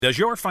Does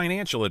your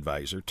financial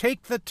advisor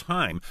take the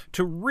time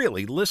to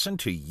really listen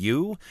to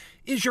you?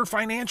 Is your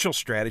financial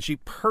strategy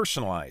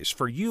personalized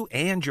for you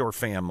and your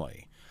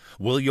family?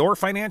 Will your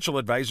financial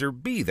advisor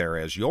be there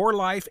as your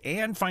life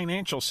and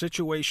financial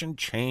situation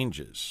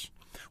changes?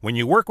 When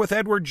you work with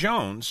Edward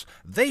Jones,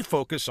 they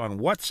focus on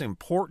what's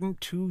important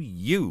to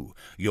you.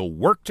 You'll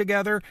work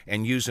together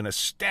and use an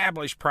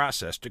established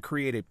process to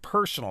create a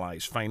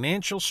personalized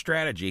financial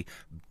strategy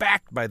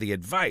backed by the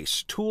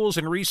advice, tools,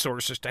 and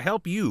resources to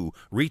help you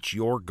reach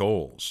your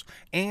goals.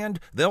 And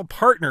they'll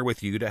partner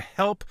with you to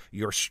help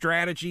your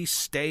strategy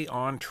stay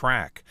on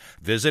track.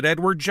 Visit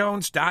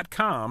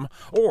edwardjones.com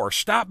or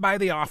stop by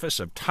the office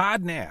of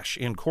Todd Nash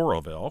in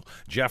Coralville,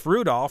 Jeff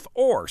Rudolph,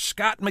 or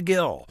Scott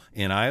McGill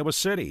in Iowa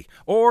City,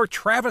 or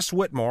Travis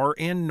Whitmore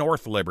in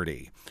North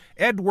Liberty.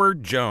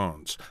 Edward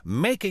Jones,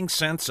 making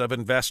sense of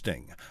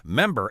investing.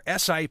 Member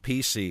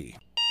SIPC.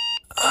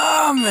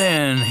 Oh,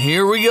 man,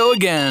 here we go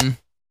again.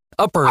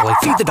 Up early,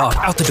 feed the dog,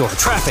 out the door,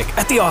 traffic,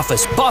 at the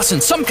office, boss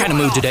in some kind of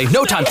mood today,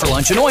 no time for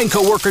lunch, annoying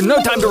coworker,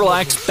 no time to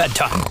relax,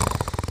 bedtime.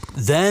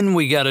 Then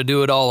we gotta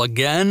do it all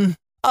again?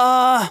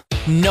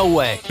 No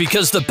way.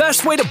 Because the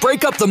best way to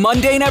break up the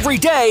mundane every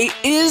day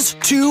is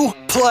to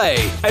play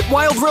at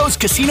Wild Rose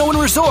Casino and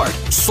Resort.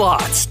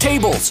 Slots,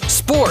 tables,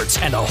 sports,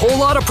 and a whole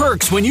lot of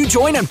perks when you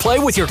join and play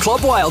with your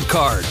Club Wild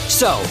card.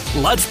 So,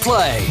 let's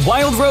play.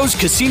 Wild Rose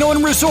Casino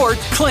and Resort,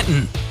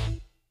 Clinton.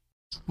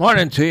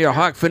 Morning to you.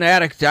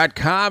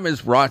 Hawkfanatic.com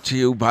is brought to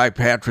you by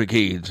Patrick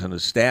Eads and the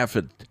staff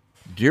at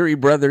Deary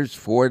Brothers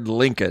Ford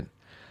Lincoln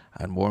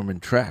on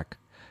Mormon Track.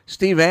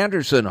 Steve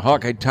Anderson,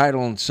 Hawkeye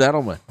Title and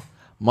Settlement.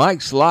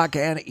 Mike's Lock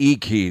and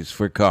E-Keys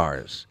for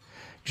cars.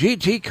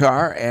 GT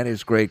Car and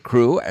his great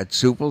crew at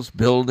Supple's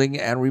Building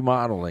and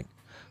Remodeling.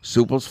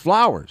 Supple's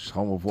Flowers,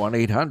 home of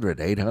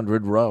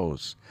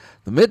 1-800-800-ROSE.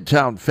 The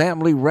Midtown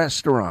Family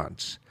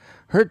Restaurants.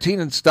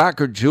 Hertine and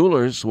Stocker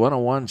Jewelers,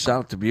 101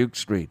 South Dubuque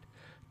Street,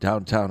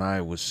 downtown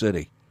Iowa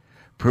City.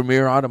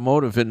 Premier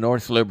Automotive in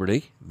North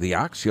Liberty. The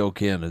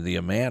Oxyoke Inn in the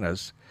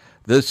Amanas.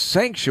 The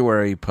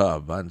Sanctuary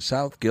Pub on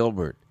South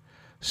Gilbert.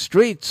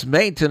 Streets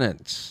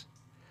Maintenance.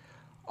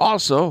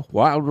 Also,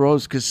 Wild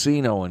Rose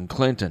Casino in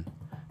Clinton.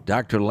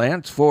 Dr.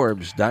 Lance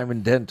Forbes,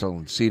 Diamond Dental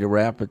in Cedar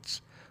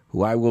Rapids,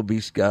 who I will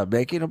be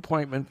making an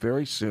appointment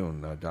very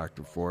soon,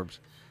 Dr. Forbes,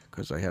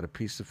 because I had a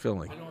piece of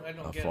filling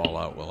fall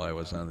out while I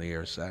was on the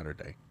air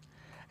Saturday.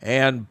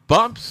 And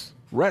Bumps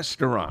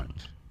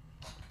Restaurant.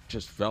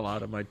 Just fell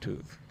out of my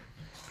tooth.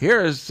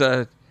 Here's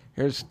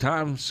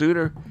Tom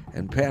Suter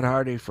and Pat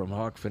Hardy from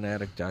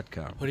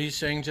Hawkfanatic.com. What are you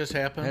saying just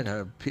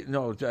happened?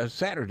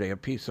 Saturday, a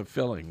piece of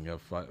filling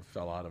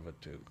fell out of a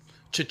tooth.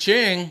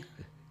 Cha-ching!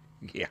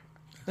 Yeah.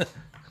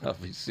 I'll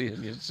be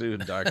seeing you soon,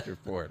 Dr.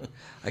 Ford.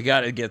 I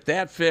got to get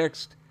that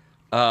fixed.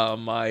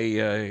 My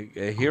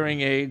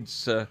hearing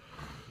aids are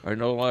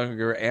no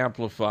longer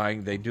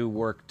amplifying. They do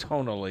work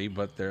tonally,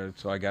 but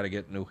so I got to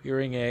get new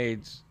hearing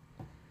aids.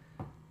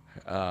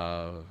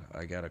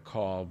 I got a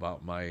call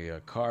about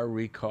my car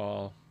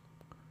recall.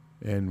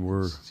 And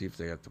we're see if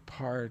they got the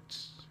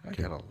parts. I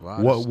got a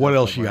lot. What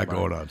else you got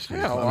going on, Steve?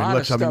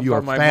 You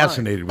are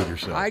fascinated with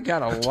yourself. I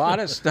got a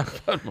lot of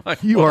stuff on my.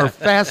 You are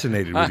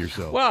fascinated with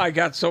yourself. Well, I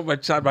got so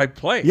much on my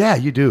plate. Yeah,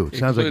 you do. It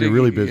sounds like you're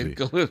really busy,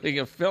 including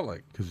a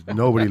filling. Because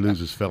nobody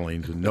loses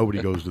fillings and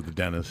nobody goes to the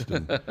dentist.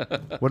 And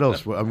what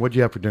else? What did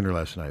you have for dinner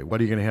last night?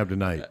 What are you going to have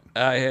tonight?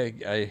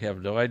 I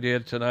have no idea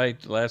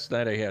tonight. Last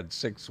night I had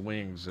 6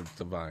 wings of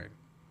the vine.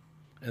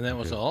 And that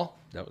was all?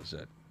 That was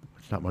it.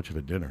 It's not much of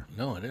a dinner.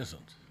 No, it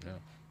isn't. No,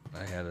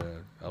 I had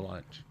a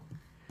lunch.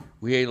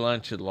 We ate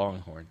lunch at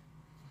Longhorn,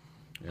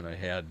 and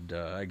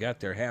I got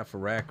there half a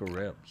rack of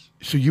ribs.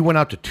 So you went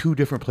out to 2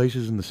 different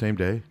places in the same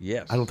day?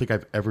 Yes. I don't think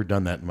I've ever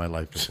done that in my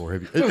life before.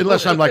 Have you?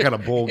 Unless I'm like at a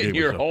bowl game. In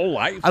your whole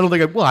life? I don't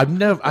think I've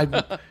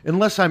never.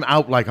 Unless I'm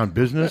out like on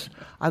business,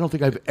 I don't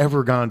think I've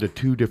ever gone to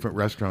 2 different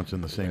restaurants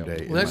in the same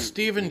day. Well, that's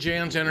Steve and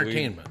Jan's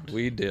entertainment.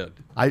 We did.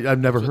 I've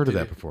never heard of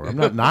that before. I'm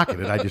not knocking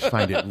it. I just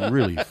find it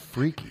really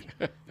freaky.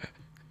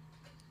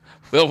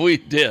 Well, we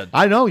did.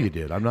 I know you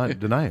did. I'm not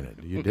denying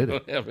it. You did it. We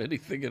don't have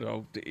anything at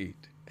home to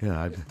eat.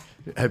 Yeah.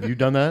 Have you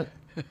done that?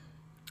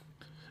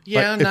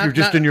 Yeah. Like, if you're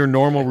just in your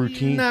normal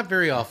routine? Not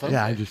very often.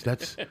 Yeah,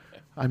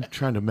 I'm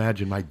trying to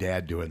imagine my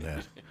dad doing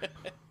that.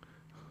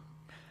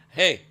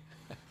 Hey.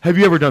 Have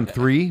you ever done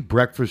 3,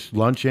 breakfast,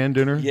 lunch, and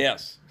dinner?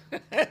 Yes.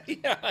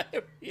 Yeah,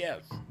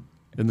 yes.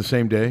 In the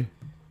same day?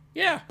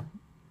 Yeah.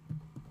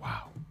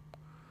 Wow.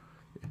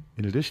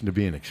 In addition to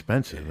being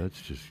expensive, that's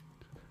just...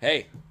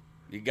 Hey.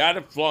 You got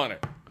to flaunt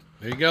it.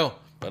 There you go.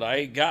 But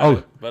I got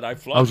it. But I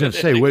flaunted it. I was going to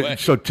say, anyway.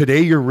 so today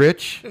you're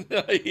rich?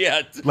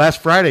 Yeah.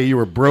 Last Friday you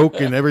were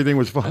broke and everything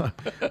was fun.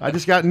 I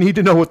just need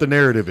to know what the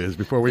narrative is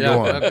before we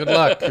go on. Good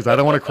luck. Because I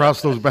don't want to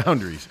cross those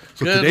boundaries.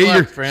 So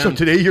friend.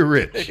 today you're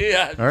rich.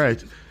 Yeah. All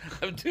right.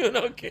 I'm doing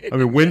okay. I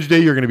mean, Wednesday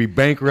you're going to be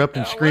bankrupt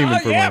and screaming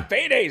for money.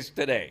 Payday's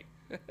today.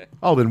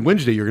 Oh, then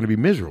Wednesday you're going to be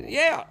miserable.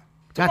 Yeah.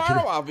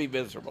 Tomorrow I'll be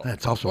miserable.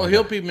 That's also. Well,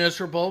 he'll be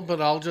miserable, but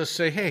I'll just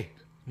say, hey.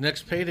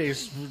 Next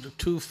payday's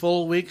 2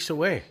 full weeks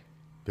away.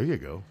 There you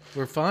go.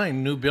 We're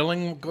fine. New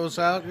billing goes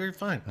out. You're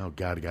fine. Oh,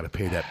 God, I got to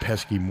pay that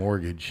pesky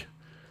mortgage.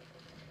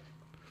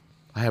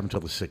 I have until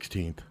the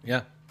 16th.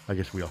 Yeah. I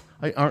guess we all.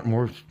 Aren't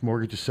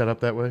mortgages set up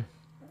that way?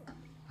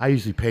 I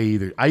usually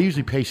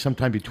pay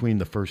sometime between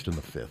the 1st and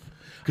the 5th.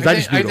 Because I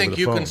just do it over the phone. I think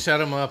you can set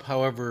them up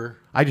however.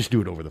 I just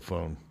do it over the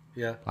phone.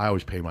 Yeah. I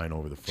always pay mine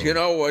over the phone. Do you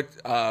know what,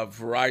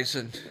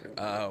 Verizon,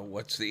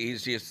 what's the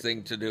easiest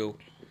thing to do?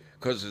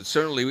 Because it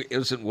certainly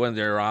isn't when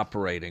they're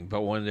operating,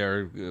 but when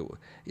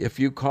if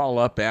you call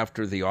up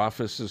after the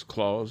office is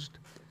closed,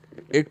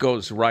 it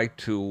goes right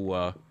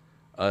to,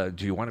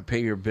 do you want to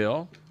pay your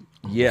bill?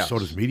 Yes. So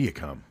does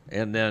MediaCom.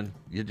 And then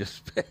you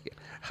just pay.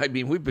 I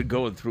mean, we've been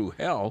going through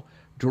hell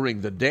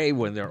during the day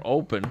when they're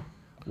open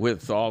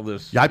with all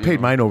this. Yeah, I paid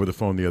mine over the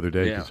phone the other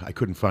day because I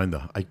couldn't find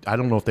I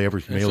don't know if they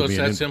ever mailed so me it's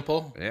an that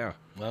simple? Yeah.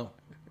 Well.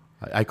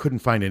 I couldn't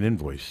find an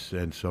invoice,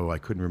 and so I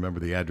couldn't remember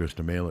the address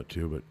to mail it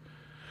to, but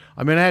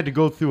I mean, I had to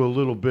go through a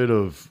little bit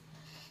of.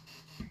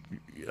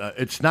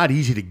 It's not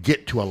easy to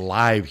get to a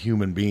live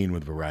human being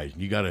with Verizon.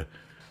 You got to,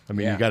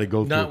 you got to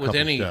go through. Not a with couple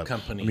any steps.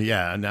 company.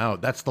 I mean, now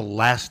that's the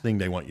last thing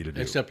they want you to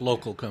do. Except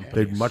local companies.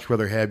 They'd much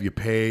rather have you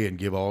pay and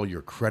give all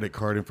your credit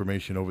card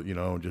information over.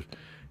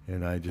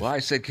 Well, I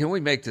said, can we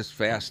make this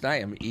fast? I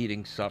am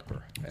eating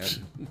supper.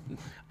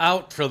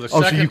 Out for the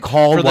second. So you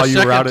called for the while you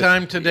were out second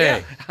time today.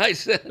 Yeah, I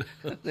said.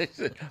 They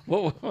said,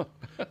 well.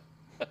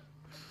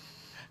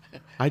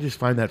 I just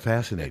find that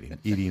fascinating,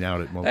 eating out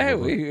at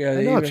multiple. Hey,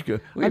 I know it's good.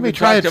 I may we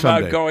try it talked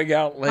someday. about going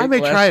out late I may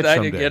last try it night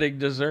someday. and getting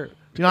dessert.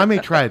 I may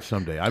try it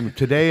someday.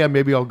 Today,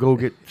 maybe I'll go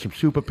get some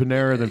soup at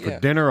Panera. Then for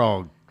dinner,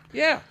 I'll.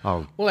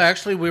 Well,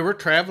 actually, we were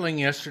traveling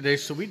yesterday,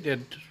 so we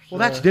did. Well,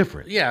 that's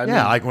different. Yeah.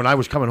 Like when I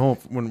was coming home,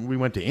 when we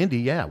went to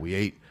Indy, we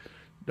ate.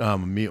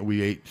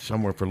 We ate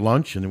somewhere for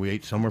lunch, and then we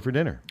ate somewhere for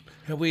dinner.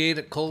 Yeah, we ate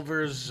at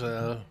Culver's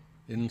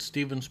in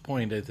Stevens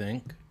Point, I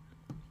think.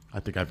 I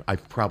think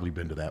I've probably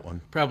been to that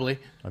one. Probably.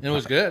 And it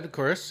was good, of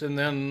course. And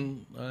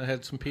then I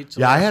had some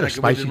pizza. Yeah, I had a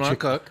spicy chicken.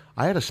 cook.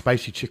 I had a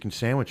spicy chicken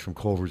sandwich from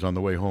Culver's on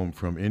the way home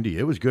from Indy.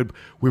 It was good.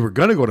 We were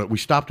going to go to. We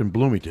stopped in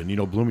Bloomington. You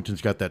know,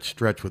 Bloomington's got that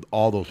stretch with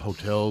all those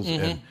hotels,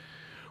 and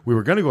we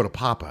were going to go to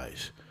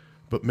Popeyes.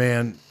 But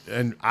man,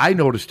 and I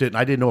noticed it, and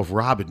I didn't know if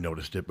Rob had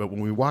noticed it. But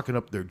when we were walking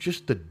up there,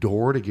 just the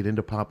door to get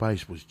into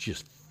Popeyes was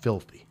just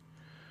filthy.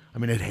 I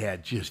mean,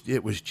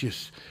 it was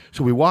just,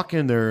 so we walk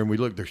in there and we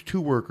look, there's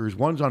two workers,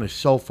 one's on his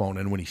cell phone,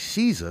 and when he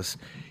sees us,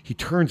 he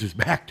turns his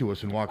back to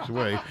us and walks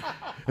away.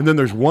 And then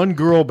there's one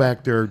girl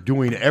back there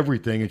doing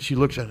everything, and she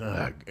looks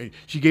at,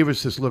 she gave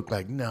us this look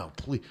like, no,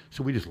 please.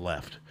 So we just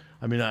left.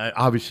 I mean,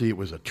 obviously it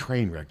was a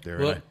train wreck there.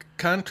 Well,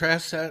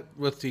 contrast that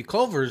with the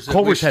Culver's that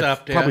Culver's we had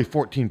stopped probably at.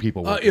 14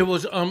 people working. It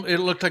was, it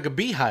looked like a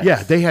beehive.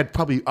 Yeah, they had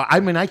probably,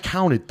 I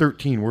counted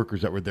 13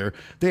 workers that were there.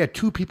 They had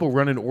two people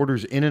running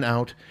orders in and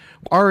out.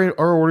 Our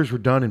orders were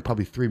done in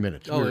probably 3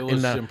 minutes. Oh, it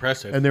was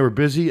impressive. And they were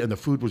busy, and the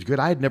food was good.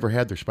 I had never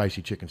had their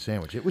spicy chicken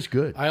sandwich. It was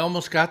good. I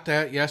almost got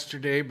that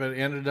yesterday, but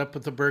ended up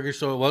with the burger,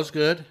 so it was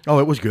good. Oh,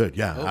 it was good,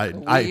 yeah.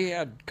 We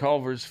had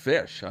Culver's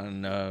fish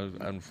on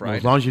Friday. Well,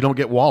 as long as you don't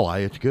get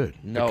walleye, it's good.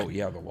 No, the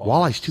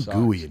walleye's too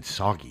gooey and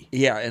soggy.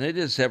 Yeah, and it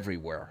is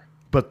everywhere.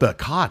 But the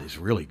cod is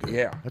really good.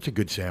 Yeah. That's a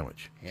good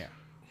sandwich. Yeah.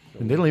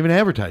 And they don't even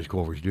advertise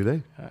Culver's, do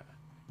they?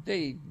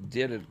 They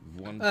did it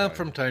one time.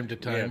 From time to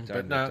time,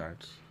 but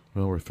not.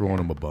 Well, we're throwing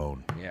them a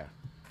bone. Yeah.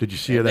 Did you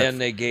see and that? Then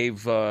they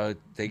gave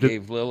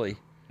Lily.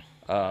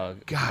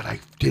 God, I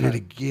did it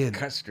again.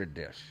 Custard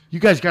dish. You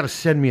guys got to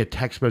send me a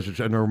text message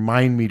and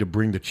remind me to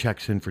bring the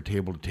checks in for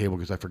table to table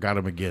because I forgot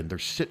them again. They're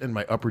sitting in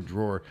my upper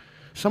drawer.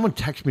 Someone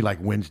text me like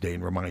Wednesday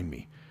and remind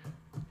me.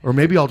 Or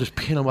maybe I'll just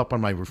pin them up on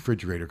my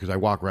refrigerator because I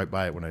walk right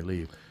by it when I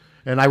leave.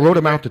 And I wrote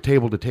them out to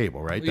table,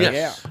 right?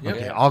 Yes.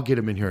 Okay, Yeah. I'll get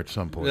them in here at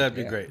some point. That'd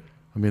be great.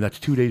 I mean, that's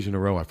 2 days in a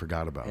row I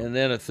forgot about. And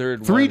then a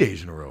third 3 one.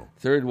 days in a row.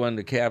 Third one,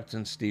 the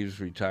Captain Steve's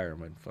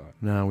retirement fund.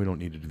 No, we don't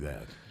need to do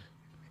that.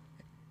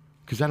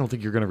 Because I don't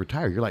think you're going to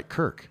retire. You're like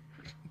Kirk.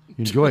 You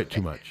enjoy it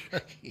too much.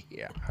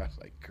 Yeah, I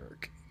like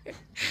Kirk.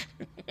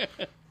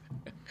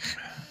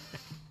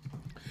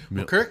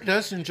 Well, Kirk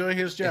does enjoy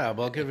his job.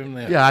 I'll give him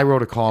that. Yeah, I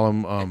wrote a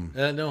column.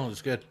 No,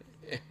 it's good.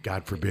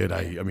 God forbid.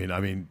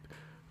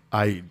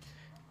 I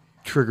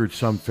triggered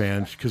some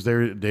fans because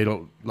they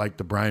don't like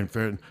the Brian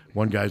fan.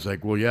 One guy's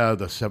like, well, yeah,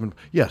 the 7.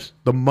 Yes,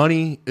 the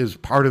money is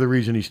part of the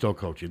reason he's still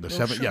coaching. The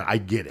 7. Sure. Yeah, I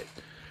get it.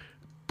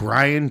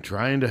 Brian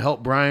trying to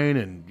help Brian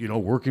and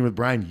working with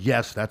Brian.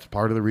 Yes, that's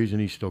part of the reason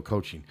he's still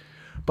coaching.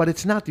 But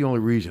it's not the only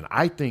reason.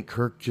 I think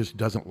Kirk just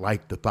doesn't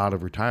like the thought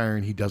of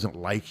retiring. He doesn't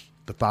like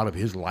the thought of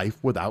his life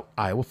without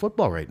Iowa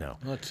football right now.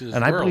 That's his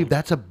and world. I believe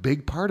that's a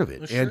big part of it.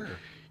 Well, sure. And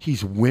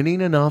he's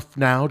winning enough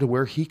now to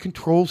where he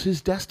controls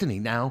his destiny.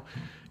 Now,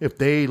 if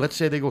let's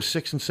say they go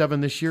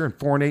 6-7 this year and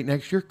 4-8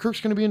 next year,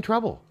 Kirk's going to be in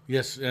trouble.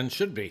 Yes, and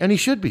should be. And he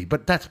should be,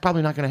 but that's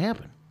probably not going to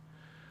happen.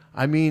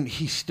 I mean,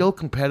 he's still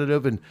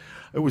competitive, and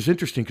it was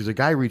interesting because a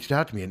guy reached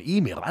out to me, an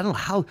email. I don't know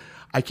how,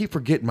 I keep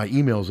forgetting my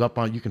email's up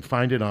on, you can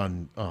find it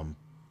on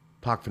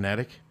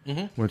Hawkfanatic,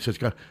 when it says,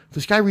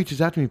 this guy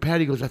reaches out to me,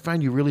 Patty goes, I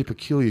find you really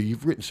peculiar.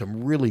 You've written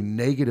some really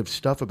negative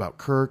stuff about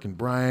Kirk and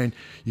Brian.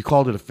 You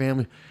called it a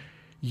family.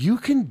 you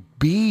can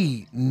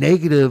be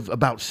negative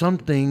about some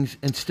things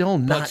and still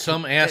not. But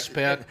some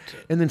aspect.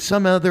 And then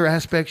some other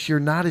aspects you're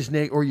not as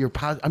negative or you're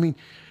positive. I mean,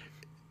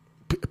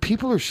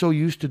 people are so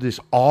used to this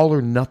all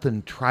or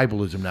nothing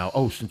tribalism now.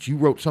 Oh, since you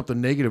wrote something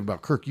negative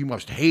about Kirk, you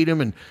must hate him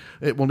and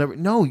it will never.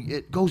 No,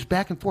 it goes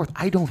back and forth.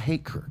 I don't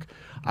hate Kirk.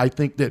 I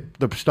think that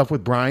the stuff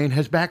with Brian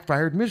has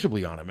backfired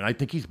miserably on him. And I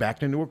think he's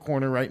backed into a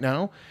corner right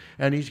now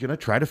and he's going to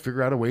try to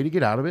figure out a way to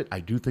get out of it.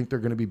 I do think they're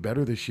going to be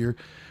better this year.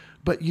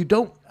 But you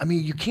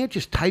can't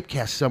just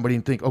typecast somebody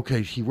and think,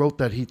 okay, he wrote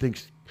that he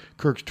thinks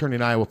Kirk's turning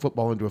Iowa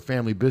football into a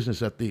family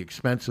business at the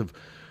expense of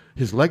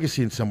his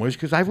legacy in some ways,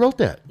 because I wrote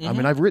that. Mm-hmm. I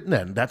mean, I've written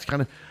that, and that's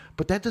kind of,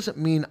 but that doesn't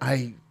mean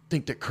I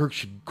think that Kirk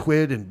should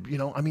quit. And,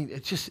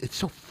 it's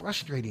so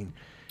frustrating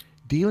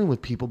dealing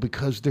with people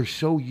because they're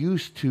so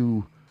used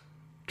to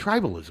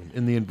tribalism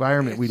in the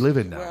environment we live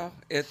in now.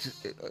 Well,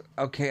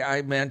 okay,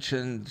 I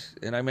mentioned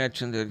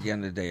it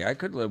again today. I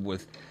could live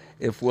with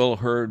if Will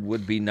Hurd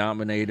would be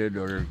nominated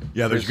or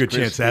there's a good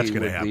chance that's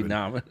going to happen.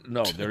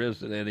 No, there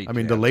isn't any. I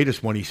mean, the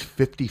latest one, he's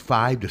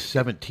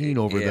 55-17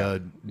 over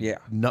the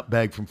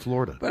nutbag from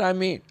Florida. But I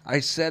mean,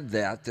 I said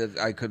that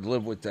I could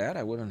live with that.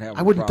 I wouldn't have.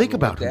 I wouldn't think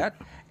about that.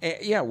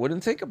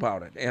 Wouldn't think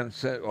about it. And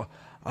said, well,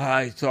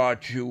 I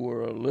thought you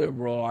were a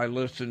liberal. I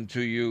listened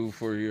to you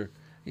for your.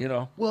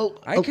 Well,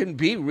 I can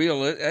be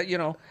real.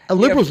 A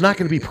liberal's not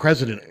going to be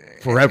president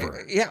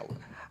forever.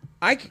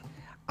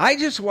 I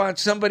just want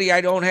somebody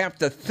I don't have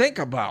to think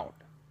about,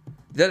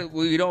 that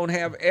we don't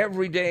have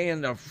every day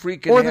in the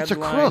freaking or headline. That's a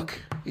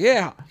crook.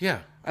 Yeah.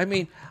 I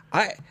mean,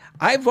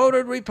 I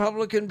voted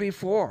Republican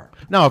before.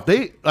 Now, if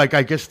they I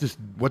guess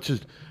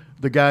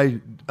the guy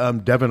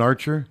Devin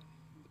Archer,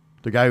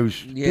 the guy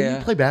who's didn't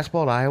he play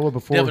basketball at Iowa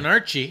before? Devin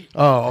Archie.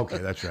 Oh, okay,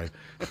 that's right.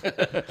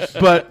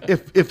 But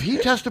if he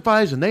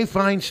testifies and they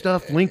find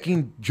stuff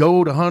linking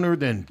Joe to Hunter,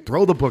 then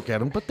throw the book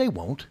at him. But they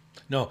won't.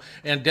 No,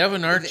 and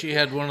Devin Archie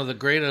had one of the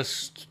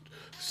greatest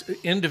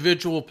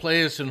individual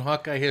plays in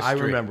Hawkeye history. I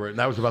remember it, and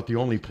that was about the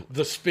only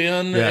the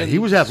spin. Yeah, he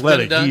was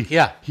athletic. He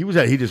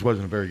just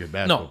wasn't a very good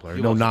basketball player.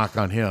 No knock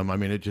on him. I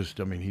mean, he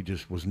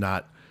just was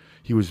not.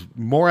 He was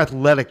more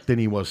athletic than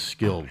he was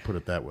skilled. Put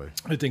it that way.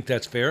 I think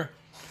that's fair.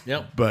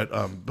 Yeah. But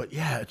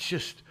yeah, it's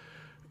just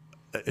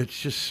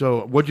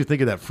so. What'd you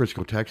think of that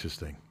Frisco, Texas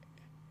thing?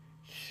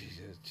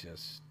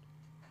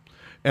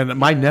 And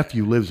my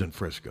nephew lives in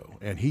Frisco,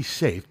 and he's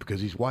safe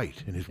because he's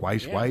white, and his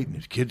wife's white, and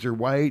his kids are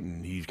white,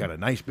 and he's got a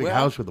nice big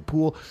house with a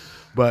pool.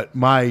 But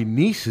my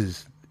niece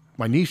who's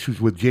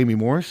with Jamie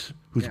Morris,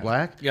 who's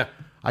black. Yeah.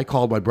 I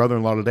called my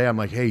brother-in-law today. I'm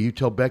like, hey, you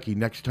tell Becky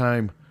next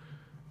time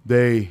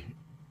they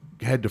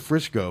head to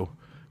Frisco,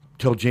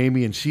 tell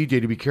Jamie and CJ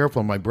to be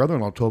careful. And my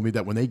brother-in-law told me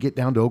that when they get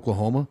down to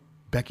Oklahoma,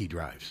 Becky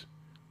drives.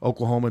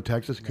 Oklahoma and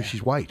Texas because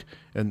she's white,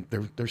 and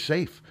they're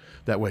safe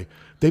that way.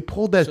 They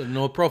pulled that. So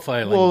no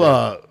profiling.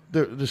 Well,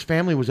 this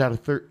family was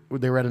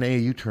they were at an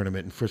AAU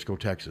tournament in Frisco,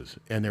 Texas,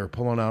 and they were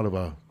pulling out of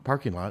a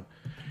parking lot,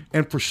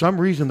 and for some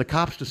reason the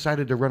cops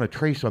decided to run a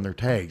trace on their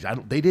tags.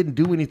 They didn't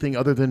do anything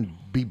other than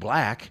be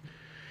black,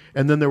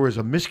 and then there was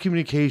a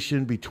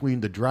miscommunication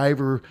between the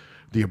driver,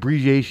 the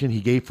abbreviation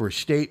he gave for a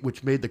state,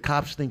 which made the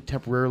cops think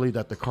temporarily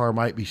that the car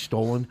might be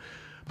stolen.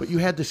 But you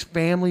had this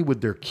family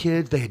with their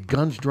kids. They had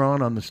guns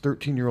drawn on this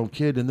 13-year-old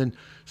kid. And then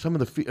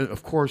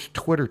of course,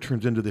 Twitter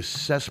turns into this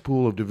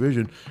cesspool of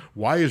division.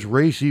 Why is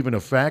race even a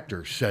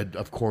factor? Said,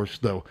 of course,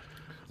 the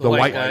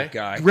white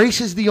guy.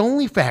 Race is the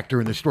only factor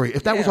in the story.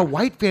 If that was a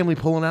white family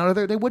pulling out of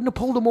there, they wouldn't have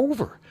pulled him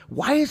over.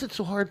 Why is it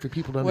so hard for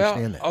people to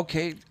understand that?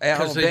 Okay,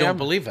 because they don't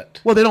believe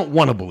it. Well, they don't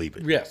want to believe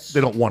it. Yes.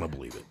 They don't want to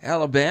believe it.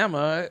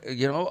 Alabama,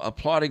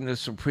 applauding the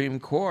Supreme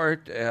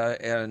Court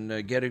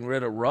and getting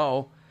rid of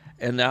Roe.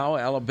 And now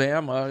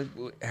Alabama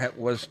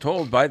was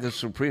told by the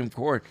Supreme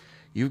Court,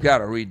 you've got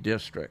to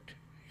redistrict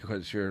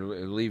because you're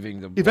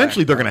leaving the.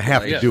 Eventually, they're going to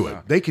have to do it.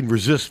 They can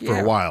resist for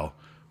a while.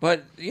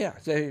 But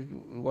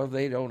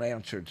they don't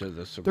answer to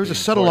the Supreme Court. There's a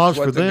set of laws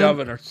for them. The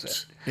governor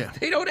said. Yeah.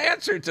 They don't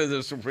answer to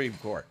the Supreme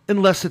Court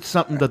unless it's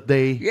something that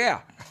they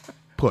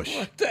push.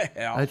 What the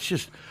hell? It's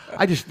just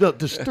this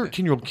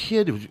 13-year-old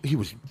kid. He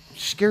was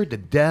scared to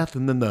death,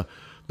 and then the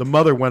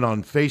mother went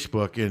on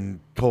Facebook and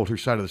told her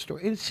side of the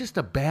story. It's just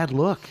a bad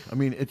look. I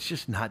mean, it's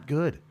just not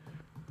good.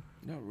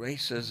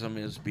 Racism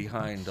is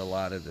behind a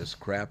lot of this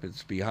crap.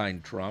 It's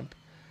behind Trump.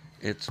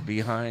 It's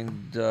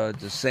behind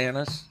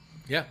DeSantis.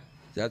 Yeah.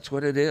 That's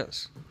what it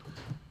is.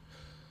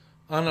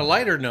 On a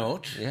lighter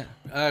note,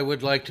 I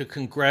would like to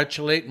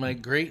congratulate my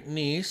great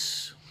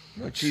niece.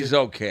 But she's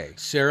okay.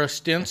 Sarah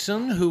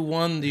Stinson, who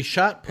won the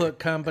shot put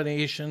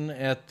combination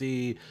at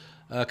the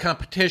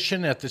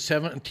competition at the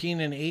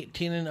 17 and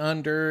 18 and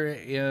under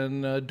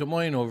in Des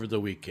Moines over the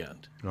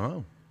weekend.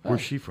 Oh,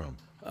 where's she from?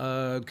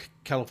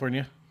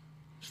 California.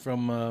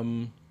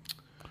 From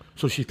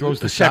so she throws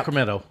the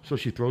Sacramento. So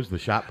she throws the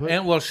shot put.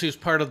 And she's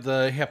part of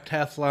the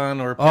heptathlon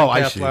or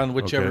pentathlon,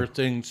 whichever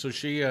thing. So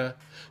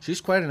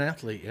she's quite an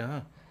athlete.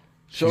 Yeah.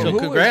 So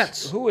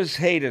congrats. Who is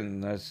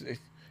Hayden?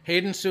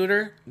 Hayden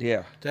Suter.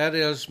 Yeah. That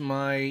is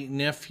my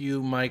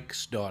nephew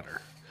Mike's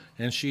daughter,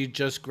 and she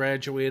just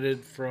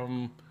graduated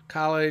from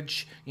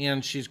college,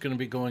 and she's going to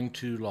be going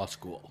to law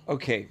school.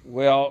 Okay,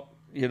 well,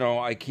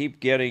 I keep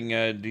getting,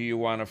 do you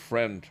want to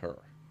friend her?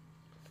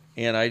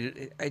 And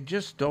I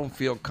just don't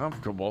feel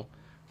comfortable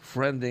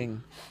friending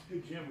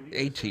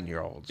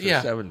 18-year-olds or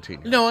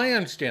 17-year-olds. No, I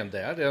understand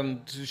that,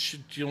 and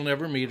you'll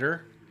never meet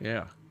her.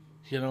 Yeah.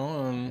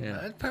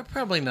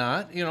 Probably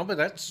not, but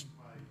that's...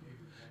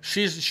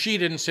 She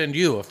didn't send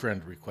you a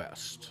friend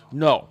request.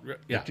 No.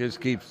 Yeah. It just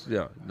keeps,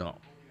 no.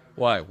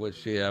 Why? What's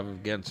she have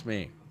against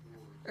me?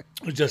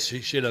 Just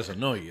she doesn't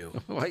know you.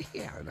 Well,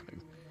 yeah,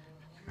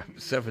 I'm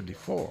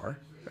 74.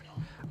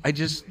 I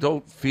just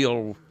don't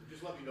feel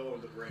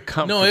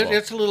comfortable. No,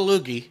 it's a little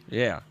oogie.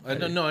 Yeah. I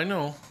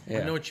know. Yeah.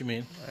 I know what you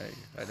mean.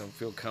 I don't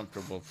feel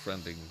comfortable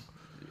friending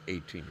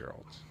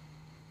 18-year-olds.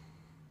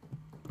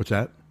 What's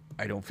that?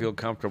 I don't feel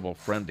comfortable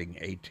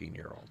friending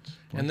 18-year-olds.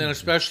 And then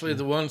especially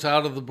the ones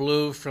out of the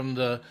blue from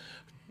the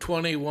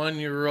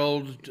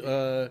 21-year-old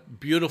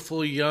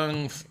beautiful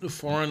young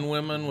foreign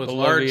women with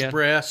Bolivian. large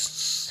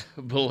breasts.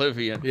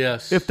 Bolivian.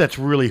 Yes. If that's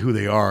really who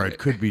they are, it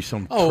could be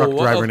some Oh, truck well,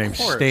 driver of named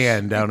course.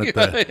 Stan down at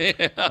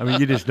the... I mean,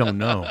 you just don't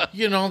know.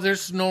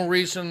 There's no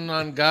reason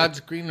on God's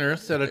green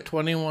earth that a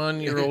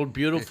 21-year-old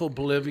beautiful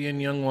Bolivian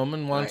young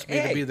woman wants me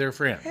to be their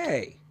friend.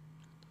 Hey.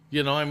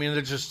 It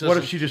just doesn't... What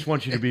if she just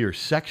wants you to be her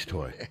sex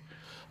toy?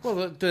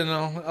 Well, then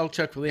I'll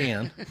check with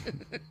Ann.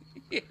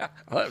 Yeah.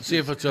 See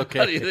if it's okay.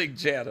 How do you think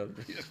Janet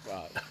would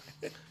respond?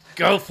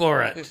 Go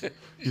for it.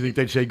 You think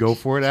they'd say go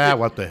for it?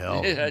 What the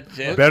hell? Yeah,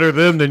 Jen. Better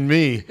them than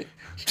me.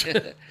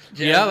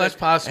 Yeah, that's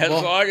possible.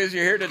 As long as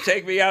you're here to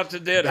take me out to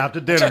dinner. Out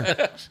to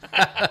dinner.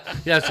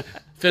 Yes,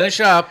 finish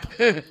up.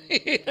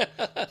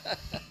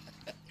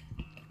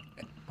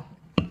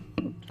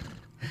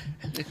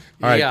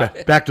 All right,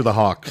 Yeah. back to the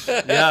Hawks.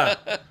 Yeah.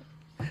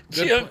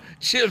 Jim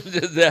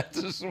did that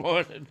this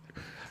morning.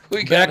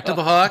 Back to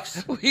the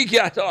Hawks. We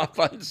got off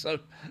on some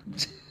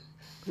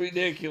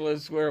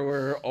ridiculous where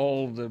we're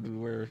old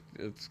and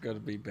it's going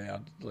to be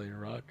bad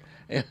later on.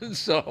 And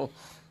so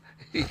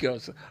he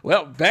goes,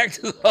 well, back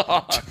to the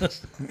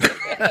Hawks.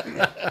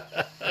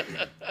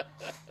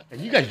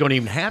 And you guys don't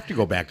even have to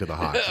go back to the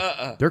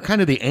Hawks. They're kind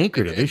of the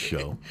anchor to this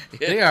show.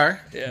 They are.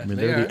 Yeah. I mean,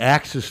 they're the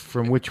axis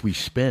from which we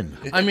spin.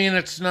 I mean,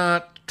 it's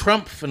not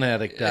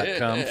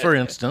TrumpFanatic.com, for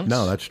instance.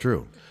 No, that's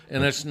true.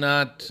 And it's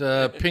not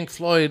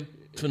PinkFloydFanatic.com.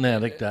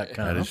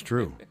 That is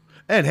true.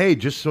 And hey,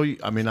 just so you,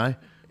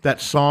 that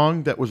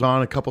song that was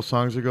on a couple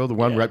songs ago, the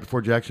one right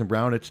before Jackson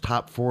Brown, it's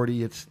top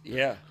 40. It's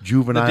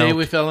juvenile. The Day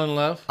We Fell in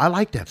Love. I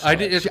like that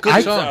song. It's a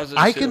good song.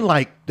 I can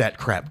like that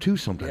crap too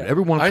sometimes.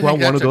 Every once I in a while,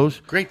 think one of that's a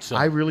those. great song.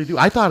 I really do.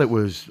 I thought it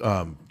was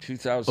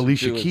 2002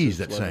 Alicia Keys is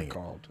that what sang it's it.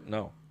 called.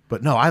 No.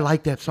 But no, I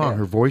like that song. Yeah.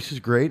 Her voice is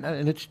great,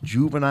 and it's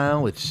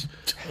juvenile. It's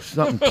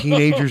something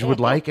teenagers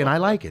would like, and I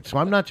like it. So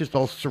I'm not just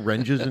all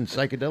syringes and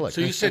psychedelics. So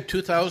you said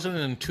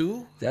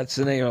 2002? That's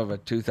the name of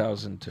it,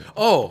 2002.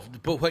 Oh,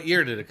 but what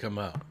year did it come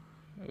out?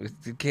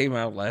 It came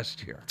out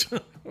last year.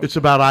 It's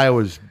about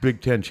Iowa's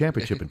Big Ten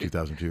championship in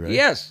 2002, right?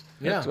 Yes,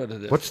 Yeah. that's what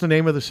it is. What's the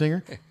name of the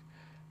singer?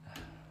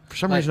 For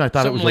some reason, I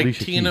thought it was something like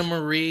Alicia Tina Keys.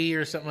 Marie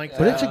or something like that.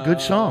 But it's a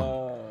good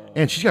song,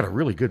 and she's got a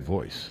really good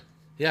voice.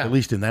 Yeah. At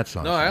least in that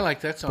song. No, I like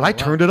that song. But I a lot.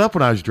 turned it up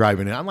when I was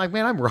driving it. I'm like,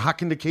 man, I'm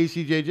rocking to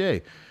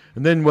KCJJ.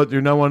 And then what?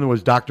 No one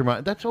was Dr.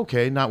 That's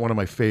okay. Not one of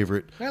my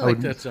favorite. I like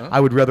that song. I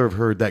would rather have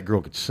heard That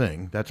Girl Could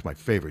Sing. That's my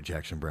favorite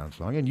Jackson Brown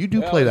song. And you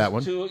do play that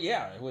one.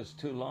 It was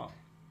too long.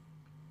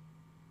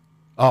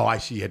 Oh, I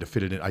see. You had to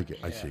fit it in. I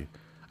see.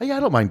 Yeah, I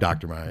don't mind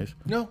Dr. Myers.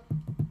 No.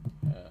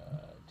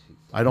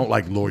 I don't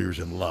like Lawyers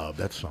in Love.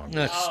 That song.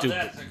 That's stupid.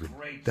 That's a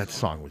great That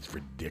song. song was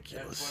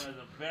ridiculous. That's one of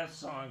the best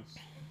songs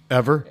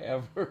Ever?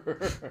 ever.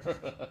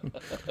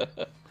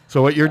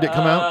 So what year did it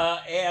come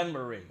out? Anne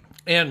Marie.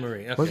 Anne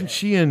Marie. Okay. Wasn't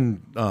she in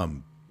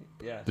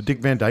Yes. the Dick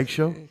Van Dyke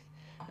Show?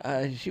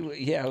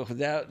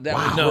 That Wow.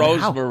 was No,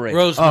 Rosemary.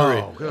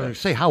 Rosemary. Oh, God,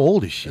 say, how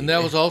old is she? And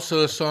that was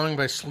also a song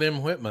by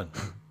Slim Whitman.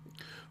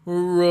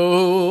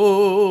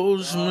 Rosemary.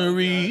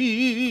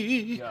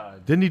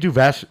 Didn't he do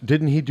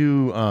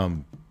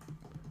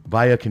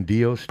Via Con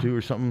Dios too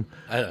or something?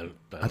 I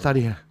thought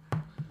he.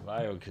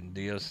 Vio con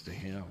Dios to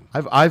him.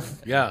 I've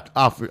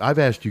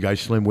asked you guys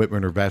Slim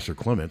Whitman or Vassar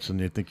Clements, and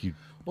they think you.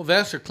 Well,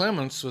 Vassar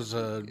Clements was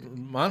a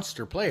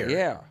monster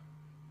player.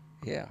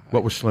 Yeah.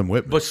 What was Slim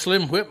Whitman? But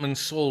Slim Whitman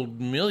sold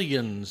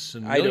millions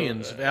and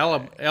millions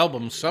of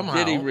albums somehow.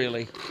 Did he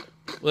really?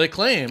 Well, they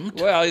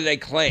claimed. Well, they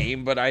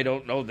claim, but I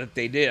don't know that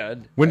they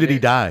did. When did he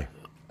die?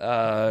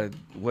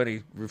 When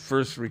he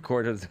first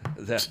recorded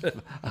that.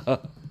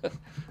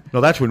 No,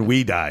 that's when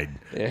we died.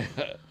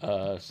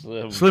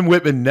 Slim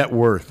Whitman net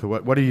worth.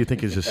 What do you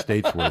think his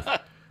estate's worth?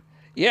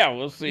 Yeah,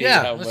 we'll see.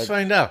 Yeah, let's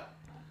find out.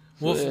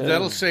 Well,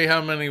 that'll say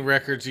how many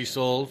records he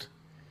sold.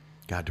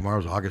 God,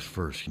 tomorrow's August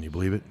 1st. Can you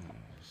believe it?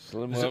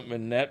 Slim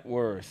Whitman net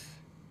worth.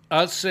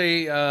 I'd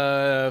say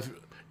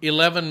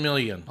 11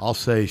 million. I'll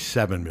say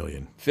 7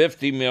 million.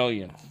 50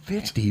 million.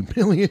 50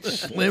 million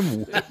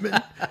Slim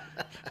Whitman?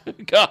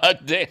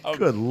 God damn.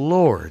 Good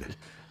Lord.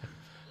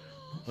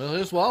 Well,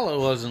 his wallet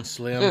wasn't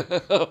slim.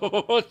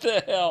 What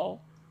the hell?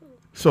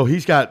 So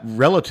he's got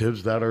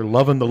relatives that are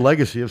loving the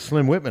legacy of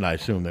Slim Whitman, I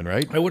assume, then,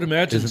 right? I would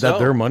imagine Isn't that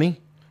their money?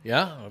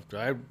 Yeah,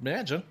 I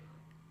imagine.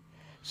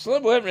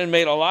 Slim Whitman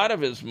made a lot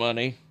of his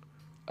money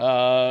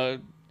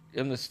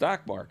in the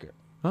stock market.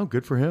 Oh,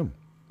 good for him.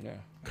 Yeah.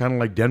 Kind of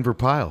like Denver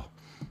Pyle.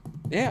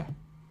 Yeah.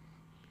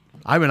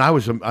 I mean,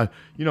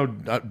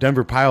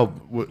 Denver Pyle,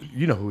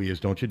 you know who he is,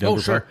 don't you?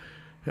 Denver sure. Pyle.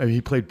 I mean,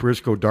 he played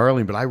Briscoe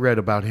Darling, but I read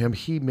about him.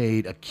 He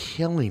made a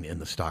killing in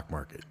the stock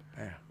market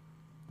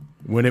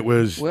when it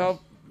was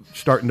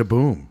starting to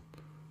boom.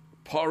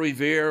 Paul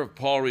Revere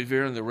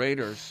and the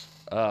Raiders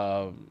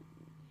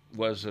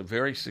was a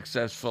very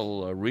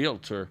successful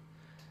realtor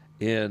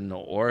in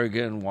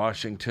Oregon,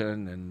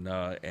 Washington,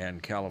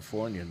 and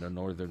California, in the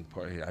northern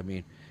part. I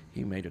mean,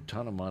 he made a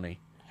ton of money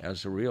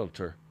as a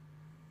realtor.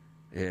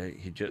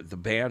 The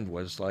band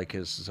was like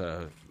his,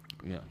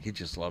 he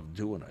just loved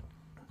doing it.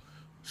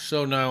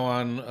 So now,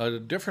 on a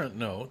different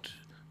note,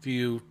 have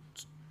you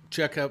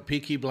check out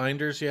Peaky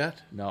Blinders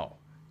yet? No.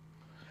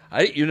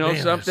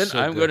 Man, something? so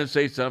I'm good. going to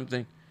say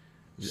something.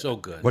 So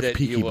good. What's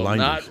Peaky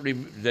Blinders?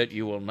 That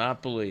you will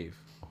not believe.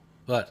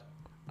 What?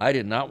 I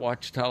did not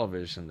watch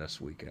television this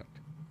weekend.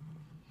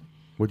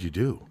 What'd you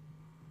do?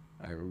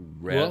 I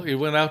read Well, you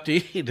went out to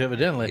eat,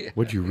 evidently.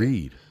 What'd you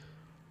read?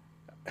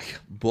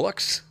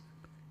 books.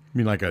 You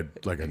mean like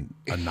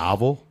a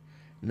novel?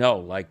 No,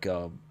 like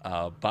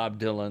Bob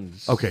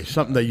Dylan's. Okay,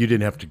 something that you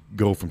didn't have to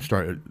go from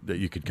start, that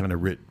you could kind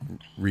of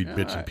read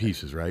bits and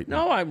pieces, right?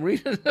 No, I'm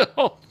reading the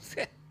whole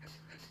thing.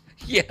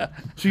 Yeah.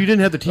 So you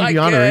didn't have the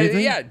TV on or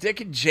anything? Yeah, Dick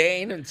and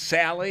Jane and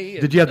Sally.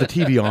 Did you have the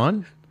TV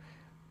on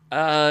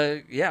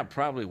Yeah,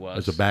 probably was.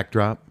 as a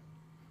backdrop?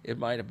 It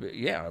might have been.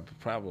 Yeah,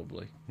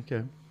 probably.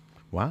 Okay.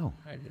 Wow.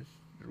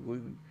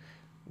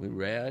 We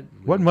read.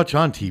 Wasn't much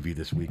on TV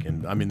this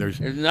weekend. I mean, there's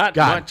not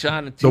much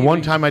on the TV. The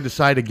one time I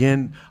decide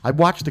again, I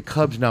watched the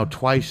Cubs now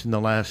twice in the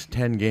last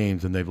 10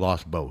 games, and they've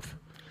lost both.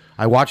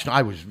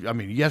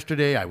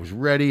 Yesterday I was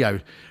ready.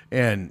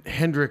 And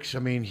Hendricks, I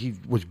mean, he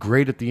was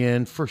great at the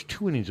end. First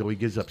 2 innings, though, he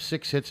gives up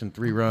 6 hits and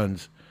 3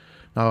 runs.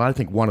 Now, I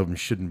think one of them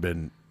shouldn't have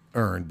been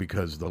earned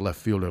because the left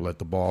fielder let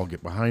the ball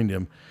get behind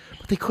him.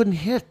 But they couldn't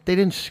hit. They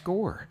didn't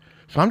score.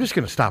 So I'm just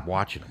going to stop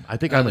watching them. I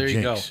think I'm a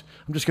jinx.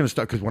 I'm just going to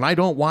stop, because when I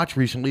don't watch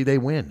recently, they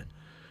win.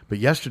 But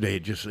yesterday,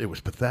 it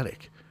was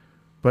pathetic.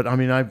 But I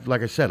mean,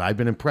 like I said, I've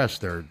been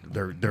impressed. They're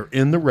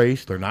in the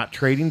race. They're not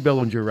trading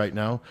Billinger right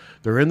now.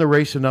 They're in the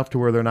race enough to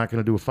where they're not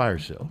going to do a fire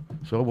sale.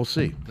 So we'll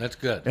see. That's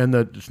good. And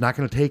it's not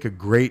going to take a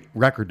great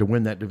record to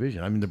win that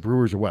division. I mean, the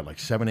Brewers are what, like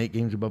 7-8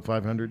 games above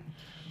 500,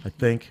 I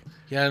think.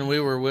 Yeah, and we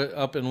were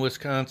up in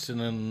Wisconsin,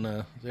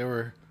 and they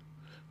were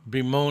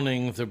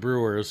bemoaning the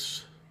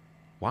Brewers.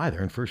 Why?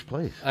 They're in first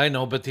place. I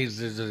know, but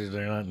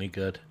they're not any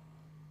good.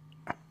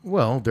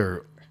 Well,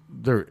 they're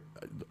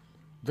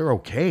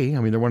okay. I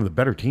mean, they're one of the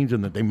better teams,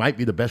 and they might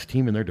be the best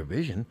team in their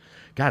division.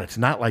 God, it's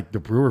not like the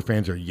Brewer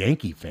fans are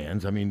Yankee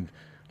fans. I mean,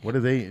 what are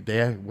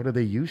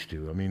they used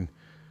to? I mean,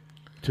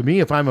 to me,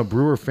 if I'm a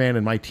Brewer fan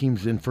and my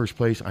team's in first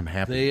place, I'm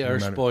happy. They are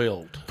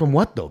spoiled. From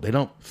what, though? They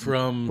don't.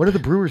 From what are the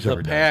Brewers the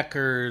ever done?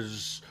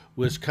 Packers,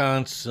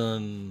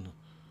 Wisconsin.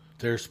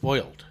 They're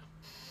spoiled.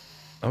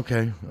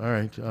 Okay, all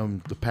right.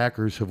 The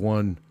Packers have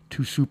won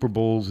 2 Super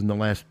Bowls in the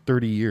last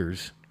 30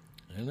 years.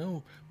 I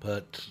know,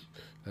 but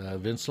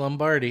Vince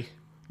Lombardi.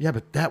 Yeah,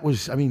 but that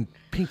was, I mean,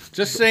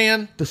 Just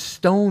saying. The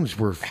Stones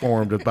were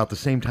formed about the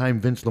same time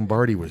Vince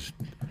Lombardi was.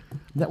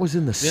 That was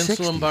in the 60s. Vince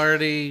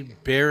Lombardi,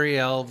 Barry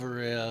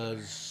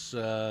Alvarez.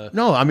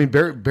 No, I mean,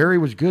 Barry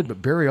was good,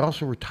 but Barry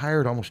also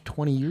retired almost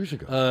 20 years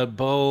ago.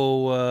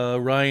 Bo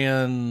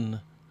Ryan,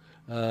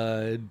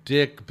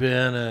 Dick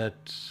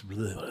Bennett.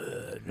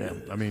 Yeah,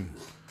 I mean,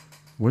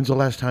 when's the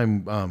last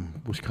time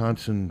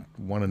Wisconsin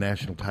won a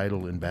national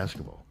title in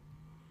basketball?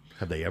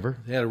 Have they ever?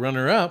 They had a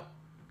runner-up.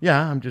 Yeah,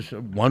 I'm just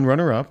one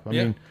runner-up.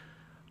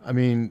 I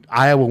mean,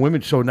 Iowa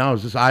women. So now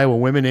is this Iowa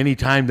women?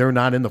 Anytime they're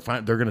not in the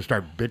final, they're going to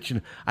start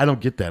bitching. I don't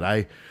get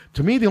that.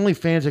 To me, the only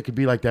fans that could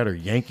be like that are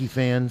Yankee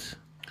fans,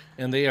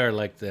 and they are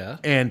like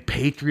that, and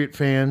Patriot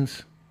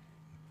fans.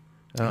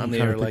 I'm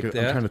trying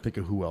to think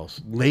of who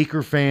else.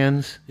 Laker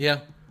fans. Yeah.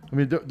 I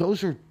mean,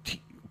 those are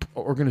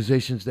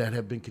organizations that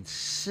have been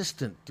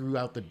consistent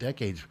throughout the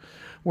decades.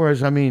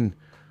 Whereas, I mean,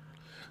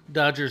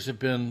 Dodgers have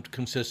been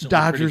consistent.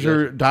 Dodgers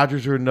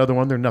are another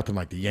one. They're nothing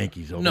like the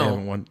Yankees, though. No, they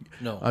haven't won.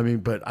 No. I mean,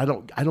 but I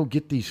don't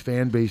get these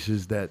fan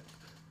bases that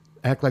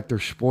act like they're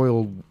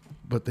spoiled,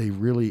 but they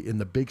really, in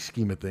the big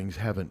scheme of things,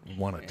 haven't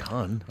won a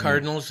ton.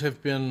 Cardinals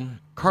have been.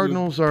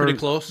 Cardinals are pretty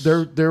close.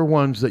 They're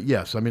ones that,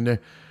 yes. I mean,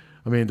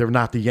 they're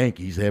not the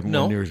Yankees. They haven't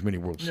won near as many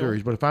World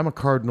Series. But if I'm a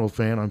Cardinal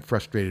fan, I'm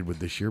frustrated with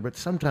this year. But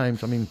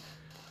sometimes, I mean,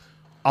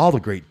 all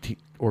the great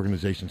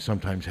organizations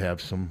sometimes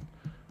have some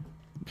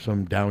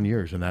down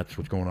years, and that's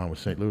what's going on with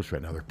St. Louis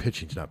right now. Their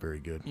pitching's not very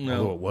good,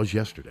 although it was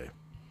yesterday.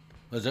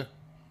 Was it?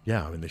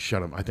 Yeah, I mean, they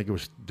shut them. I think it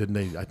was, didn't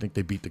they? I think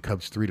they beat the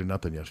Cubs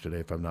 3-0 yesterday,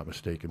 if I'm not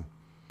mistaken.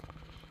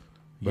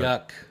 But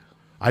yuck.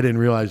 I didn't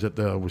realize that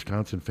the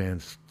Wisconsin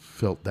fans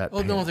felt that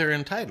no, they're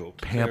entitled.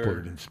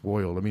 Pampered and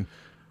spoiled. I mean,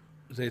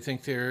 they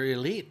think they're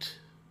elite.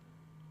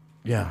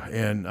 Yeah,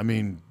 and I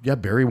mean, yeah,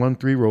 Barry won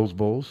 3 Rose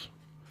Bowls,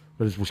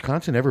 but has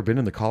Wisconsin ever been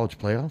in the college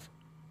playoff?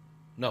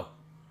 No.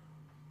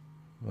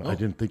 Well, I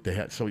didn't think they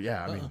had. So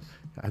yeah, I mean,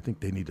 I think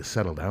they need to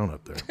settle down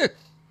up there.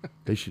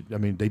 They should. I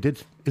mean, they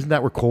did. Isn't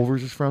that where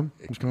Culver's is from?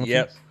 Wisconsin?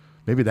 Yes.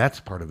 Maybe that's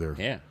part of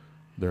their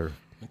their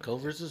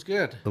Culver's is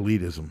good.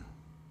 elitism.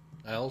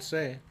 I'll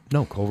say.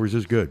 No, Culver's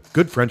is good.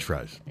 Good French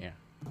fries. Yeah.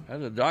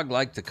 And the dog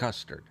liked the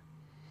custard.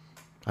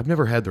 I've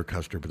never had their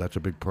custard, but that's a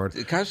big part.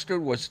 The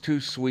custard was too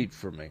sweet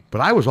for me.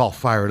 But I was all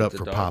fired up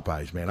for dog.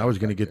 Popeyes, man. I was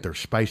going to get their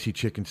spicy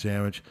chicken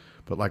sandwich,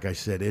 but like I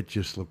said, it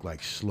just looked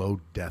like slow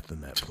death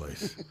in that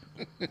place.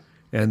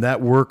 And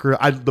that worker,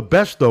 the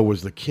best though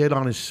was the kid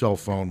on his cell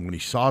phone. When he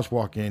saw us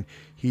walk in,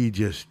 he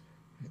just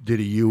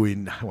did a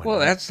U-ey. Well,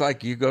 that's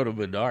like you go to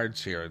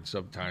Menards here, and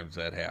sometimes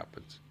that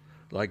happens.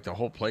 Like the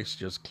whole place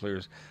just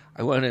clears.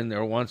 I went in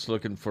there once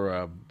looking for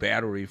a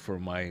battery for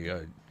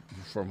my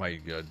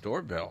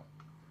doorbell,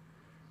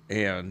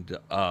 and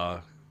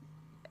I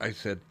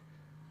said,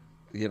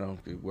 you know,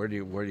 where do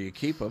you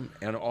keep them?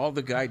 And all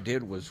the guy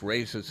did was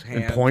raise his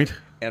hand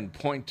and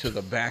point to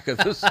the back of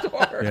the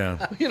store.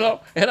 Yeah, you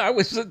know, and I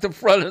was at the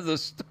front of the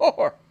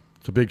store.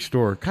 It's a big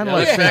store, kind of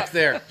like back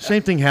there.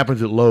 Same thing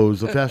happens at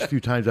Lowe's. The past few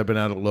times I've been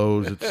out at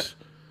Lowe's,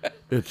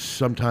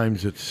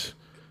 sometimes it's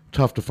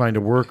tough to find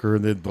a worker.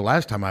 And the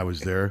last time I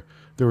was there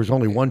was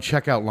only one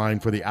checkout line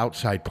for the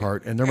outside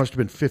part, and there must have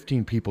been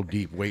 15 people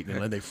deep waiting.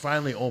 And they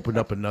finally opened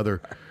up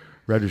another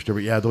register.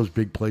 But yeah, those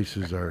big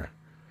places are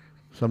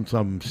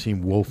some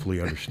seem woefully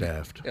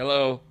understaffed.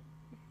 Hello.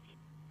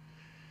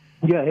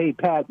 Yeah, hey,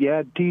 Pat, you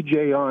had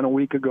TJ on a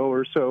week ago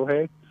or so,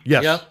 hey?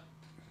 Yes. Yeah.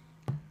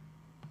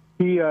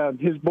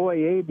 His boy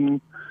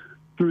Aiden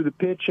threw the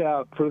pitch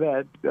out for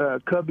that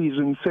Cubbies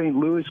and St.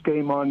 Louis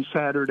game on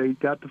Saturday.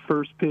 Got the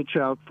first pitch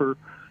out for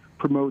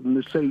promoting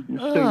the St. Jude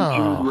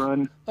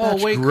run. Oh,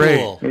 That's way great.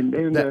 cool.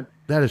 And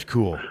That is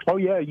cool. oh,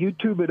 yeah,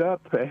 YouTube it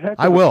up. A heck of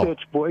I will. a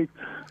pitch, boy.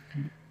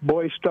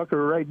 Boy stuck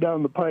her right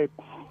down the pipe.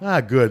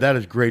 Good. That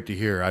is great to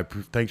hear.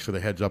 Thanks for the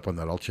heads up on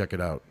that. I'll check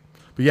it out.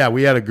 But yeah,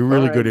 we had a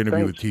really good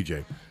interview with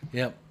TJ.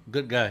 Yep.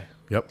 Good guy.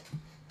 Yep.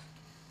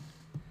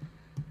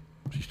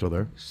 She's still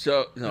there?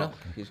 So, no,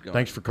 he's gone.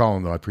 Thanks for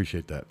calling, though. I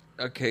appreciate that.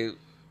 Okay,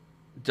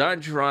 Don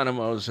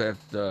Geronimo's at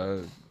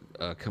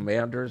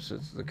Commanders.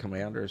 It's the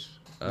Commanders.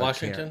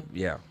 Washington?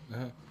 Yeah.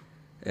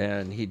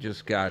 And he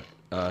just got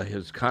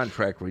his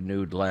contract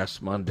renewed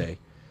last Monday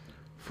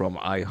from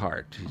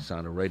iHeart. He's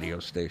on a radio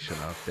station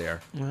out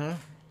there.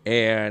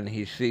 And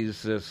he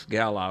sees this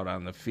gal out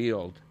on the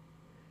field,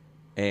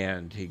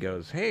 and he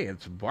goes, hey,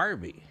 it's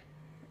Barbie.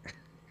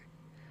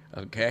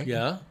 Okay?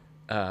 Yeah.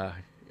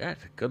 Yeah,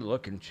 it's a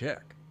good-looking chick.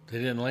 They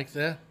didn't like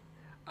that?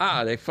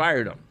 They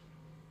fired him.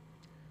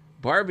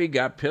 Barbie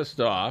got pissed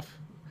off.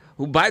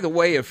 Who, by the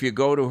way, if you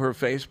go to her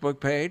Facebook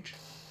page,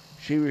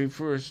 she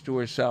refers to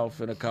herself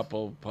in a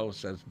couple of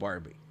posts as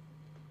Barbie.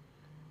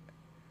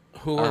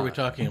 Who are we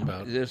talking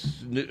about? This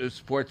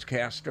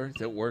sportscaster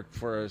that worked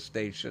for a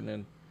station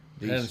in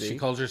D.C. And she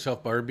calls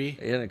herself Barbie?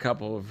 In a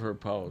couple of her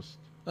posts.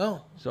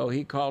 Oh. So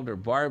he called her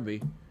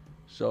Barbie.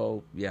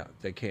 So, yeah,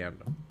 they canned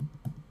him.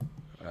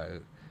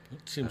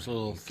 Seems a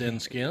little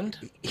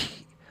thin-skinned.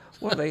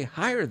 Well, they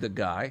hired the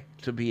guy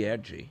to be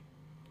edgy.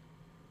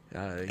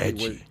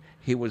 Edgy.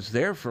 He was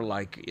there for,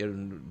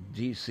 in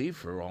D.C.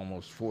 for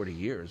almost 40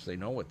 years. They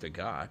know what they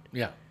got.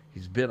 Yeah.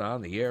 He's been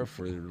on the air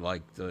for,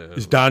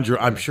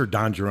 I'm sure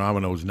Don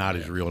Geronimo is not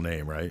his real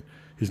name, right?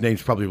 His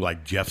name's probably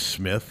like Jeff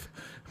Smith.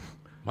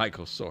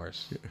 Michael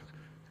Source.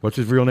 What's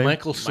his real name?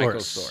 Michael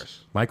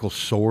Source. Michael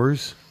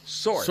Soares?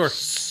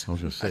 Source. I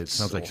was going to say, it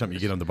sounds like something you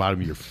get on the bottom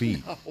of your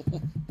feet.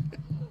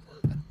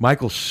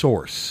 Michael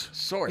Source.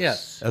 Source.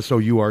 Yes.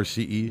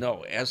 S-O-U-R-C-E?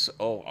 No,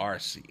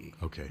 S-O-R-C-E.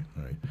 Okay,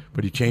 all right.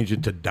 But he changed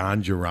it to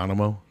Don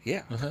Geronimo?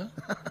 Yeah.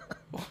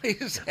 Why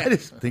is I that?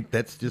 just think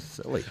that's just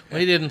silly.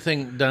 He didn't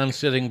think Don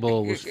Sitting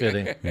Bull was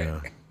fitting. Yeah.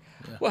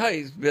 Well,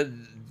 he's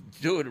been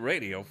doing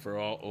radio for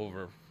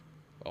over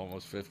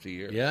almost 50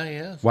 years. Yeah, he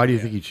has. Why do you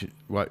think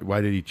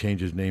why did he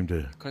change his name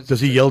to? 'Cause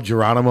Does he yell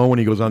Geronimo when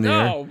he goes on the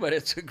air? No, but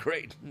it's a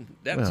great.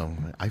 Well,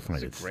 I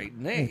find it's it a great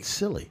name. It's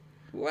silly.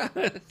 What?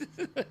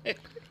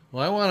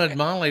 Well, I wanted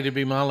Molly to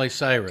be Molly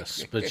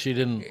Cyrus, but she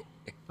didn't.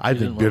 I think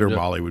didn't Bitter wanna do it.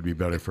 Molly would be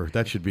better for.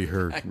 That should be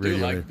her I do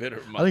radio like name.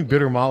 Bitter I Molly. think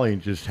Bitter Molly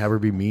and just have her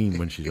be mean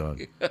when she's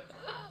on.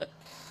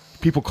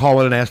 People call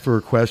in and ask for a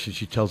request, and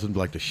she tells them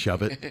to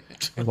shove it.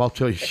 Well, I'll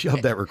tell you,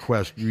 shove that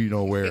request. You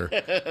know where.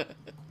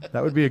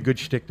 That would be a good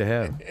shtick to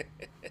have.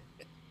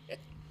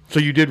 So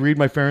you did read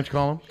my Ferentz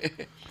column?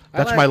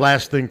 That's my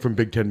last thing from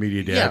Big Ten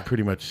Media Day. Yeah. I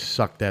pretty much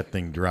sucked that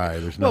thing dry.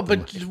 There's No, nothing.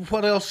 but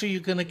what else are you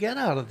going to get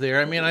out of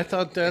there? I mean, I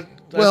thought that.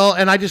 Well,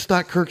 and I just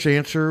thought Kirk's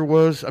answer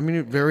was,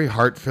 very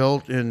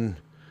heartfelt and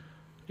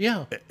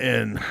Yeah.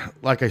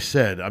 like I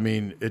said,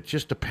 it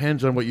just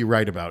depends on what you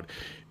write about.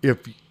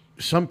 If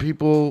some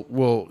people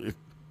if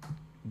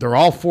they're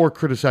all for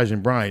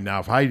criticizing Brian. Now,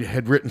 if I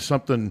had written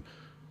something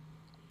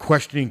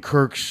questioning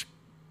Kirk's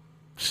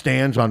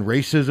stands on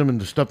racism and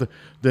the stuff,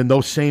 then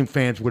those same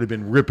fans would have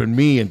been ripping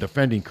me and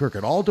defending Kirk.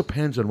 It all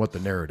depends on what the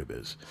narrative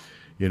is.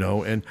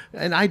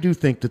 and I do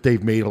think that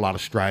they've made a lot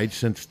of strides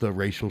since the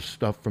racial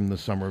stuff from the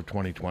summer of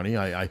 2020.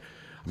 I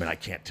mean, I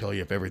can't tell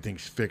you if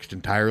everything's fixed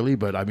entirely,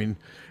 but I mean,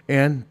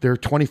 and they're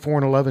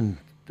 24-11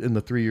 in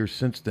the 3 years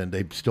since then.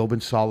 They've still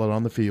been solid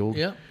on the field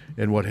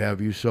and what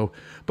have you. So,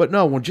 but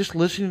no, when just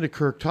listening to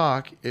Kirk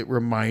talk, it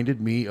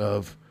reminded me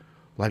of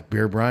like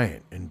Bear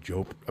Bryant and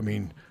Joe. I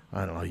mean,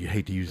 I don't know. You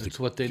hate to use That's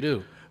what they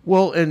do.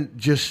 Well, and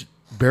just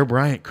Bear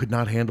Bryant could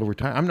not handle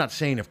retirement. I'm not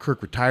saying if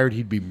Kirk retired,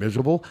 he'd be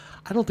miserable.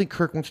 I don't think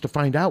Kirk wants to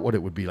find out what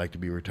it would be like to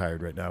be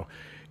retired right now.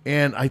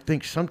 And I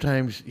think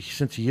sometimes,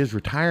 since he is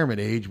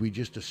retirement age, we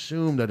just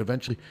assume that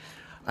eventually.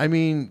 I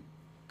mean,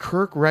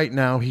 Kirk right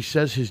now, he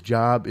says his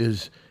job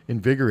is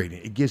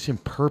invigorating. It gives him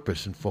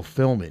purpose and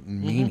fulfillment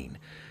and meaning.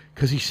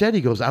 Because he said,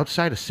 he goes,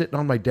 outside of sitting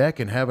on my deck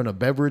and having a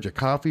beverage, a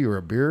coffee or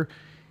a beer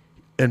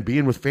and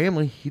being with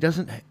family, he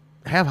doesn't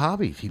have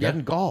hobbies. He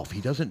doesn't golf.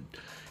 He doesn't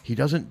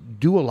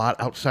do a lot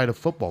outside of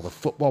football. The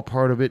football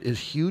part of it is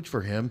huge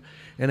for him.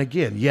 And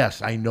again,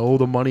 yes, I know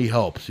the money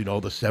helps. The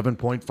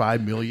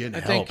 $7.5 million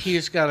helps. I think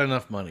he's got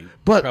enough money.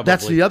 But probably.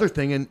 That's the other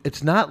thing. And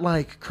it's not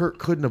like Kirk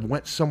couldn't have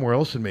went somewhere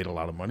else and made a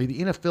lot of money.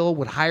 The NFL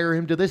would hire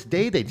him to this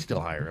day. They'd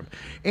still hire him.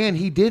 And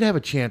he did have a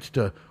chance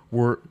to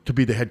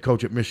be the head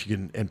coach at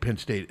Michigan and Penn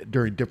State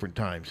during different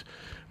times.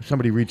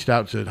 Somebody reached out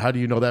and said, how do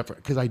you know that?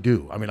 Because I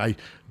do. I mean,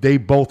 they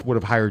both would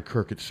have hired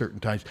Kirk at certain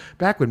times.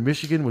 Back when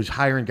Michigan was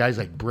hiring guys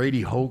like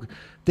Brady Hogue,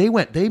 they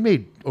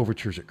made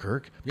overtures at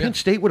Kirk. Yeah. Penn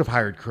State would have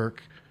hired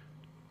Kirk.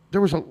 There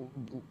was a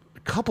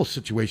couple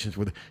situations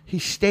where he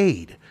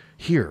stayed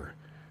here.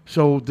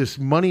 So this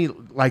money,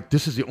 like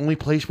this is the only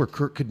place where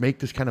Kirk could make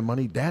this kind of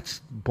money.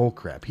 That's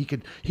bullcrap. He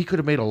could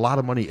have made a lot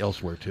of money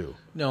elsewhere too.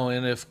 No,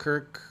 and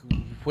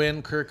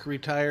when Kirk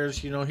retires,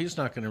 he's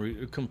not going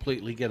to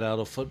completely get out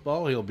of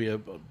football. He'll be a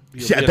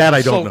consultant. That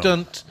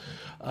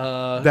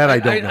I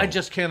don't know. I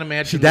just can't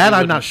imagine. See, that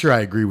I'm not sure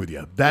I agree with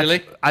you.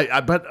 Really?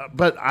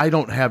 But I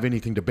don't have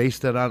anything to base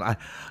that on.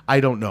 I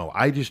don't know.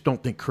 I just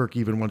don't think Kirk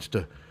even wants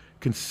to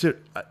consider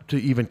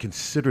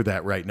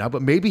that right now.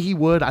 But maybe he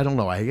would. I don't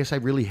know. I guess I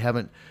really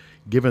haven't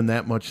given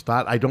that much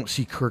thought. I don't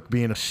see Kirk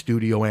being a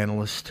studio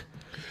analyst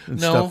and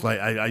stuff.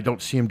 I don't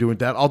see him doing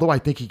that. Although I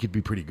think he could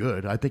be pretty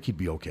good. I think he'd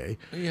be okay.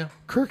 Yeah.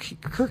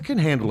 Kirk can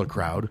handle a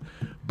crowd,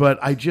 but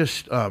I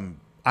just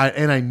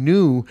I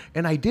knew,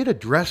 and I did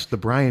address the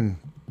Brian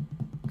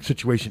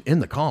situation in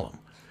the column,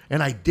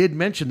 and I did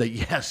mention that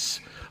yes,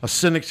 a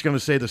cynic's going to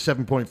say the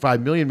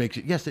 $7.5 million makes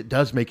it. Yes, it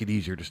does make it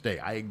easier to stay.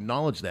 I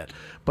acknowledge that,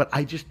 but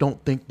I just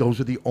don't think those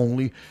are the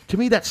only. To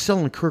me, that's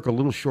selling Kirk a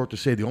little short to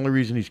say the only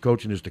reason he's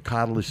coaching is to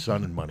coddle his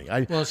son and money.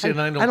 I don't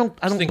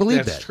think believe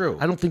that's that. true.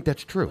 I don't think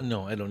that's true.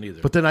 No, I don't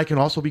either. But then I can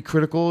also be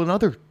critical in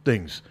other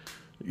things.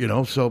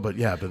 But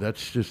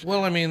that's just.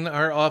 Well, I mean,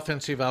 our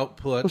offensive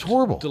output was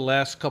horrible. The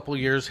last couple of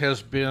years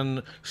has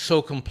been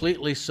so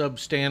completely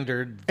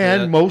substandard.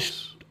 And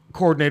most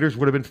coordinators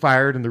would have been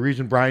fired, and the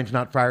reason Brian's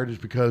not fired is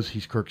because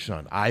he's Kirk's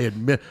son. I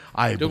admit,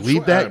 I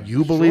believe that.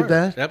 You believe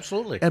that,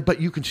 absolutely.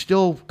 But you can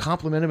still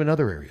compliment him in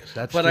other areas.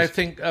 I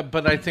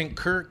think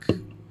Kirk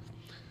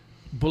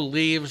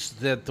believes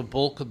that the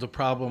bulk of the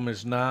problem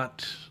is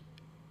not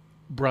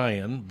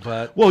Brian,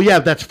 but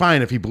that's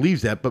fine if he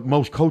believes that. But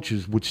most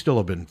coaches would still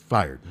have been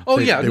fired.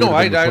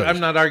 I'm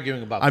not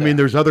arguing about that. I mean,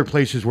 there's other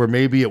places where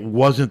maybe it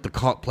wasn't the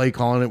play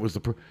calling; it was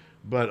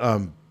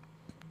but.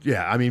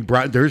 Yeah, I mean,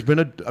 Brian's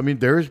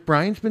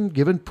been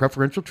given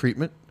preferential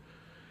treatment,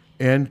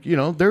 and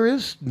there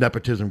is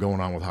nepotism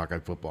going on with Hawkeye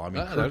football. I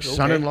mean, Kirk's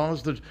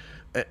son-in-laws,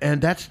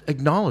 and that's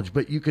acknowledged.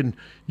 But you can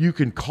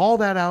call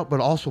that out,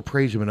 but also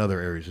praise him in other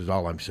areas. Is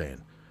all I'm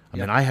saying. I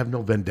mean, I have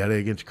no vendetta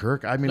against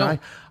Kirk. I mean,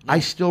 I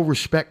still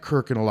respect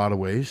Kirk in a lot of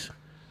ways.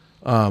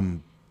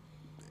 But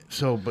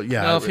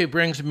yeah. Now, if he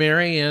brings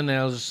Mary in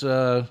as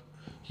the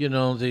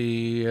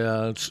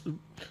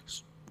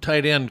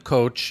tight end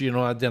coach,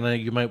 then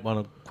you might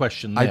want to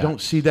question that. I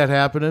don't see that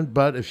happening,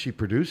 but if she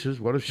produces,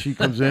 what if she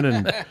comes in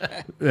and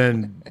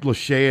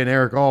Lachey and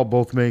Eric all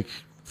both make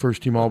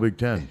first team All Big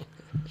Ten?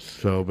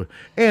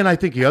 And I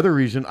think the other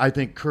reason, I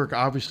think Kirk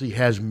obviously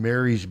has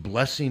Mary's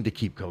blessing to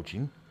keep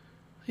coaching.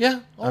 Yeah.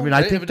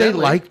 I think they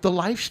like the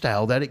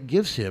lifestyle that it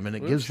gives him and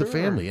it gives the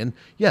family. And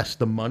yes,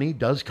 the money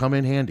does come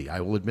in handy. I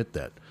will admit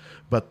that.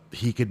 But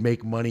he could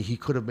make money. He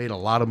could have made a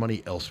lot of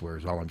money elsewhere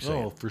is all I'm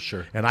saying. Oh, for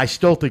sure. And I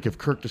still think if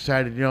Kirk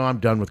decided, I'm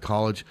done with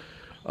college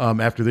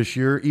after this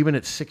year, even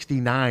at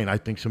 69, I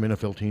think some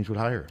NFL teams would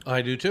hire him.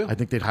 I do too. I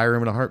think they'd hire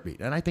him in a heartbeat.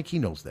 And I think he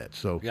knows that.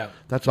 So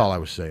that's all I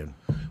was saying.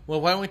 Well,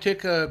 why don't we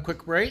take a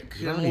quick break?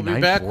 And we'll be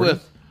 9:40? back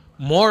with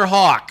more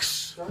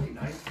Hawks.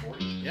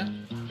 9:40? Yeah.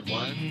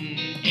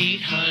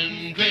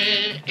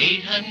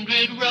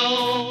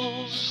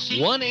 1-800-800-ROSE.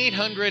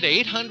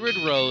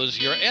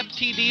 1-800-800-ROSE. Your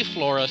FTD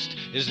florist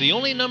is the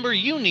only number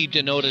you need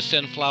to know to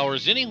send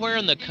flowers anywhere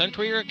in the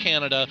country or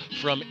Canada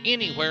from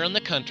anywhere in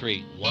the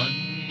country.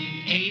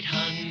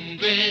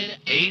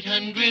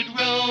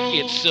 1-800-800-ROSE.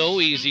 It's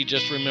so easy.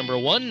 Just remember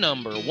one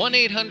number.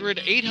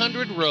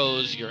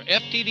 1-800-800-ROSE. Your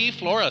FTD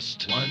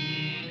florist.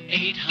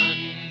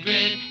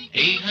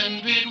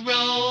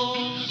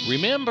 1-800-800-ROSE.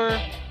 Remember,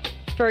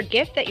 For a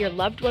gift that your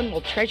loved one will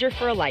treasure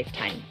for a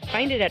lifetime,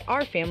 find it at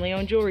our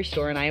family-owned jewelry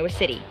store in Iowa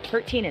City,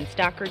 Hertine and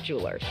Stocker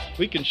Jewelers.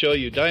 We can show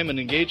you diamond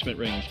engagement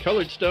rings,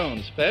 colored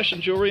stones, fashion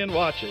jewelry, and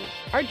watches.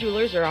 Our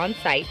jewelers are on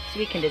site so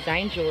we can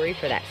design jewelry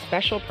for that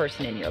special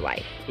person in your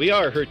life. We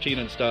are Hertine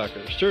and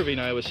Stocker, serving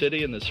Iowa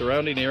City and the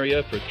surrounding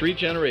area for 3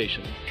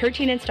 generations.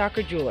 Hertine and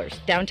Stocker Jewelers,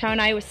 downtown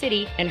Iowa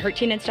City, and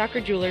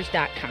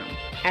HertineandStockerJewelers.com.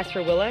 Ask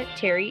for Willa,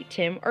 Terry,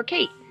 Tim, or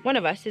Kate. One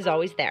of us is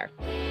always there.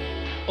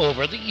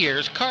 Over the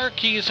years, car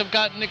keys have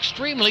gotten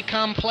extremely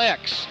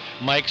complex.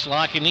 Mike's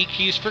Lock and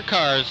E-Keys for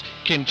Cars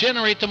can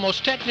generate the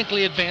most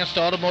technically advanced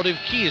automotive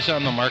keys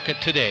on the market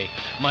today.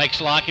 Mike's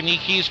Lock and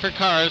E-Keys for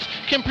Cars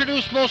can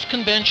produce most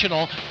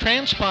conventional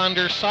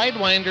transponder,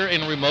 sidewinder,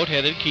 and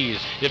remote-headed keys.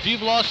 If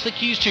you've lost the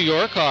keys to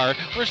your car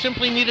or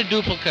simply need a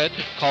duplicate,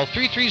 call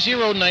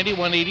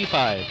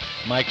 330-9185.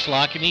 Mike's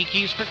Lock and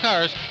E-Keys for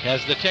Cars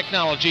has the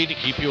technology to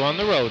keep you on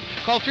the road.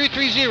 Call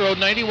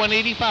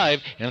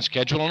 330-9185 and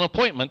schedule an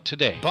appointment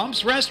today.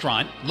 Bumps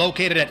Restaurant,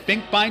 located at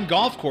Finkbine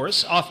Golf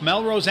Course off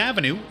Melrose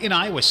Avenue in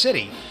Iowa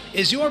City,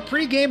 is your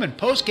pregame and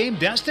postgame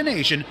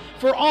destination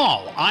for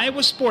all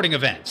Iowa sporting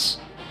events.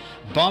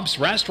 Bumps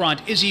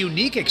Restaurant is a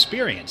unique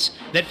experience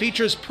that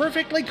features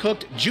perfectly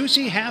cooked,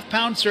 juicy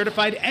half-pound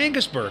certified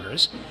Angus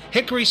burgers,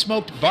 hickory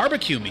smoked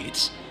barbecue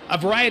meats, a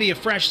variety of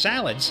fresh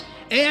salads,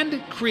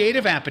 and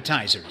creative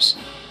appetizers.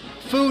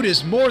 Food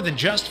is more than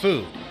just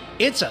food.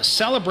 It's a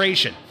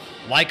celebration,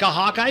 like a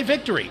Hawkeye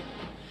victory.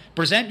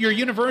 Present your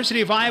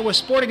University of Iowa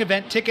sporting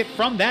event ticket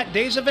from that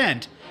day's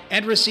event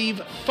and receive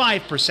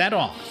 5%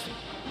 off.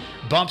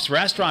 Bumps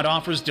Restaurant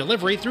offers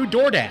delivery through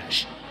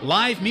DoorDash,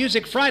 live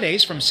music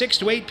Fridays from 6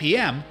 to 8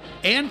 p.m.,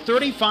 and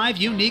 35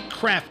 unique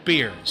craft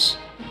beers.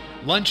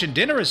 Lunch and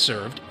dinner is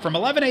served from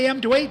 11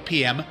 a.m. to 8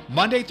 p.m.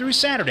 Monday through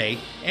Saturday,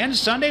 and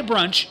Sunday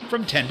brunch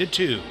from 10 to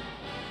 2.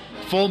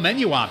 Full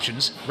menu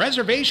options,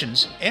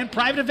 reservations, and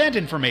private event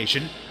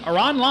information are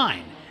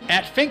online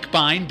at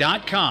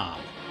finkbine.com.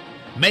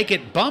 Make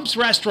it Bumps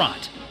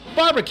Restaurant.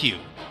 Barbecue,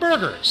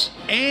 burgers,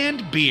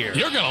 and beer.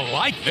 You're going to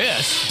like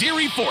this.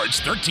 Deary Ford's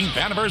 13th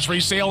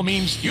anniversary sale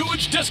means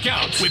huge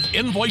discounts with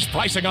invoice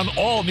pricing on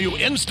all new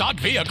in-stock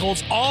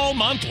vehicles all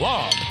month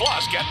long.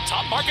 Plus, get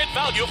top market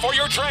value for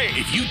your trade.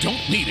 If you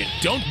don't need it,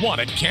 don't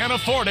want it, can't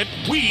afford it,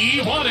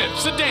 we want it.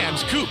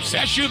 Sedans, coupes,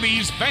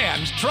 SUVs,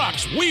 vans,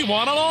 trucks, we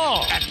want it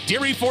all. At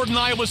Deary Ford in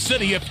Iowa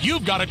City, if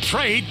you've got a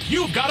trade,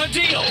 you've got a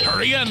deal.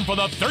 Hurry in for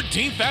the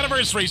 13th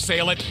anniversary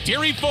sale at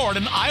Deary Ford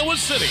in Iowa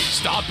City.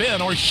 Stop in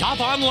or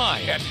shop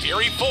online at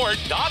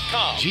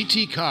DearyFord.com.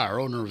 GT Carr,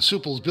 owner of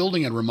Supple's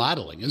Building and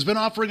Remodeling, has been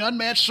offering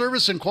unmatched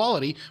service and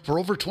quality for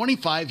over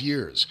 25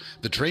 years.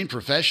 The trained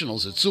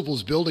professionals at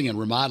Supple's Building and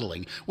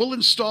Remodeling will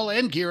install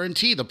and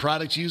guarantee the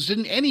products used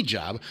in any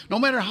job, no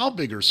matter how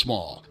big or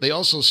small. They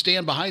also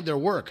stand behind their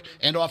work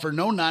and offer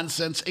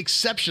no-nonsense,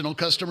 exceptional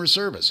customer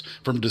service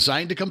from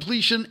design to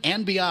completion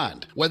and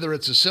beyond. Whether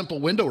it's a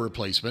simple window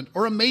replacement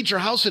or a major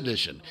house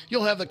addition,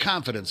 you'll have the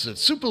confidence that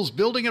Supple's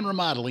Building and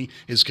Remodeling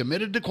is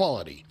committed to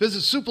quality.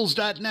 Visit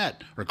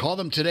supples.net or call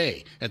them today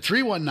at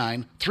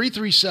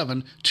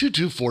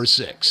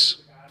 319-337-2246.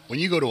 When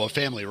you go to a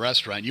family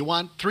restaurant, you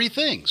want 3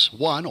 things.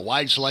 1, a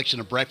wide selection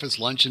of breakfast,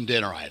 lunch, and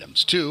dinner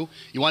items. 2,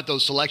 you want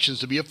those selections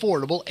to be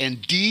affordable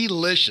and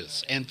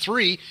delicious. And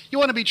 3, you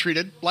want to be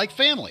treated like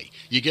family.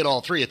 You get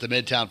all 3 at the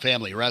Midtown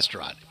Family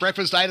Restaurant.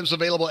 Breakfast items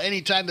available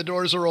anytime the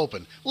doors are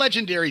open.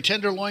 Legendary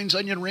tenderloins,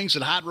 onion rings,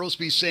 and hot roast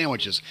beef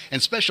sandwiches.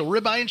 And special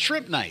ribeye and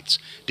shrimp nights.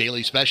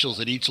 Daily specials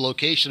at each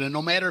location. And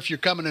no matter if you're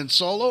coming in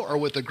solo or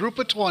with a group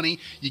of 20,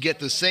 you get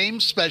the same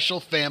special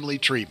family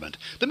treatment.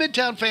 The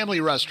Midtown Family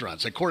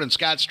Restaurants at Court and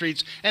Scott Streets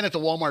and at the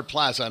Walmart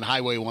Plaza on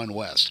Highway 1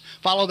 West.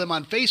 Follow them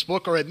on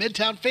Facebook or at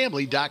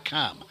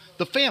MidtownFamily.com.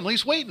 The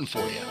family's waiting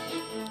for you.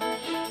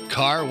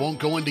 Car won't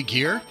go into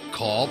gear?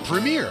 Call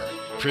Premier.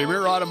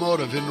 Premier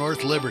Automotive in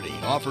North Liberty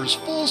offers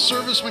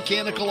full-service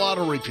mechanical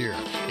auto repair,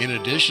 in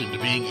addition to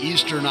being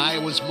Eastern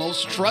Iowa's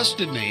most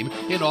trusted name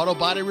in auto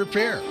body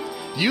repair.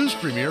 Use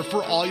Premier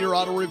for all your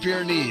auto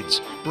repair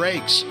needs: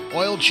 brakes,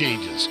 oil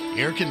changes,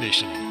 air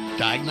conditioning,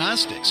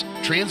 diagnostics,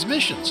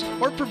 transmissions,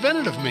 or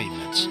preventative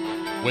maintenance.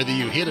 Whether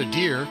you hit a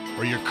deer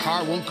or your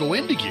car won't go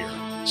into gear,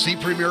 see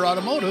Premier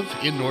Automotive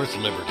in North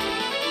Liberty.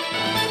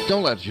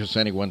 Don't let just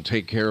anyone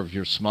take care of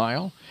your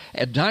smile.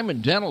 At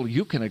Diamond Dental,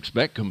 you can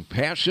expect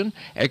compassion,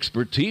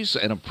 expertise,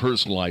 and a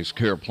personalized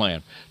care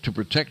plan to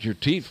protect your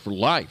teeth for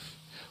life.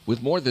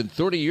 With more than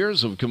 30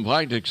 years of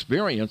combined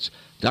experience,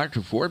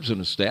 Dr. Forbes and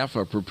his staff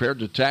are prepared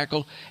to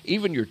tackle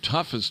even your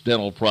toughest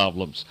dental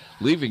problems,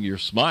 leaving your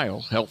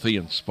smile healthy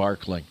and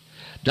sparkling.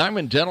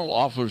 Diamond Dental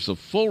offers a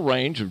full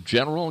range of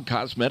general and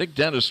cosmetic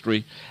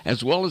dentistry,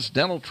 as well as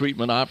dental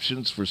treatment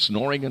options for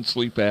snoring and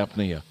sleep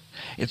apnea.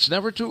 It's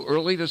never too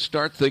early to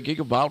start thinking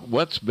about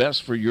what's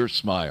best for your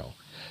smile.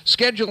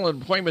 Schedule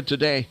an appointment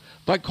today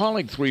by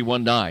calling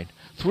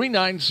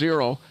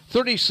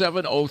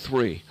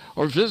 319-390-3703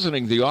 or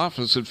visiting the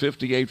office at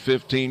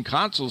 5815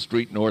 Consul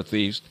Street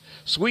Northeast,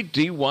 Suite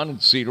D1 in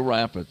Cedar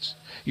Rapids.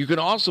 You can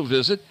also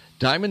visit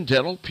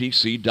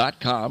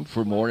DiamondDentalPC.com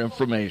for more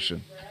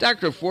information.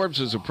 Dr.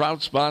 Forbes is a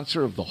proud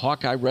sponsor of the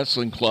Hawkeye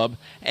Wrestling Club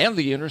and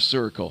the Inner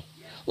Circle.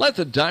 Let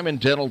the Diamond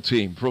Dental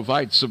team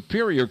provide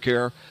superior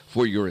care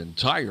for your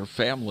entire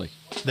family.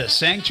 The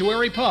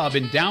Sanctuary Pub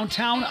in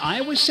downtown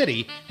Iowa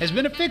City has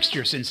been a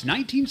fixture since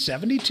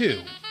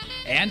 1972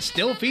 and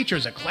still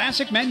features a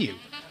classic menu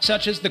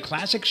such as the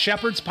classic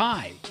shepherd's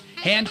pie,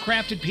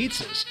 handcrafted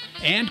pizzas,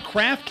 and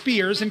craft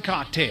beers and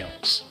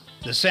cocktails.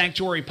 The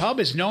Sanctuary Pub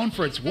is known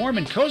for its warm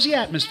and cozy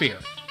atmosphere.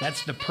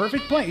 That's the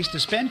perfect place to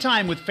spend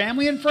time with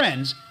family and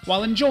friends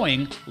while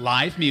enjoying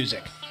live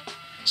music.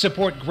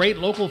 Support great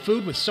local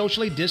food with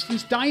socially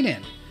distanced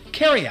dine-in,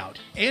 carry-out,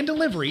 and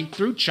delivery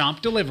through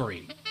Chomp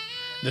Delivery.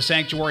 The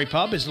Sanctuary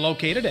Pub is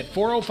located at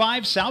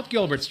 405 South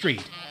Gilbert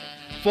Street.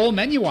 Full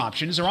menu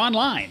options are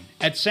online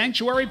at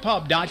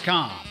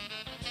sanctuarypub.com.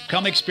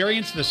 Come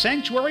experience the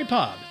Sanctuary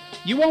Pub.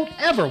 You won't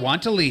ever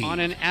want to leave. On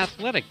an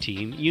athletic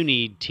team, you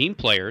need team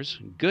players,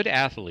 good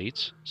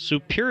athletes,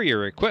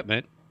 superior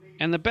equipment,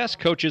 and the best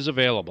coaches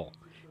available.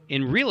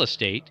 In real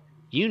estate,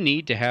 you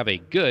need to have a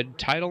good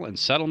title and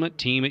settlement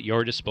team at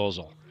your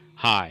disposal.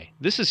 Hi,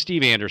 this is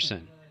Steve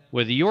Anderson.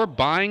 Whether you're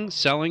buying,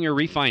 selling, or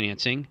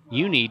refinancing,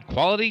 you need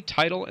quality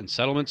title and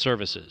settlement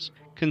services.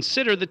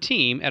 Consider the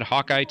team at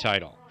Hawkeye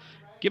Title.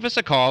 Give us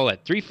a call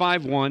at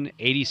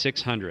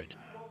 351-8600.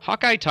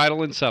 Hawkeye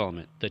Title and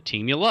Settlement, the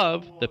team you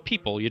love, the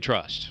people you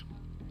trust.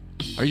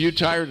 Are you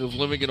tired of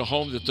living in a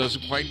home that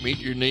doesn't quite meet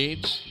your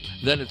needs?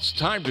 Then it's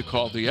time to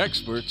call the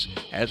experts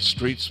at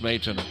Streets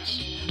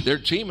Maintenance. Their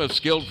team of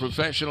skilled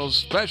professionals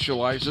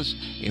specializes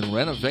in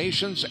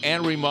renovations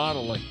and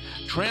remodeling,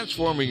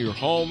 transforming your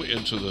home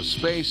into the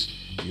space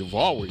you've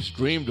always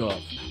dreamed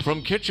of.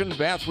 From kitchen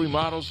bath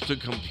remodels to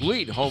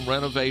complete home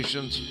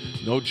renovations,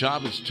 no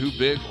job is too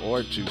big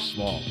or too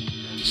small.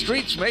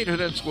 Streets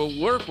Maintenance will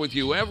work with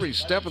you every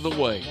step of the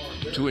way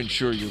to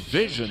ensure your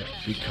vision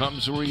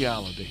becomes a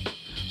reality.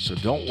 So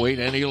don't wait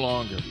any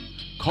longer.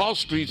 Call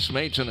Streets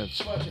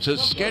Maintenance to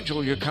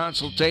schedule your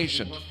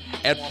consultation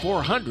at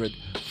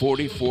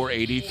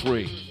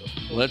 400-4483.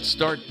 Let's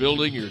start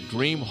building your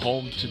dream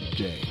home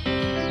today.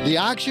 The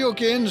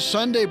Oxyokin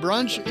Sunday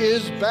Brunch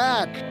is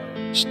back.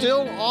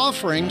 Still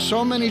offering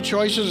so many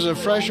choices of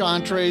fresh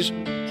entrees,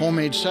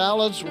 homemade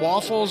salads,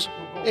 waffles,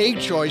 egg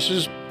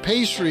choices,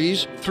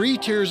 pastries, 3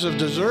 tiers of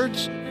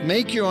desserts,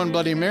 make your own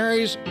Bloody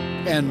Marys,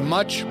 and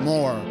much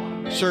more.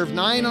 Serve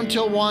 9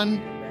 until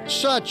 1.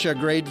 Such a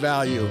great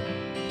value.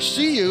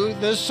 See you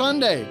this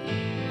Sunday.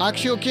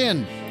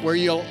 Oxyokin, where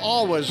you'll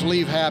always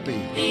leave happy.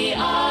 The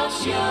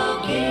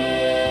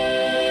Oxyokin.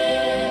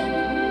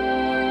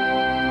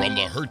 From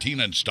the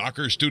Hertine and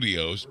Stalker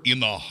Studios in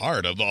the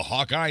heart of the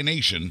Hawkeye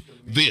Nation,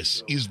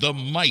 this is the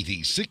mighty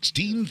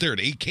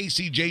 1630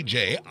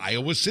 KCJJ,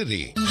 Iowa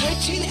City.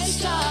 Hertine and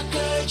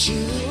Stalker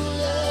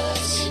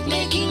Jewelers,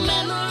 making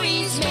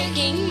memories,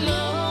 making moments.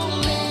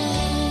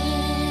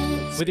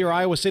 With your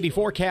Iowa City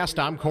forecast,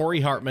 I'm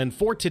Corey Hartman.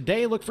 For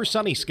today, look for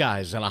sunny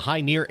skies and a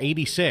high near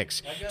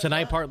 86.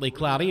 Tonight, partly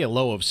cloudy, a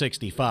low of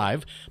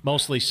 65.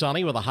 Mostly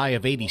sunny with a high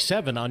of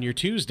 87 on your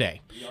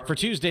Tuesday. For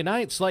Tuesday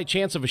night, slight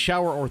chance of a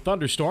shower or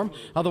thunderstorm,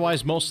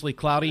 otherwise mostly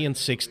cloudy and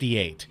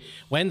 68.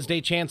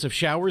 Wednesday, chance of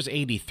showers,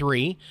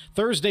 83.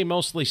 Thursday,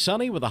 mostly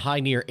sunny with a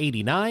high near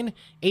 89.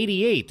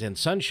 88 and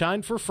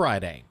sunshine for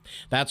Friday.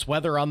 That's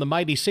weather on the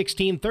mighty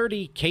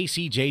 1630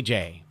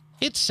 KCJJ.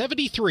 It's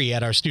 73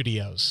 at our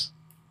studios.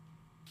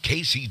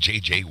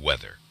 KCJJ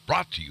Weather,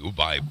 brought to you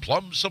by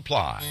Plum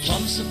Supply.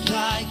 Plum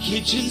Supply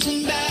kitchens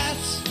and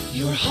baths.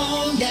 Your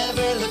home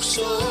never looks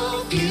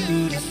so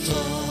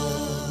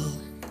beautiful.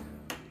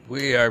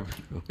 We are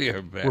back.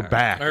 We're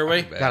back. Are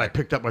we? God, I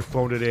picked up my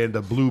phone today, and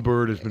the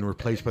Bluebird has been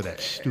replaced by that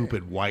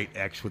stupid white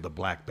X with the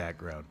black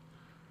background.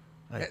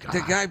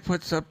 The guy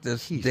puts up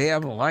this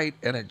damn light,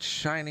 and it's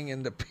shining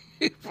into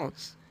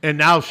people's... And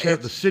now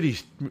the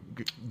city's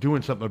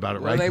doing something about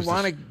it, well, right? They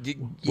want to...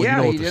 Well, you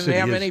know he didn't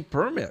have any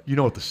permit. You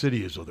know what the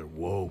city is, though? They're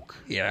woke.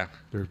 Yeah.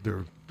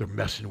 They're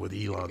messing with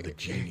Elon, the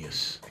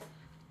genius.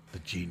 The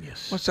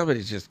genius. Well,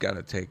 somebody's just got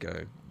to take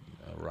a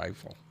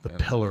rifle. The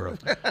pillar of...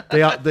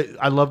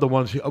 I love the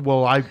ones...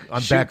 I'm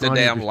shoot back the on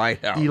damn you.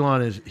 light out.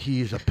 Elon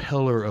he's a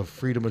pillar of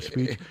freedom of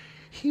speech.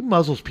 He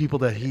muzzles people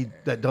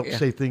that don't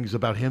say things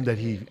about him that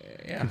he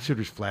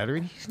considers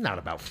flattering. He's not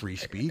about free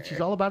speech. He's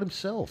all about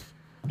himself.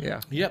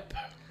 Yeah. Yep.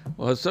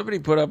 Well, if somebody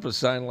put up a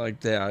sign like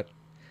that,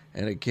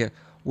 and it can't...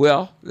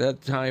 Well,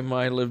 that time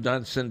I lived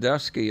on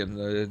Sandusky, and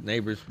the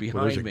neighbors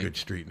behind me... There's a good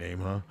street name,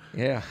 huh?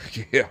 Yeah,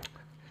 yeah.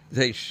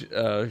 They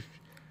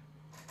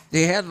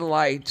had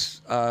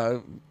lights,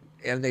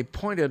 and they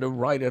pointed them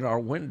right at our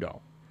window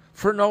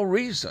for no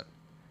reason.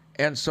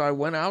 And so I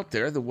went out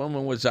there. The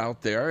woman was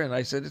out there, and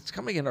I said, it's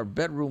coming in our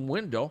bedroom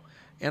window.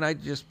 And I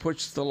just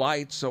pushed the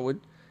light so it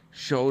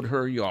showed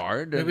her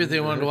yard. Maybe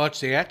they wanted to watch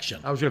the action.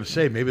 I was going to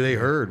say, maybe they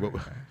heard.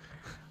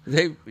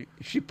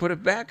 She put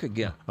it back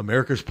again.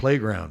 America's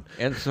playground.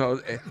 And so,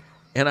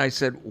 and I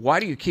said, why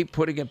do you keep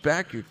putting it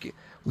back?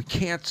 We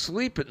can't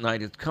sleep at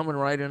night. It's coming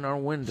right in our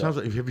window. Sounds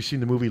like, have you ever seen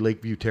the movie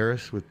Lakeview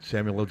Terrace with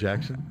Samuel L.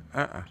 Jackson?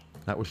 Uh-uh.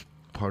 That was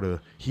part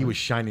of... He was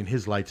shining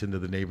his lights into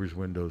the neighbors'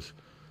 windows.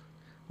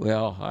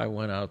 Well, I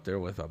went out there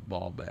with a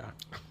ball bat.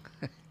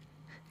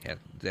 And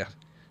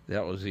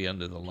that was the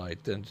end of the light.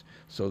 Then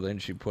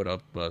she put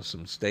up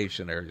some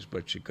stationaries,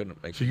 but she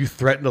couldn't make. So you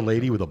threatened a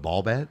lady with a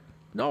ball bat?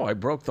 No, I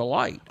broke the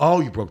light.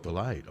 Oh, you broke the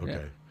light. Okay.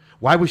 Yeah.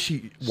 Why was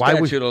she?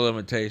 Statute of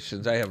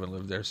limitations. I haven't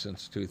lived there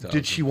since 2000.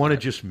 Did she want to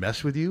just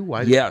mess with you?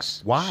 Why?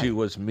 Yes. Why? She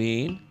was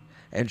mean,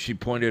 and she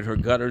pointed her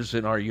gutters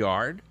in our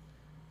yard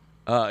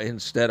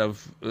instead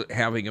of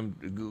having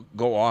them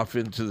go off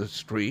into the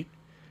street.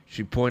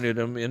 She pointed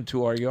them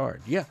into our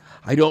yard. Yeah,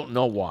 I don't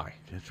know why.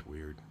 That's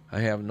weird. I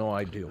have no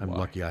idea I'm why.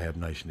 lucky I have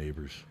nice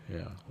neighbors.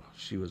 Yeah,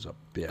 she was a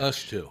bitch.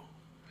 Us too.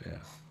 Yeah.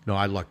 No,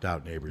 I lucked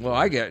out neighbors.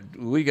 Well,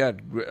 we got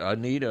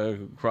Anita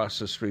across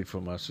the street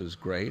from us is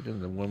great,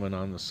 and the woman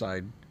on the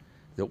side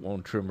that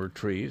won't trim her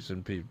trees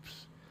and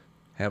keeps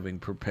having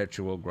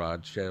perpetual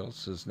garage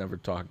sales has never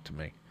talked to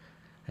me,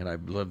 and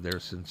I've lived there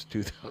since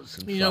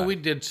 2005. You know, we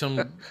did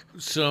some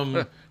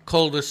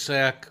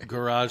cul-de-sac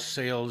garage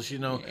sales.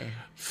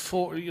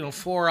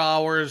 4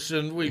 hours,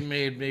 and we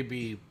made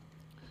maybe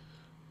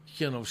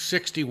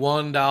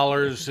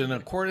 $61 in a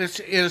quarter. It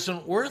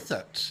isn't worth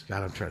it.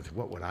 God, I'm trying to think,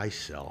 what would I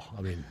sell?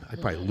 I mean,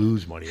 I'd probably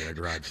lose money in a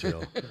garage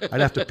sale.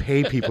 I'd have to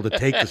pay people to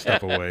take the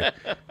stuff away.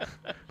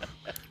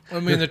 I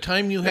mean, the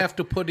time you have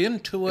to put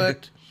into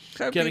it,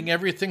 getting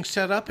everything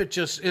set up, it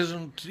just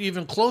isn't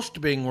even close to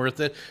being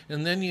worth it.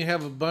 And then you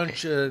have a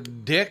bunch of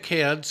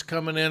dickheads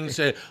coming in and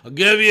say, I'll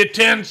give you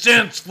 10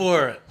 cents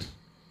for it.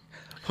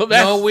 Well,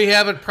 no, we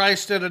have it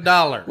priced at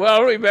 $1.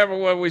 Well, remember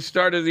when we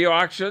started the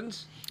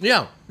auctions?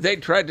 Yeah. They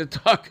tried to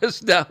talk us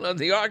down on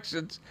the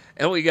auctions,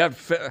 and we got...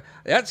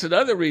 That's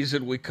another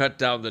reason we cut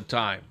down the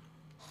time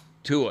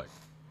to it.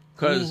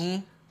 Because,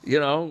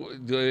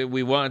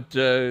 we want...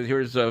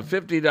 here's a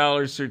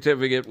 $50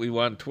 certificate we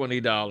want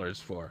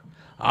 $20 for.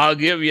 I'll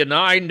give you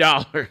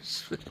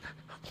 $9.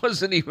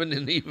 Wasn't even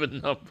an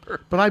even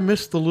number. But I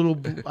missed the little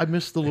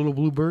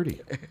blue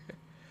birdie.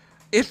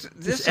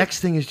 This X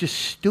thing is just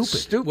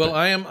stupid. Well,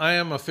 I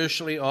am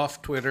officially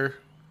off Twitter.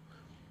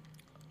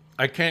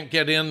 I can't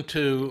get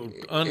into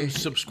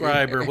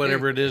unsubscribe or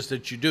whatever it is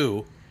that you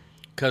do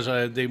because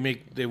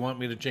they want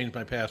me to change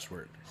my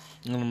password,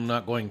 and I'm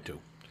not going to.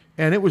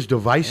 And it was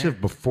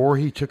divisive before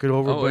he took it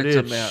over, but it's a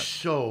it's mess.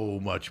 so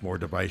much more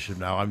divisive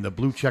now. I mean, the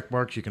blue check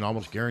marks, you can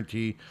almost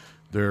guarantee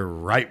they're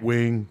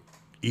right-wing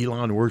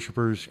Elon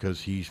worshippers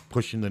because he's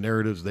pushing the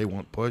narratives they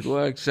want pushed.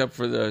 Well, except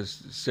for the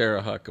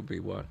Sarah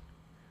Huckabee one,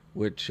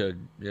 which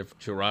if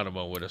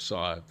Geronimo would have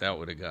saw it, that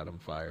would have got him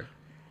fired.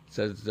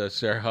 Says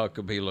Sarah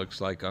Huckabee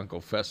looks like Uncle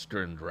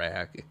Fester in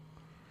drag.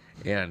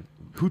 And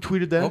who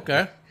tweeted that?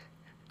 Okay.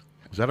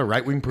 Was that a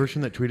right-wing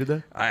person that tweeted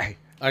that? I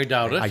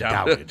doubt it. I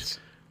doubt it.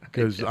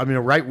 Because, I mean,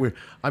 a right-wing...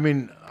 I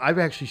mean, I've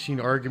actually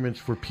seen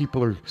arguments where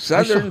people are...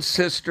 Southern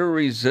sister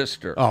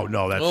resistor. Oh,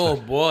 no, that's... Oh,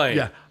 boy.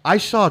 Yeah. I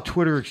saw a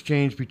Twitter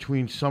exchange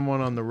between someone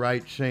on the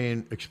right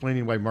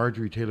explaining why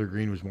Marjorie Taylor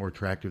Greene was more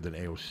attractive than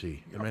AOC.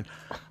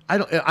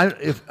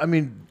 I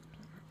mean...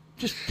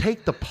 Just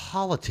take the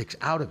politics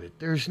out of it.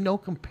 There's no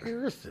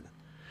comparison.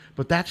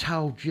 But that's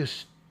how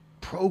just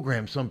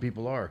programmed some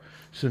people are.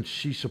 Since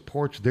she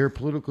supports their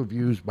political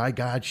views, by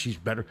God, she's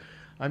better.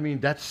 I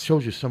mean, that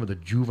shows you some of the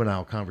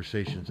juvenile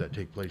conversations that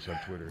take place on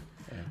Twitter.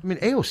 I mean,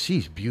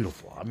 AOC's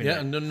beautiful. I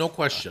mean, no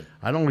question.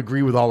 I don't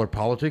agree with all her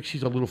politics.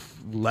 She's a little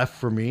left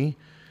for me.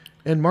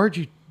 And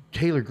Marjorie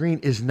Taylor Greene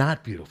is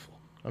not beautiful.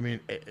 I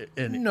mean,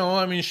 no,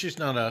 I mean she's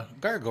not a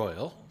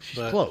gargoyle.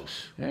 She's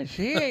close. Yeah,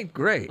 she ain't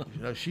great.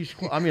 She's.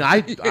 I mean,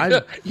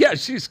 yeah,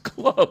 she's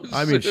close.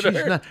 I mean, she's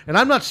not, and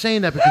I'm not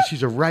saying that because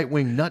she's a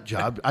right-wing nut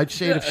job. I'd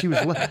say it if she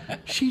was.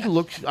 She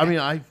looks. I mean,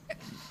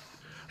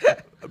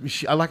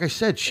 like I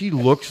said, she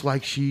looks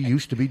like she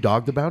used to be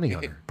Dog the Bounty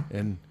Hunter,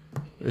 and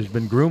has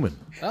been grooming.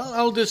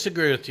 I'll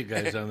disagree with you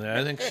guys on that.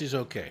 I think she's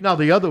okay. Now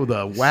the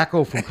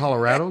wacko from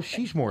Colorado,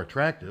 she's more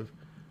attractive.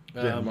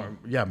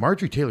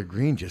 Marjorie Taylor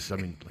Greene just. I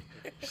mean.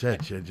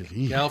 Said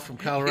gal from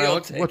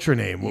Colorado. What's her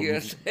name?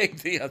 You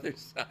take the other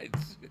side.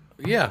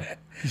 Yeah,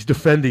 he's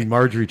defending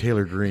Marjorie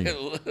Taylor Greene.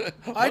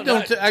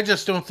 I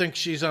just don't think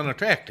she's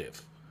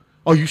unattractive.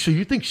 Oh, so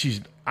you think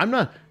she's? I'm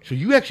not. So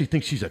you actually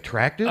think she's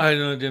attractive? I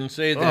didn't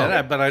say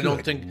that, but I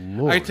don't think.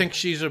 Lord. I think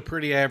she's a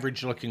pretty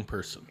average-looking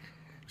person.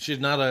 She's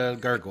not a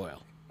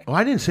gargoyle. Oh,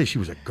 I didn't say she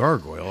was a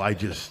gargoyle. I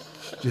just.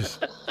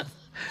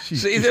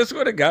 See, this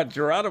would have got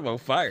Geronimo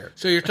fired.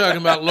 So you're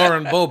talking about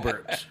Lauren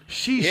Boebert.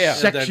 She's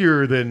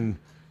sexier than...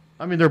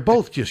 I mean, they're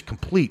both just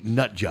complete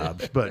nut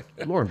jobs, but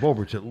Lauren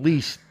Boebert's at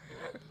least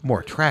more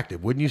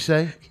attractive, wouldn't you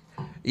say?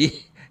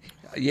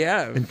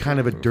 Yeah. In kind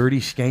of a dirty,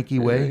 skanky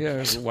way?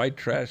 Yeah, white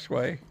trash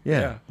way.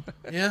 Yeah.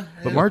 Yeah.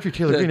 But Marjorie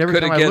Taylor Greene, every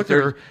time I look at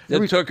her...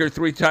 It took her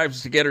 3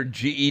 times to get her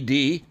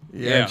GED.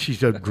 Yeah, and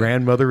she's a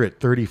grandmother at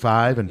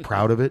 35 and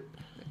proud of it.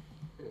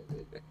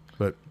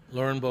 But...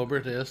 Lauren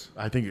Boebert is.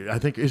 I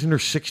think isn't her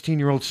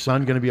 16-year-old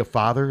son going to be a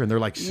father, and they're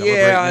like celebrating?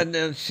 Yeah, and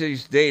then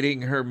she's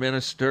dating her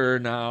minister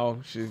now.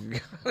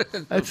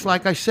 It's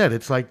like I said.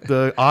 It's like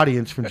the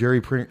audience from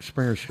Jerry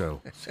Springer's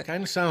show. It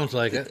kind of sounds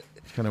like it.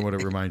 It's kind of what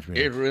it reminds me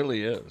of. It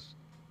really is.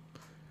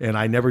 And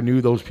I never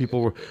knew those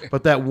people were.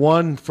 But that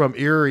one from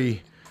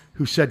Erie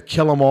who said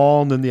kill them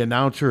all, and then the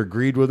announcer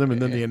agreed with him,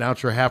 and then the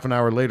announcer half an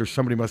hour later,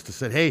 somebody must have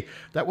said, hey,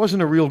 that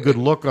wasn't a real good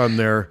look on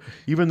there.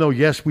 Even though,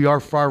 yes, we are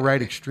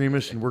far-right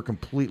extremists and we're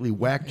completely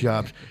whack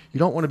jobs, you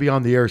don't want to be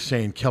on the air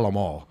saying kill them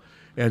all.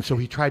 And so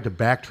he tried to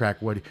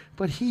backtrack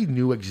but he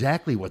knew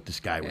exactly what this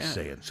guy was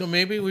saying. So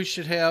maybe we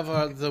should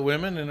have the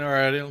women in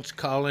our audience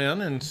call in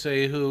and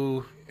say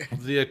who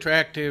the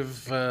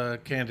attractive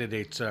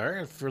candidates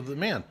are for the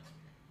men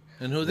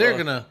and who they're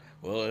going to...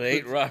 Well, it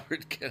ain't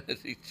Robert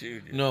Kennedy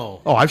Jr. No.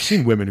 Oh, I've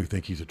seen women who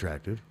think he's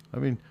attractive. I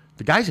mean,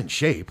 the guy's in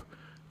shape.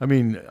 I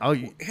mean...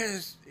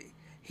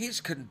 He's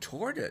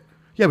contorted.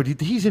 Yeah, but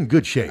he's in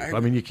good shape. I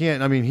mean, you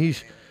can't... I mean,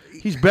 he's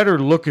better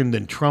looking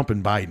than Trump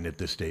and Biden at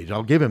this stage.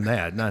 I'll give him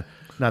that.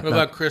 What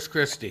about Chris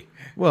Christie?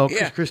 Well,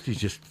 Chris Christie's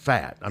just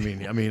fat. I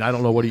mean, I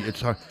don't know what it's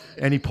hard.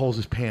 And he pulls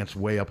his pants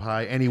way up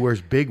high, and he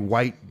wears big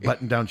white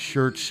button-down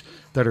shirts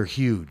that are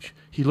huge.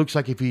 He looks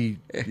like if you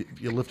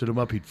lifted him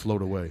up, he'd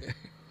float away.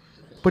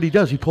 But he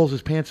does. He pulls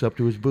his pants up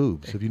to his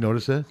boobs. Have you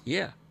noticed that?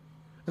 Yeah.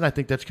 And I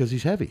think that's because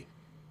he's heavy.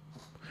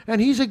 And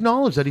he's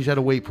acknowledged that he's had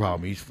a weight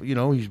problem. He's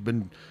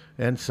been,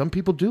 and some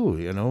people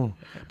do,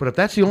 But if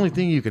that's the only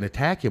thing you can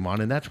attack him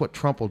on, and that's what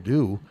Trump will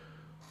do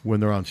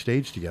when they're on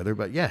stage together.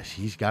 But yes,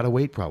 he's got a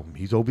weight problem.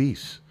 He's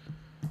obese.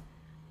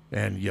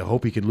 And you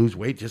hope he can lose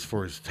weight just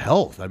for his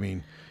health. I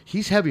mean,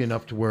 he's heavy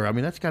enough to where,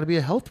 that's got to be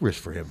a health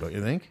risk for him, don't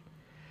you think?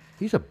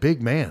 He's a big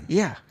man.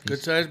 Yeah. Good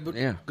size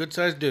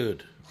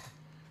dude.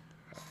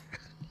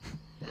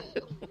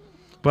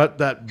 But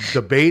that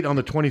debate on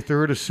the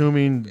 23rd,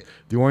 assuming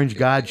the Orange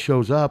God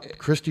shows up,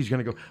 Christie's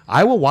going to go.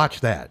 I will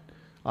watch that.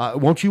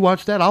 Won't you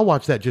watch that? I'll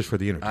watch that just for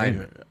the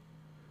entertainment.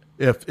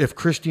 If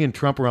Christie and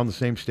Trump are on the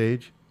same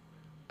stage,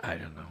 I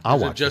don't know. I'll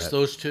Is it watch just that.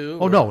 those two?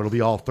 Oh, no, it'll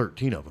be all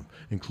 13 of them,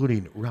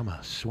 including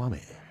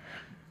Ramaswamy.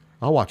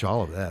 I'll watch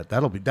all of that.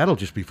 That'll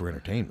just be for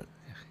entertainment.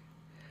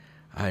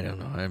 I don't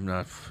know. I'm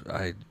not.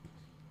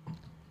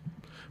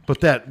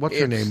 But what's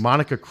her name?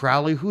 Monica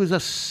Crowley, who is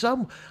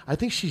I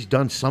think she's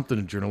done something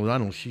in journalism. I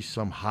don't know. She's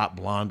some hot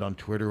blonde on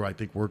Twitter who I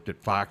think worked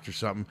at Fox or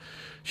something.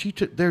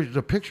 There's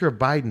a picture of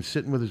Biden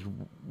sitting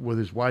with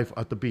his wife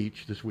at the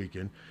beach this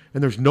weekend,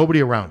 and there's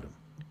nobody around him.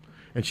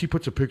 And she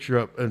puts a picture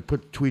up and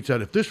tweets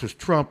out, if this was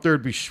Trump,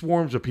 there'd be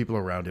swarms of people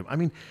around him. I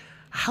mean,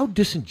 how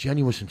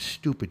disingenuous and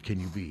stupid can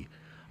you be?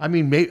 I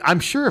mean, I'm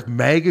sure if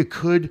MAGA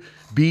could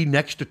be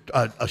next to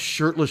a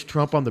shirtless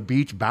Trump on the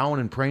beach bowing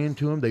and praying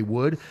to him, they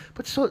would.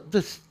 But so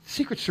the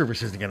Secret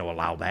Service isn't going to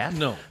allow that.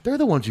 No. They're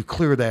the ones who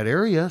clear that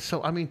area.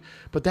 So,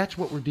 but that's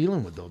what we're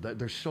dealing with, though.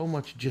 There's so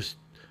much just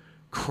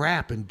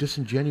crap and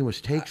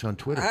disingenuous takes on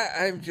Twitter.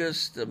 I'm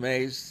just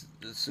amazed,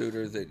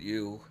 Suter, that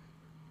you...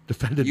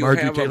 defended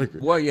Marjorie Taylor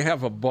Greene. Well, you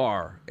have a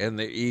bar, and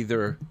they're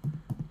either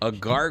a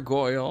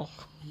gargoyle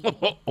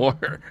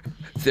or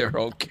they're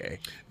okay.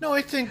 No,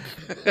 I think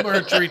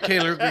Marjorie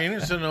Taylor Greene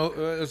is an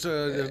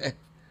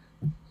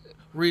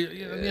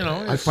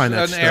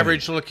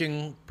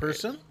average-looking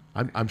person.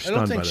 I'm stunned I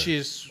don't think by that.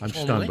 she's I'm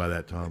homely. stunned by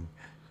that, Tom.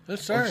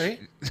 That's all right.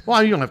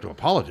 Well, you don't have to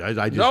apologize.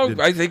 I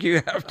think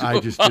you have to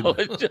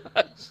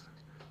apologize.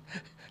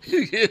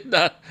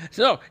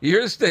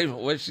 Your statement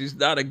was she's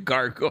not a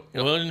gargoyle.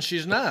 Well, and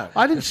she's not.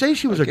 I didn't say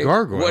she was a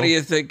gargoyle. What do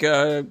you think,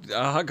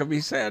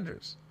 Huckabee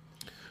Sanders?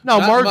 No,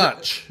 Not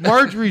much.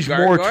 Marjorie's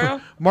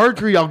Gargoyle?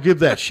 Marjorie, I'll give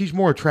that. She's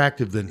more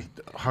attractive than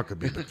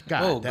Huckabee. But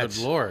God, good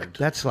Lord.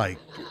 That's like...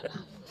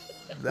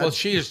 Well,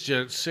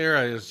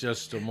 Sarah is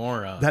just a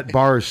moron. That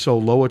bar is so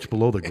low, it's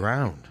below the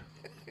ground.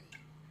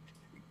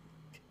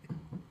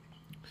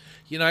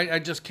 I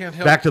just can't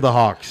help... Back to the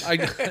Hawks. I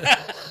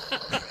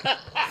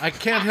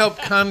can't help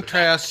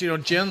contrast, Jen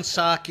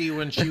Psaki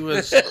when she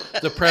was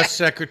the press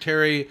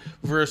secretary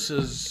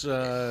versus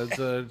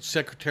the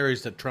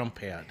secretaries that Trump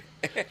had.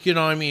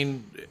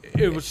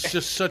 It was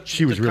just such...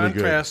 She was really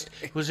contrast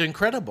was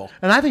incredible.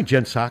 And I think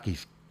Jen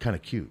Psaki's kind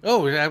of cute.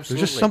 Oh,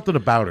 absolutely. There's just something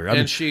about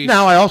her. She...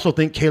 Now, I also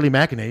think Kayleigh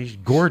McEnany's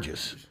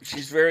gorgeous.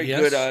 She's very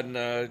good on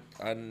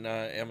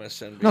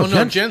MSNBC. No,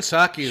 Jen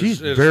Psaki is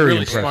very really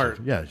impressive. smart.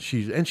 Yeah,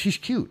 she's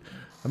cute.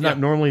 I'm not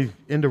normally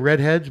into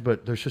redheads,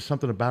 but there's just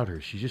something about her.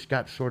 She's just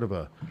got sort of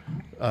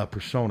a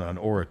persona, an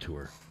aura to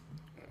her.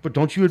 But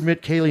don't you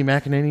admit Kayleigh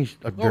McEnany's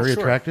very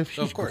attractive?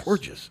 She's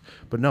gorgeous.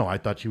 But no, I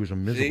thought she was a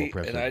miserable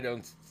president. And I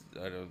don't.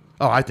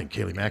 Oh, I think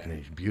Kayleigh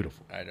McEnany's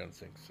beautiful. I don't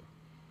think so.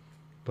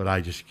 But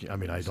I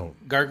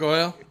don't.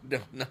 Gargoyle? No,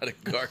 not a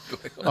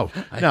gargoyle. Oh,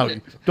 now,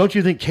 don't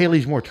you think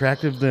Kayleigh's more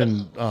attractive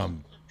than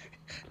Dog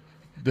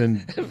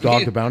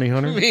the Bounty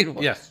Hunter?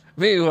 Yes.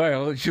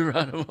 Meanwhile,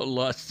 Geronimo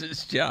lost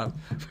his job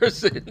for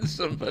saying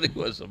somebody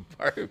was a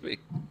Barbie.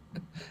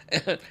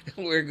 And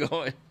we're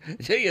going,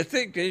 do you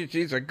think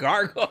she's a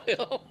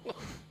gargoyle?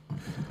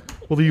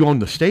 Well, you own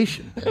the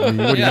station. What are you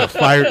going to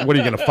fire? What are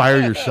you going to fire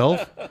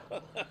yourself?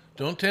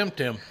 Don't tempt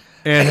him.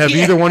 And have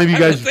either one of you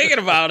guys I've been thinking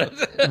about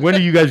it? When are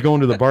you guys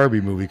going to the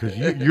Barbie movie? Because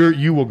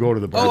you will go to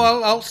the Barbie.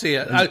 Oh, I'll see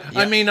it.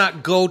 I may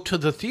not go to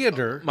the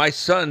theater. My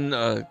son,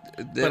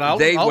 but I'll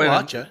went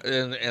watch it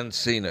and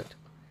seen it.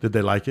 Did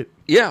they like it?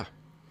 Yeah.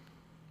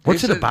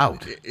 What's it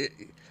about?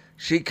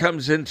 She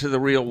comes into the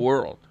real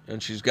world,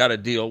 and she's got to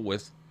deal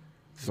with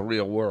the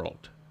real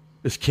world.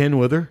 Is Ken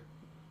with her?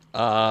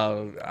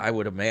 I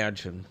would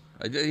imagine.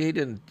 He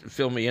didn't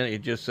fill me in. He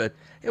just said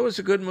it was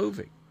a good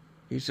movie.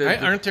 He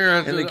said, aren't there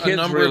and the a kids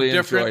number really of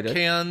different enjoyed it.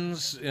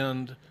 Kens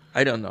and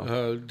I don't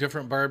know.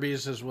 Different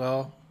Barbies as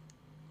well?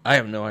 I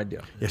have no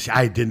idea. Yes,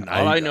 I didn't.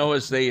 All I know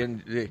is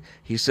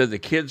he said the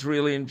kids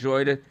really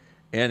enjoyed it,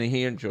 and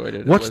he enjoyed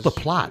it. What's the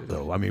plot,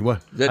 though? I mean,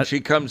 what? That she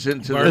comes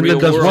into and then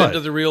does what? Into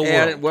the real world.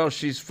 And, well,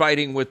 she's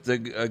fighting with the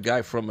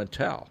guy from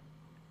Mattel.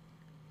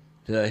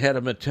 The head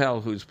of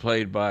Mattel, who's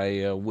played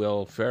by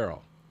Will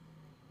Ferrell.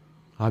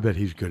 I bet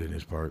he's good in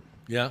his part.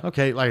 Yeah.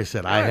 Okay, like I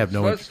said, Yeah, I have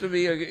no. it's supposed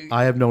to be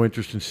I have no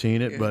interest in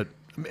seeing it, but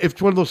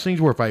it's one of those things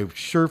where if I'm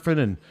surfing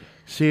and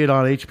see it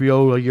on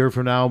HBO a year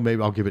from now,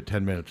 maybe I'll give it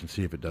 10 minutes and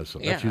see if it does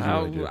something. That's usually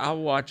what I do. I'll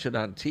watch it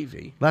on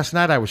TV. Last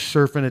night I was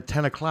surfing at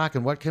 10 o'clock,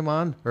 and what came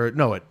on? Or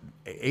no, at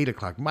 8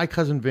 o'clock. My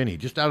Cousin Vinny,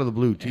 just out of the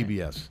blue,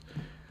 TBS.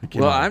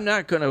 Well, I'm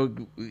not going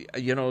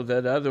to,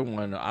 that other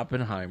one,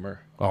 Oppenheimer.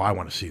 Oh, I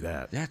want to see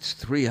that. That's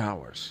 3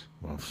 hours.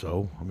 Well,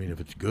 so, I mean, if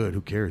it's good,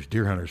 who cares?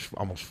 Deer Hunter's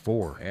almost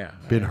 4. Yeah.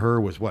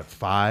 Ben-Hur was, what,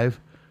 5?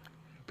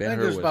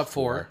 Ben-Hur was about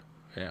 4.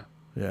 Yeah.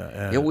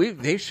 Yeah.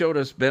 They showed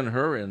us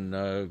Ben-Hur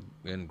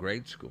in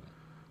grade school.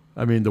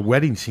 I mean, the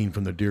wedding scene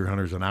from the Deer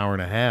Hunter's an hour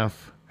and a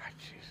half.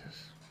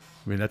 Jesus.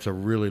 I mean, that's a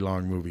really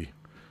long movie.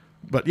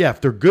 But, yeah, if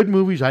they're good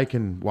movies, I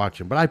can watch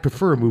them. But I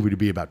prefer a movie to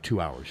be about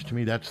 2 hours. To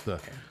me, that's the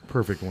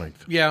perfect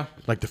length. Yeah.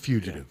 Like The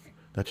Fugitive.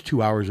 That's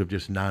 2 hours of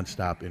just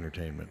nonstop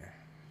entertainment.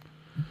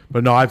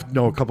 But no, I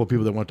know a couple of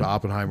people that went to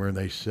Oppenheimer, and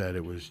they said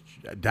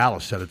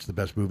Dallas said it's the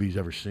best movie he's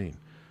ever seen.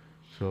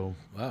 So,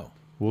 wow.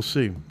 We'll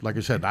see. Like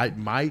I said, I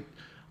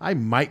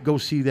might go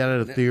see that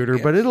at a theater,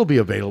 but it'll be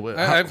available.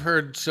 I've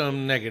heard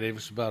some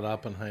negatives about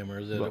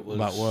Oppenheimer, that it was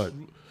about what?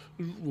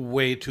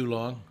 Way too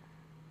long.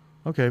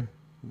 Okay.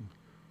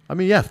 I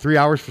mean, yeah, 3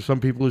 hours for some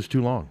people is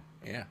too long.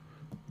 Yeah.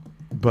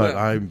 But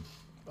I'm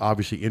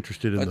obviously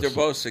interested in But they're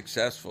both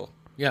successful.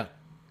 Yeah.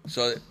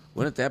 So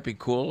wouldn't that be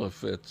cool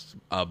if it's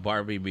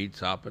Barbie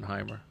meets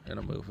Oppenheimer in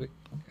a movie?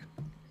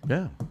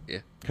 Yeah. Yeah.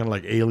 Kind of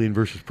like Alien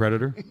versus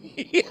Predator.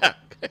 Yeah.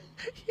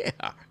 Yeah.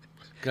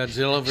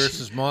 Godzilla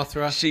versus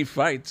Mothra. She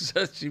fights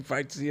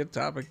the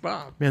atomic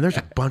bomb. Man, there's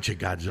a bunch of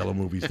Godzilla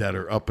movies that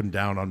are up and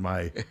down on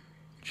my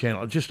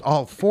channel. Just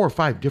all 4 or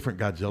 5 different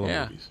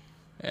Godzilla movies.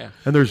 Yeah.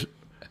 And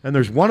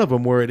there's one of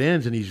them where it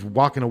ends and he's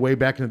walking away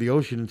back into the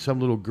ocean and some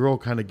little girl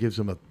kind of gives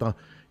him a thumb.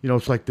 You know,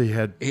 it's like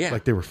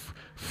they were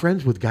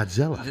friends with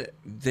Godzilla.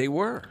 They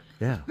were.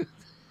 Yeah.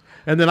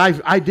 And then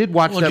I did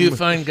watch that. Do you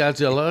find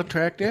Godzilla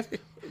attractive?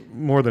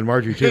 More than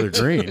Marjorie Taylor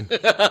Greene.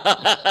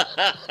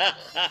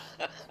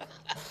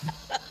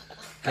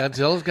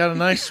 Godzilla's got a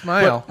nice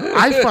smile. But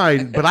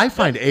I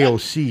find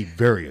AOC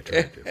very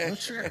attractive. Well,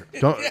 sure.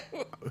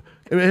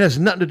 It has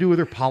nothing to do with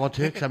her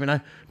politics. I mean,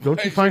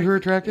 don't you find her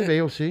attractive,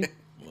 AOC?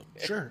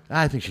 Sure.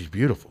 I think she's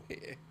beautiful.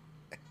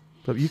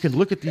 But you can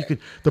look at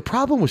the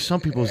problem with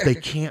some people is they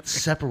can't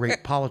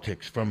separate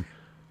politics from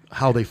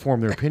how they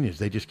form their opinions.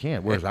 They just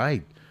can't.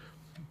 Whereas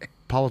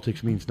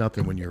politics means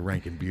nothing when you're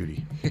ranking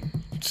beauty.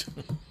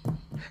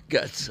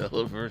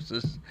 Godzilla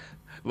versus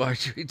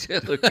Marjorie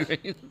Taylor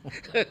Greene.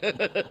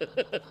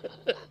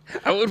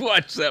 I would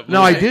watch that movie.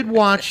 No, I did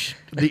watch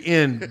the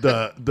end,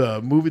 the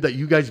movie that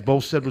you guys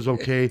both said was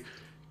okay.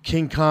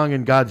 King Kong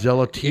and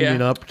Godzilla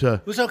teaming up to.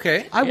 It was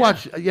okay. I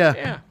watched.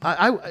 Yeah.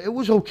 It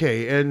was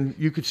okay, and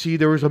you could see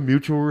there was a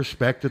mutual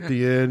respect at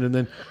the end. And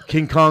then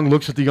King Kong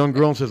looks at the young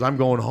girl and says, "I'm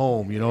going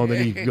home," and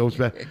then he goes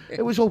back.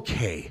 It was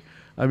okay.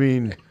 I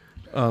mean,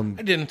 I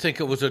didn't think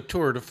it was a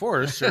tour de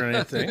force or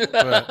anything,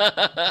 but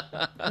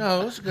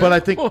no, it was good. But I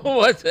think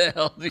what the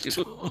hell do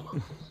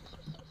you?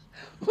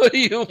 What do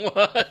you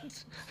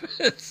want?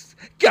 It's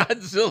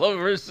Godzilla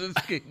versus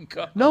King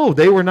Kong. No,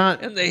 they were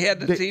not. And they had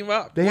to team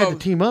up. They had to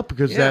team up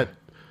because that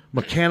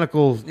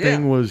mechanical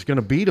thing was going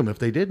to beat them if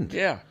they didn't.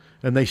 Yeah.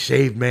 And they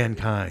saved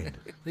mankind.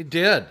 They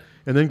did.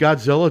 And then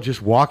Godzilla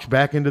just walks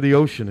back into the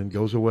ocean and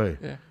goes away.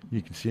 Yeah.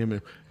 You can see him.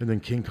 And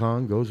then King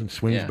Kong goes and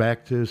swings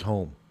back to his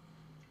home.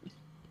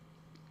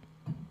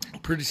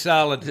 Pretty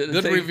solid.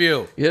 Good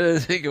review. Yeah, I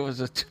think it was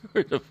a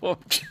tour de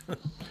force.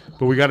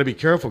 But we got to be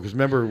careful because you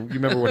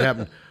remember what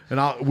happened.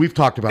 And we've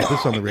talked about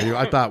this on the radio.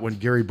 I thought when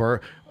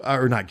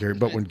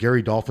when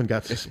Gary Dolphin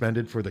got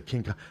suspended for the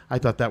King Kong, I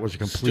thought that was a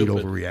complete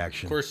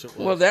overreaction. Of course it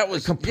was. Well, that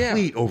was a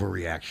complete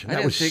overreaction. I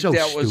That was didn't so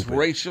think that stupid. was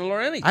racial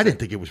or anything. I didn't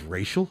think it was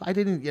racial. I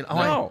didn't.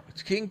 No,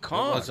 it's King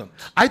Kong. It wasn't.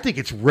 I think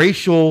it's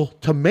racial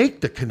to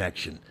make the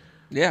connection.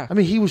 Yeah. I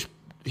mean, he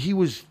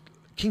was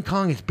King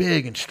Kong is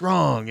big and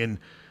strong, and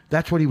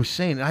that's what he was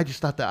saying. And I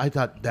thought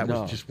that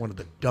was just one of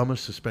the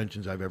dumbest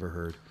suspensions I've ever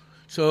heard.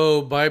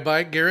 So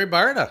bye Gary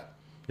Barta.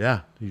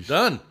 Yeah, he's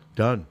Done.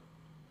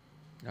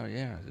 Oh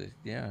yeah,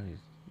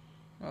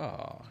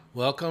 Oh.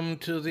 Welcome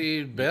to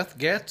the Beth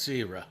Getz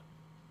era.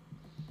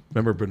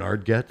 Remember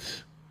Bernard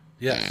Getz?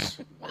 Yes.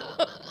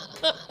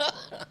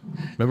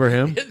 Remember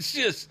him? It's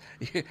just.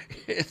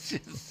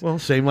 Well,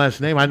 same last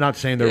name. I'm not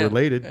saying they're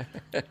related.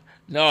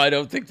 No, I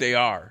don't think they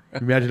are.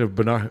 Imagine if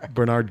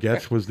Bernard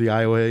Getz was the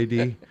Iowa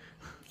AD.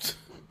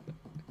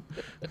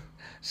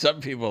 Some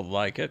people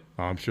like it.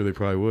 Oh, I'm sure they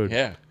probably would.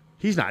 Yeah.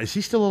 He's not. Is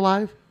he still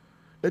alive?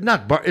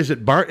 Not Bar. Is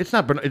it Bar? It's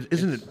not Bernard.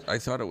 Isn't it? I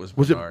thought it was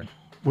Was Bernard.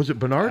 Was it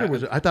Bernard or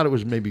was it? I thought it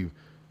was maybe.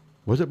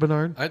 Was it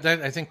Bernard? I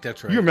think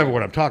that's right. You remember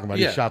what I'm talking about?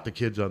 Yeah. He shot the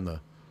kids on the.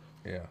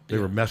 Yeah. They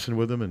were messing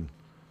with him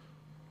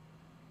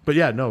But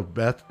yeah, no.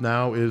 Beth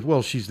now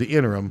is she's the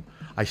interim.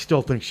 I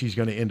still think she's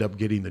going to end up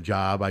getting the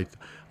job. I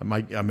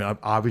mean,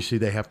 obviously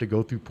they have to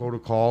go through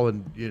protocol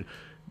and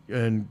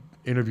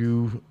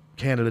interview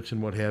candidates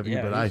and what have you.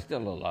 Yeah, but he's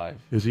still alive.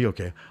 Is he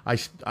okay? I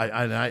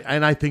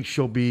think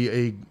she'll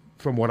be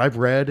from what I've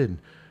read, and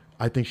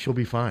I think she'll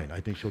be fine. I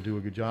think she'll do a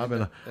good job.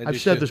 And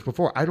I've said this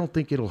before. I don't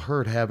think it'll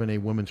hurt having a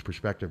women's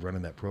perspective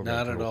running that program.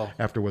 Not at all.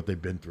 After what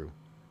they've been through,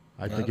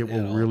 I think it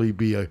will really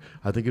be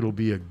I think it'll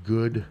be a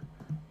good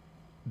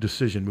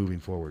decision moving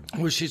forward.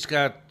 Well, she's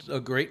got a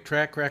great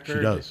track record.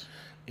 She does.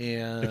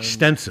 And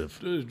extensive.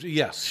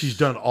 Yes. She's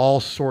done all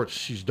sorts.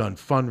 She's done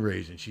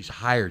fundraising. She's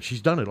hired.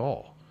 She's done it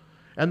all.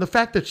 And the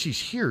fact that she's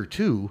here,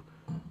 too,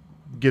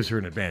 gives her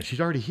an advantage. She's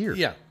already here.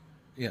 Yeah.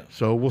 Yeah.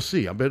 So we'll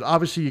see. But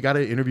obviously, you got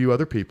to interview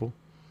other people.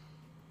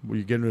 Will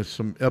you give us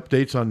some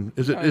updates on,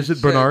 is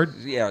it Bernard?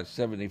 Yeah,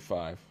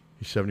 75.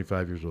 He's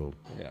 75 years old.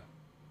 Yeah.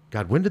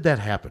 God, when did that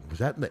happen? Was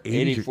that in the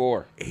 80s?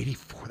 84.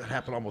 84. That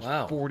happened almost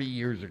 40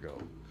 years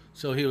ago.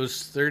 So he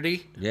was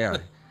 30? Yeah.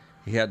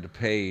 He had to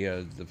pay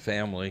the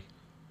family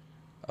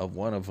of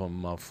one of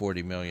them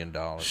 $40 million.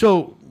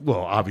 So,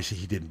 obviously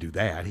he didn't do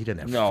that. He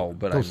didn't have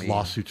but those I mean,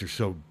 lawsuits are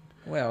so.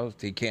 Well,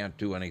 he can't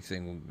do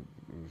anything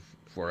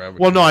forever.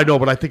 Well, no, I know,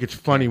 but I think it's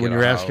funny when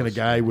you're asking a house.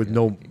 guy with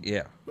no.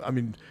 Yeah. I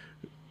mean,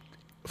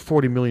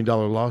 $40 million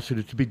lawsuit.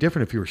 It'd be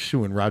different if you were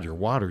suing Roger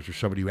Waters or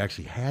somebody who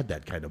actually had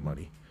that kind of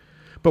money.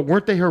 But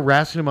weren't they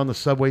harassing him on the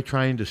subway,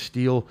 trying to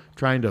steal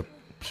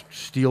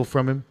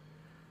from him,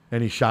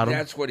 and he shot him?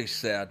 That's what he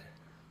said.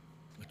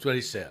 That's what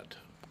he said.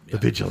 The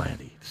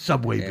vigilante,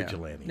 subway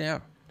vigilante. Yeah,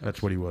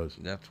 that's what he was.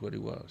 That's what he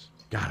was.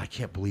 God, I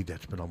can't believe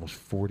that's been almost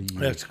 40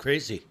 years. That's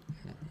crazy.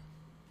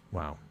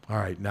 Wow. All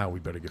right, now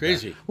we better get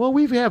crazy. Back. Well,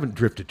 we haven't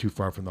drifted too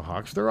far from the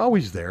Hawks. They're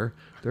always there.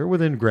 They're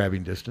within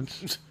grabbing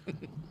distance.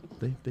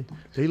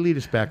 They lead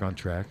us back on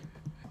track.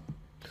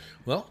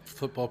 Well,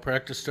 football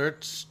practice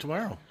starts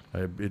tomorrow.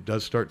 It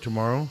does start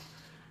tomorrow,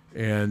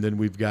 and then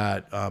we've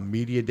got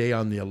Media Day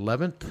on the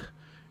 11th,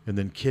 and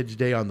then Kids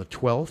Day on the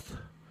 12th.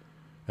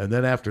 And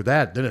then after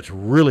that, then it's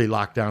really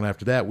locked down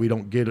after that. We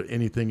don't get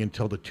anything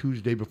until the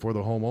Tuesday before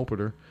the home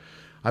opener.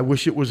 I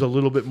wish it was a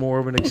little bit more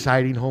of an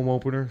exciting home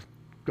opener,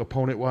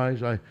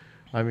 opponent-wise.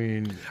 I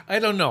mean, I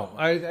don't know.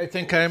 I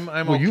think I'm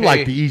well, okay. You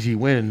like the easy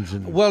wins,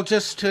 and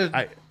just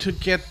to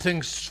get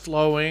things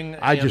flowing.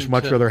 I just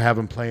much rather have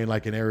them playing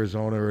like in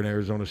Arizona or in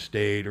Arizona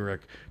State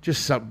or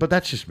just some. But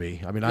that's just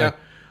me. I mean, yeah.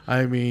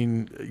 I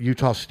mean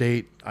Utah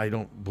State. I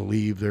don't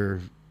believe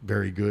they're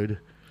very good.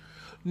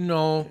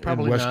 No,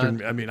 probably Western,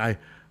 not. I mean,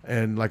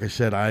 and like I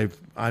said,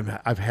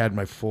 I've had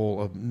my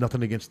full of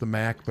nothing against the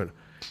MAC, but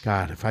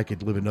God, if I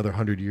could live another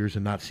 100 years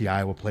and not see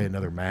Iowa play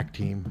another MAC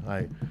team,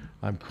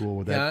 I'm cool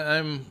with that. Yeah,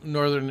 I'm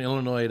Northern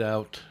Illinois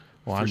out.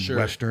 Well, I'm sure.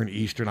 Western,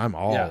 Eastern. I'm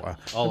all. Yeah,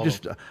 all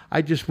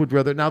I just would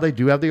rather. Now they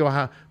do have the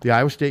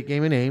Iowa State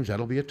game in Ames.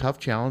 That'll be a tough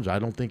challenge. I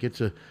don't think it's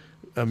a.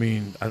 I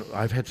mean,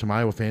 I've had some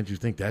Iowa fans who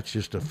think that's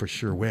just a for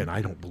sure win.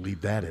 I don't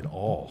believe that at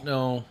all.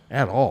 No,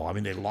 at all. I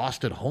mean, they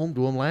lost at home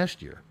to them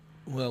last year.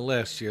 Well,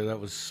 last year that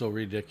was so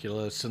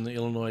ridiculous, and the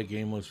Illinois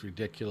game was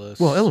ridiculous.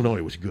 Well,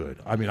 Illinois was good.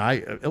 I mean,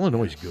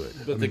 Illinois is good.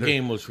 But the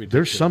game was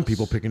ridiculous. There's some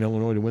people picking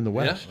Illinois to win the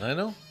West. Yeah, I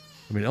know.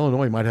 I mean,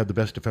 Illinois might have the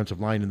best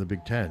defensive line in the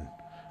Big Ten.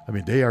 I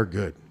mean, they are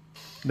good.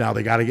 Now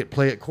they got to get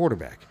play at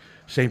quarterback.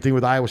 Same thing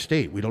with Iowa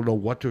State. We don't know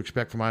what to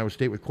expect from Iowa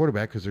State with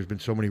quarterback because there's been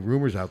so many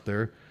rumors out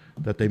there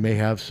that they may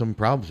have some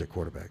problems at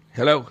quarterback.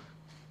 Hello.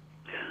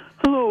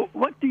 Hello.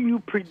 What do you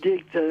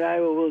predict that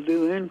Iowa will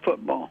do in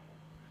football?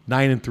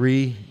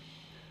 9-3.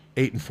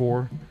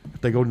 8-4.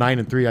 If they go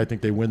 9-3, I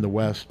think they win the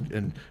West,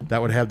 and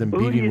that would have them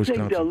beating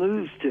Wisconsin. Who do you think they'll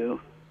lose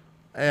to?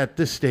 At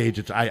this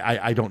stage,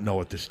 I don't know.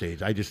 At this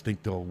stage, I just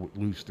think they'll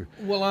lose through.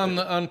 Well,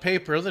 on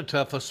paper, the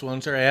toughest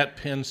ones are at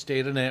Penn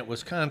State and at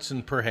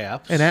Wisconsin,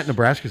 perhaps. And at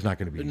Nebraska's not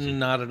going to be easy.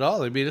 Not at all.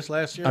 They beat us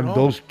last year. I mean,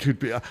 those two.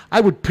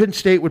 Penn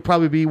State would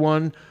probably be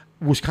one.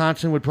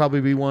 Wisconsin would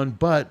probably be one,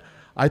 but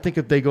I think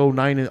if they go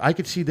 9, I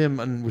could see them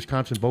and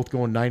Wisconsin both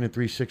going 9-3,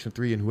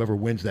 6-3, and whoever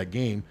wins that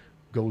game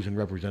goes and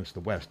represents the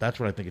West. That's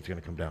what I think it's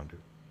going to come down to.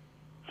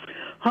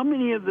 How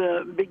many of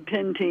the Big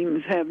Ten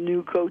teams have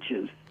new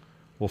coaches?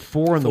 Well,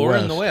 4 in the West.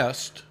 4 in the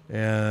West.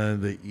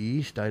 And the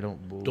East, I don't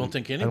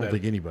think anybody. I don't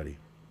think anybody.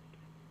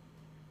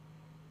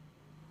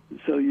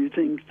 So you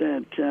think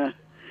that,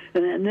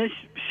 and this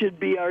should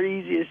be our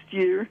easiest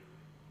year?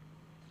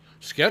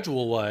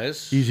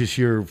 Schedule-wise. Easiest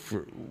year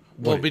for...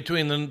 Well,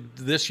 between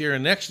this year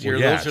and next year,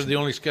 those are the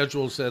only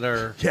schedules that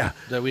are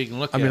that we can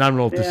look at. I mean, I don't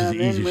know if this is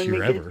the easiest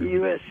year ever. When we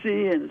get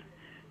USC and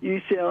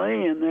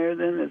UCLA in there,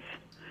 then it's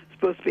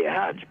supposed to be a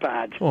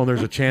hodgepodge. Well,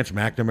 there's a chance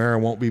McNamara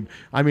won't be.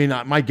 I mean,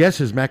 my guess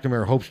is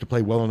McNamara hopes to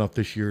play well enough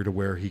this year to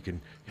where he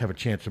can have a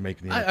chance of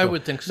making the NFL. I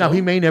would think so. Now,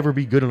 he may never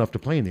be good enough to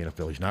play in the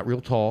NFL. He's not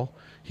real tall.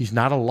 He's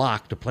not a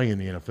lock to play in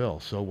the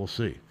NFL, so we'll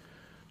see.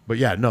 But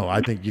yeah, no,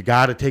 I think you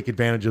got to take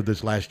advantage of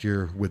this last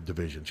year with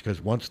divisions,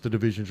 because once the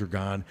divisions are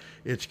gone,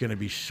 it's going to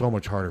be so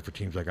much harder for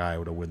teams like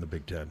Iowa to win the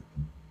Big Ten.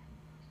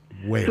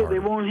 Way So harder. they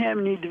won't have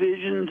any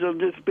divisions. They'll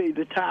just be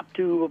the top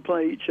two will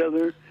play each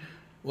other.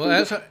 Well,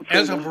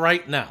 as of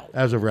right now.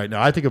 As of right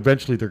now, I think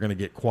eventually they're going to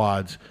get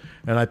quads,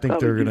 and I think That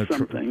they're would going be to.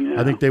 something,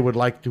 yeah. I think they would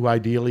like to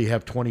ideally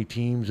have 20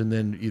 teams, and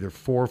then either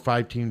 4 or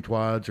 5 team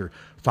quads, or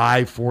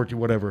 5, 40,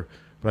 whatever.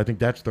 But I think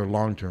that's their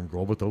long-term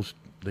goal. But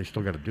they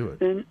still got to do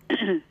it. And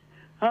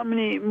how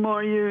many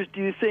more years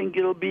do you think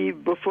it'll be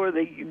before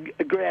they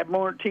grab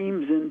more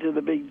teams into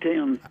the Big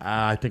Ten?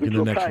 I think which in the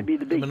will next probably be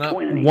the Big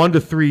 20. 1 to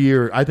 3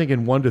 years. I think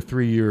in 1 to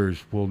 3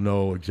 years we'll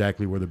know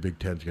exactly where the Big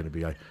Ten's going to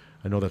be. I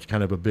know that's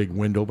kind of a big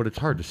window, but it's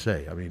hard to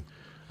say. I mean,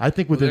 I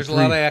think within there's a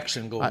lot of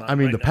action going on. I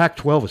mean, right the now.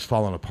 Pac-12 is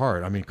falling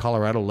apart. I mean,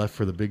 Colorado left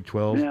for the Big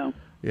 12. Yeah.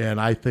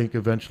 And I think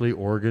eventually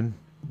Oregon,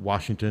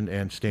 Washington,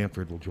 and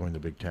Stanford will join the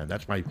Big Ten.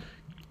 That's my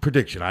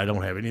prediction. I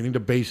don't have anything to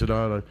base it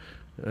on,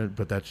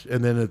 but that's.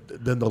 And then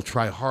they'll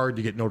try hard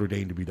to get Notre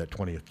Dame to be that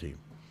 20th team.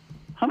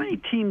 How many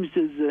teams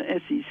does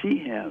the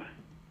SEC have?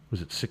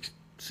 Was it 16?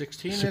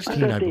 16,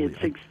 16, I believe.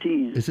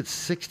 16. Is it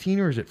 16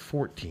 or is it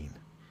 14?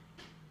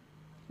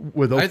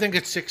 With I think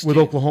it's 16. With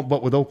Oklahoma,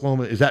 but with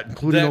Oklahoma, is that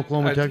including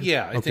Oklahoma and Texas?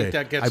 Yeah, I think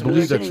that gets I them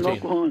believe to that's 16.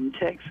 Oklahoma and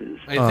Texas.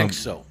 I think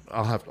so.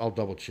 I'll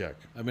double check.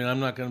 I mean,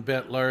 I'm not going to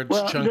bet large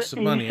Well, chunks of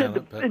you money said on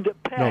it.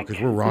 But No,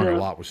 because we're wrong a the-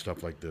 lot with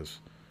stuff like this.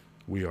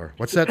 We are.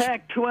 What's The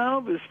that?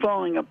 Pac-12 is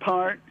falling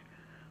apart.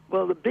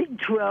 Well, the Big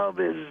 12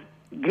 is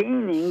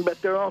gaining,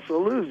 but they're also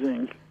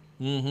losing.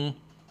 Mm-hmm.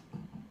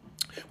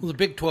 Well, the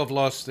Big 12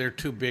 lost their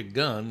 2 big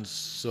guns,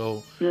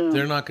 so Yeah.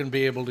 they're not going to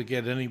be able to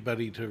get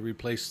anybody to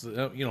replace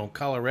the.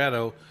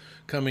 Colorado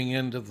coming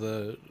into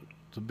the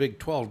Big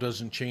 12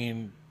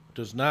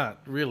 does not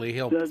really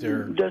help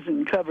their.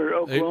 Doesn't cover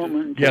Oklahoma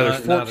and Yeah,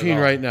 Texas. there's 14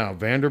 right now.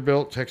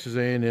 Vanderbilt, Texas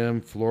A&M,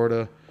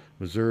 Florida,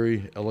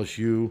 Missouri,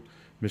 LSU,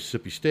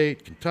 Mississippi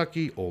State,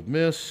 Kentucky, Ole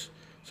Miss,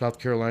 South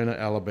Carolina,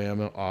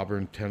 Alabama,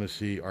 Auburn,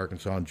 Tennessee,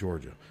 Arkansas, and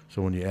Georgia.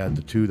 So when you add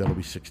the 2, that'll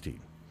be 16.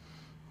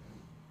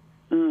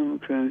 Oh,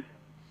 okay.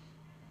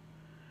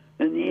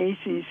 And the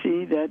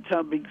ACC, that's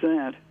how big's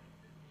that?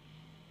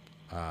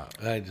 I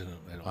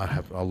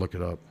don't. I'll look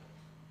it up.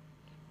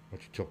 Why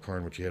don't you tell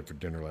Karn what you had for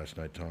dinner last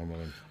night, Tom?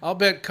 I'll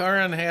bet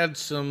Karan had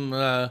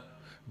some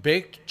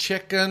baked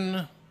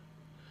chicken,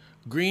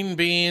 green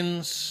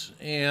beans,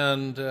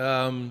 and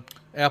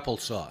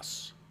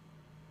applesauce.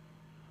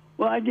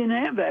 Well, I didn't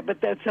have that, but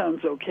that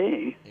sounds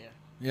okay.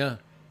 Yeah.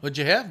 What'd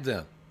you have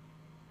then?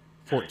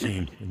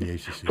 14 in the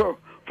ACC.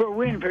 For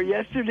when? For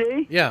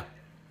yesterday? Yeah.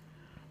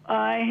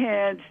 I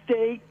had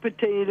steak,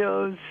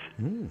 potatoes,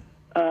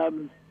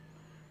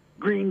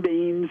 green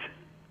beans,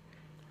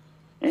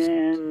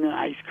 and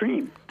ice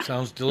cream.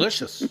 Sounds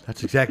delicious.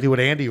 That's exactly what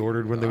Andy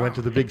ordered when they went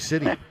to the big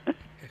city.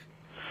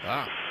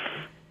 Wow.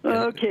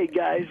 Okay,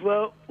 guys.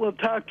 Well, we'll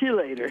talk to you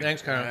later.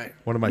 Thanks, Karan.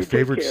 One of my You take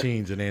favorite care.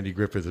 scenes in Andy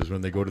Griffith is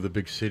when they go to the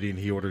big city and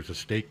he orders a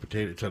steak,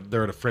 potato.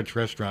 They're at a French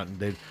restaurant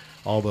and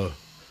all the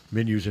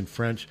menus in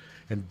French.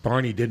 And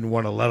Barney didn't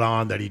want to let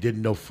on that he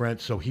didn't know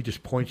French, so he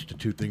just points to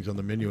 2 things on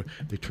the menu.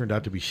 They turned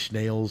out to be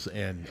snails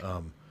and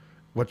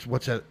what's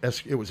that?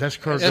 It was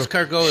escargot.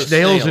 Escargot is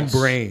snails and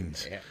snails.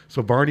 brains. Yeah.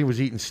 So Barney was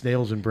eating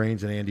snails and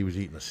brains, and Andy was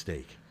eating a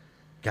steak.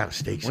 Got a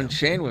steak. When sandwich.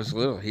 Shane was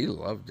little, he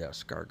loved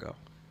escargot.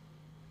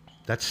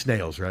 That's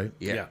snails, right?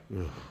 Yeah.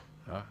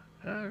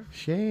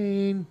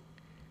 Shane,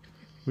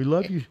 we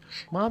love you.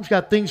 Mom's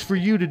got things for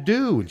you to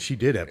do, and she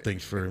did have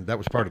things for him. That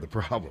was part of the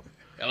problem.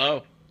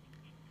 Hello.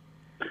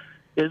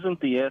 Isn't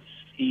the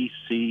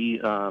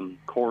SEC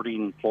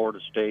courting Florida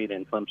State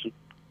and Clemson?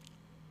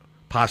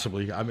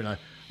 Possibly. I mean,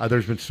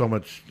 there's been so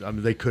much. I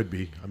mean, they could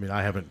be. I mean,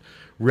 I haven't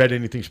read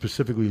anything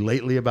specifically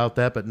lately about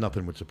that, but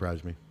nothing would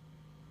surprise me.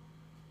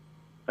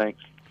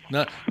 Thanks.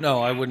 No,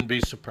 I wouldn't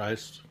be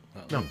surprised.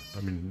 No,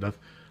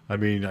 I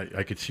mean,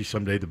 I could see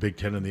someday the Big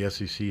Ten and the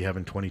SEC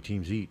having 20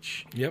 teams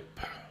each. Yep.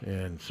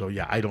 And so,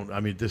 yeah,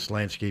 I mean, this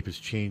landscape is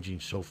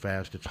changing so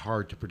fast. It's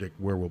hard to predict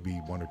where we'll be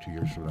 1 or 2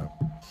 years from now.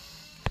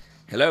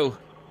 Hello.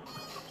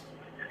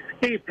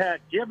 Hey, Pat,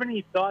 do you have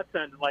any thoughts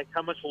on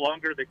how much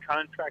longer the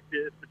contract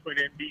is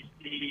between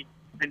NBC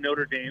and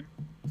Notre Dame?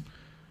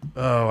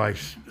 Oh,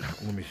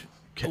 let me.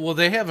 Well,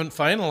 they haven't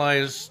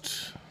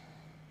finalized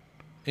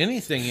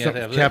anything yet,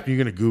 have they? Captain,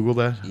 you're going to Google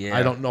that? Yeah.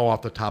 I don't know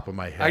off the top of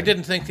my head. I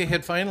didn't think they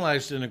had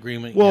finalized an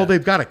agreement Well, yet.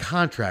 they've got a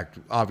contract,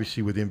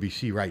 obviously, with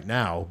NBC right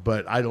now,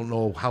 but I don't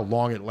know how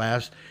long it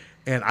lasts,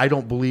 and I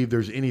don't believe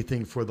there's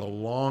anything for the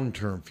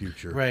long-term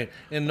future. Right.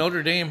 And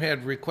Notre Dame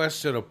had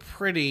requested a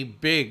pretty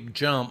big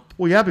jump.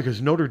 Well, yeah,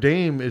 because Notre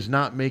Dame is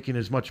not making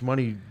as much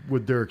money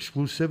with their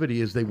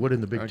exclusivity as they would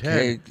in the Big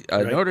Okay,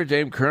 Ten. Notre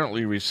Dame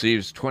currently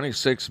receives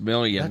 $26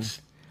 million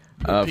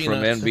from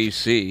peanuts.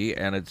 NBC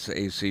and its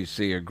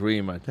ACC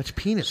agreement. That's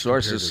peanuts.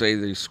 Sources say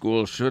compared the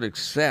school should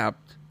expect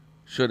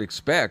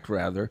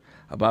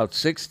about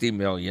 $60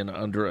 million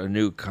under a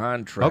new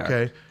contract.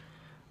 Okay.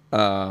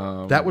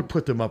 That would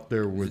put them up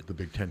there with the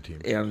Big Ten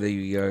teams. And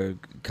the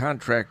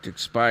contract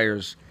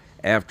expires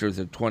after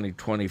the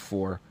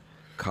 2024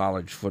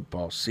 college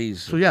football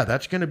season. So, yeah,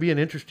 that's going to be an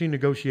interesting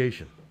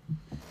negotiation.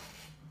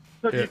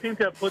 So do you think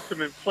that puts them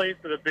in place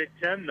for the Big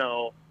Ten,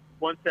 though,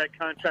 once that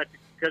contract,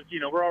 because,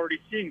 we're already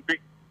seeing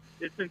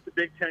isn't the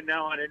Big Ten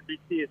now on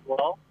NBC as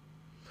well?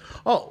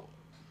 Oh,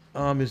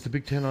 is the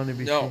Big Ten on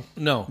NBC?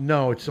 No.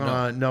 No, it's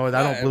on. No, I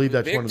don't believe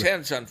that's one of the. Big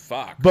Ten's on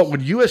Fox. But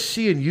when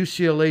USC and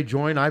UCLA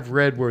join, I've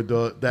read where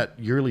that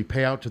yearly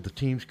payout to the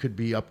teams could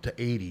be up to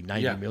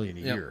 $90 million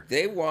a year.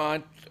 They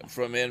want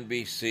from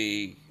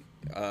NBC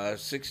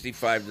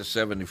 65 to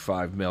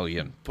 75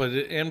 million. But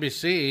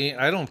NBC,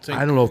 I don't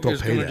know if they'll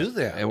is pay going to that. do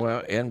that.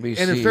 Well, NBC.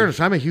 And in fairness,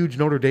 I'm a huge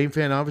Notre Dame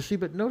fan, obviously,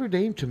 but Notre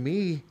Dame, to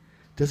me,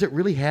 does it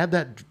really have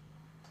that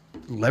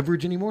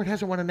leverage anymore? It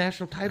hasn't won a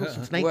national title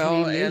since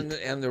 1988.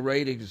 Well, and the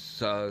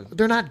ratings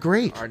they're not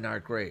great. Are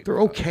not great.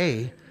 They're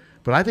okay,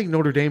 but I think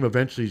Notre Dame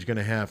eventually is going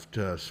to have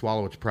to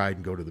swallow its pride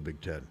and go to the Big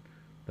Ten.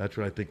 That's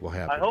what I think will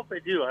happen. I hope they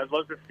do. I'd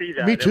love to see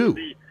that. Me too.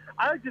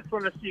 I just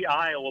want to see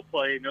Iowa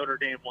play Notre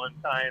Dame one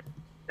time.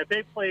 If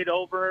they played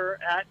over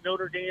at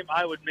Notre Dame,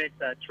 I would make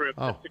that trip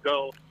just to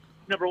go,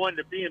 number one,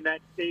 to be in that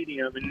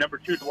stadium, and number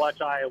two, to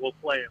watch Iowa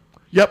play them.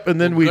 Yep,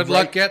 and then good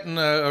luck getting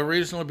a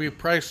reasonably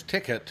priced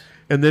ticket.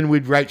 And then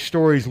we'd write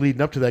stories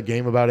leading up to that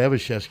game about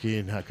Evashevsky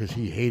and because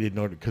he hated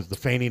Notre because the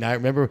feigning. I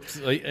remember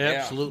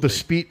absolutely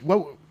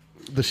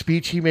the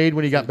speech he made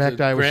when he got back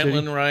to Iowa City.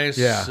 Grantland Rice.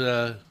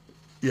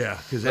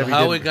 Because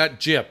how he got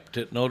gypped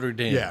at Notre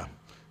Dame. Yeah.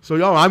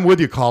 So I'm with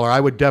you, caller. I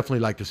would definitely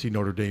like to see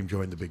Notre Dame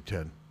join the Big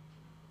Ten.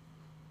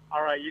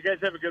 All right, you guys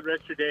have a good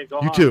rest of your day. Go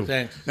You Hawks. too.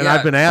 Thanks. And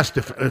I've been asked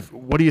if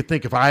what do you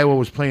think if Iowa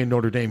was playing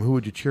Notre Dame? Who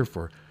would you cheer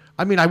for?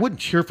 I mean, I wouldn't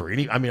cheer for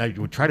any. I mean, I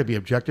would try to be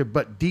objective,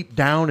 but deep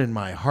down in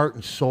my heart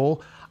and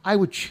soul, I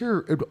would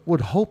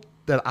would hope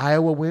that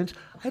Iowa wins.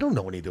 I don't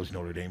know any of those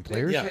Notre Dame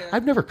players. Yeah.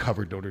 I've never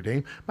covered Notre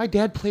Dame. My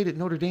dad played at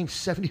Notre Dame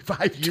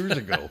 75 years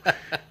ago.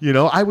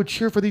 I would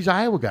cheer for these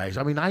Iowa guys.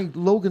 I mean,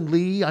 Logan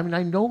Lee. I mean,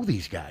 I know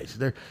these guys.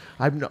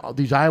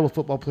 These Iowa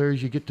football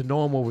players. You get to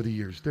know them over the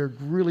years. They're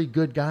really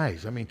good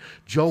guys. I mean,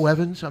 Joe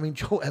Evans.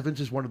 Joe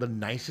Evans is one of the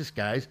nicest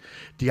guys.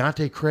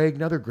 Deontay Craig,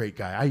 another great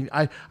guy.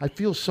 I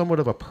feel somewhat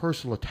of a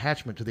personal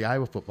attachment to the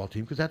Iowa football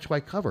team because that's who I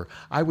cover.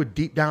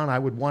 Deep down, I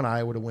would want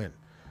Iowa to win.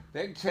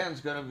 Big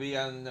Ten's going to be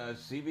on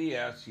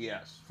CBS,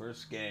 yes,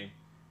 first game.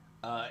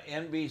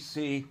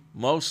 NBC,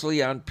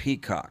 mostly on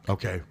Peacock.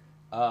 Okay.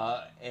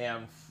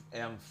 And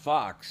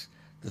Fox.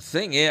 The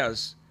thing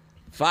is,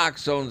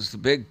 Fox owns the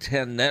Big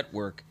Ten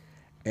network,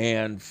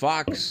 and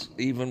Fox,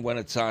 even when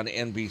it's on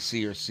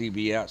NBC or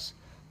CBS,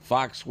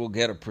 Fox will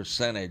get a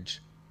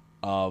percentage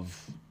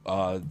of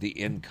the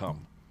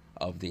income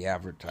of the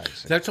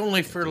advertising. That's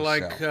only for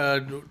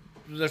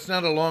that's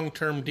not a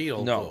long-term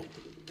deal. No.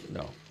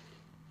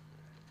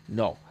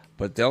 No,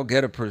 but they'll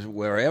get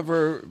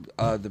wherever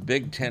the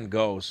Big Ten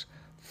goes,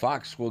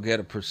 Fox will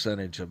get a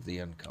percentage of the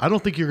income. I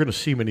don't think you're going to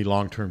see many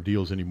long-term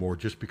deals anymore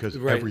just because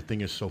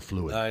everything is so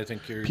fluid. I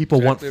think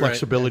people want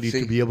flexibility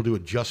to be able to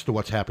adjust to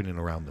what's happening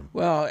around them.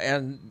 Well,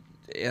 and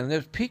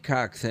this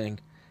Peacock thing,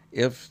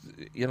 if,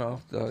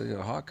 the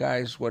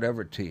Hawkeyes,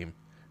 whatever team,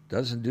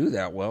 doesn't do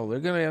that well, they're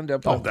going to end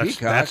up on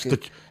Peacock.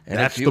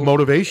 That's the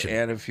motivation.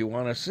 And if you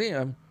want to see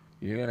them,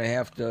 you're going to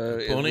have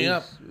to... Pony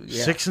up.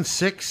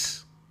 6-6.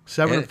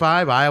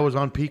 7-5, Iowa's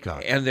on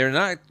Peacock. And they're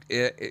not.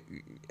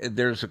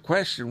 There's a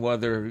question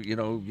whether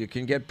you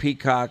can get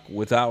Peacock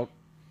without,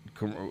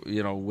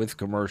 with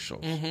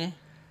commercials,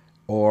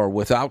 or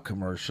without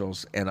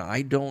commercials. And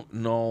I don't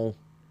know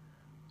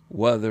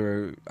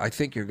whether I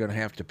think you're going to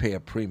have to pay a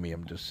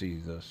premium to see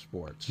the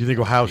sports. Do you think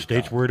Ohio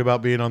State's worried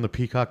about being on the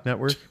Peacock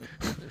network?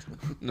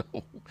 No.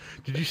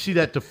 Did you see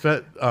that?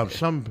 I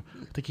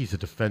think he's a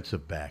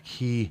defensive back.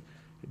 He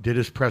did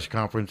his press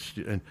conference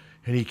and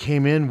he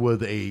came in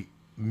with a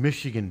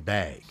Michigan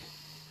bag.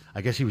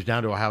 I guess he was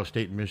down to Ohio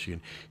State and Michigan.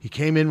 He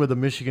came in with a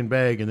Michigan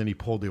bag, and then he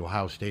pulled the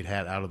Ohio State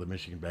hat out of the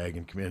Michigan bag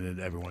and came in, and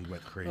everyone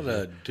went crazy. What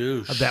a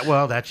douche.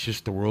 That's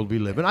just the world we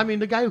live in. I mean,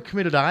 the guy who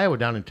committed to Iowa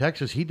down in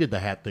Texas, he did the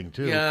hat thing,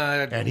 too.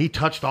 Yeah. And he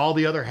touched all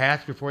the other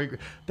hats before he...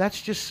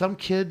 That's just some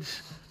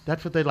kids...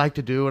 That's what they like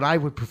to do, and I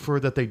would prefer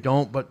that they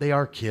don't, but they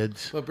are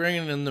kids. But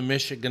bringing in the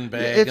Michigan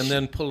bag and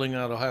then pulling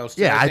out Ohio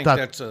State, yeah, I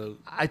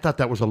thought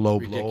that was a low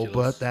ridiculous.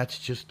 blow, but that's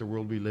just the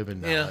world we live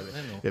in now. Yeah,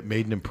 I know. It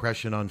made an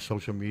impression on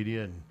social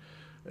media,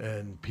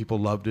 and people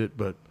loved it.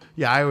 But,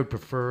 yeah, I would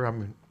prefer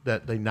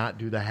that they not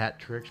do the hat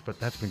tricks, but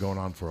that's been going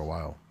on for a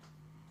while.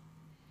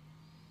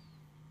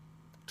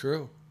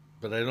 True,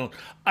 but I don't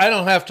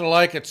have to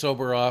like it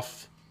sober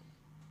off.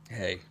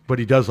 Hey. But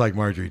he does like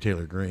Marjorie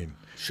Taylor Greene.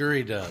 Sure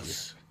he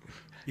does.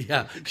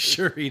 Yeah,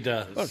 sure he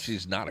does. Oh,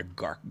 she's not a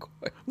gargoyle.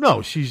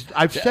 No,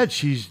 I've said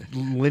she's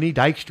Lenny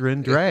Dykstra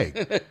in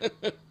drag.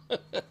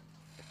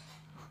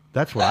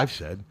 That's what I've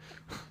said.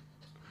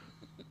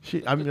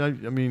 You have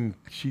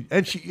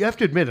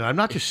to admit it. I'm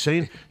not just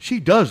saying, she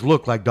does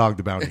look like Dog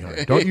the Bounty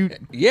Hunter, don't you?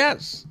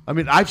 Yes. I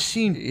mean, I've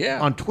seen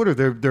on Twitter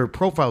their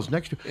profiles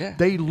next to. Yeah.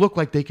 They look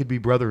like they could be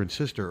brother and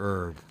sister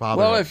or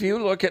father. Well, if you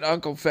look at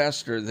Uncle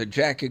Fester, the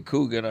Jackie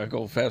Coogan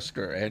Uncle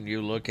Fester, and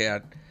you look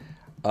at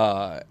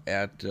Sarah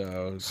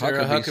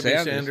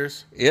Huckabee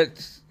Sanders.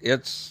 It's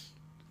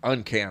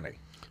uncanny.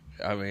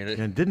 I mean,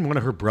 and didn't one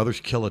of her brothers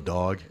kill a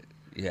dog?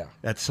 Yeah.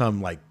 At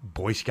some like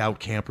Boy Scout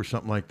camp or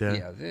something like that.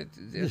 Yeah,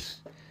 these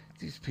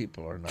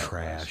people are not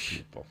trash nice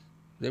people.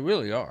 They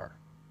really are.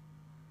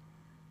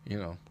 You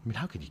know. I mean,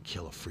 how could you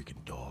kill a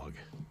freaking dog?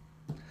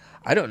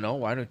 I don't know.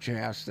 Why don't you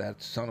ask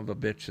that son of a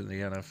bitch in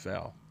the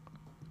NFL?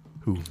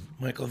 Who?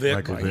 Michael Vick.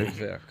 Michael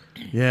Vick.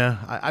 Yeah,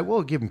 I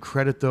will give him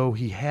credit, though.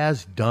 He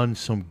has done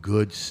some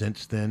good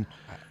since then.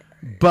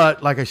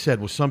 But, like I said,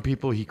 with some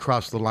people, he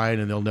crossed the line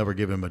and they'll never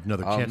give him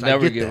another chance.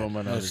 Never I get give that. him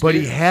another But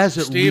chance. he has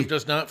at Steve least,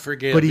 does not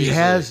forgive But he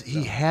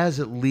easily, has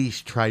at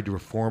least tried to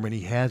reform, and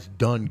he has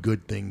done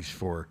good things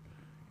for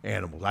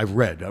animals. I've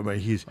read. I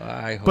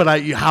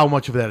mean, how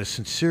much of that is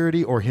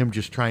sincerity or him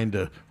just trying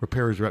to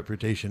repair his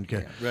reputation?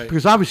 Right.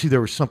 Because obviously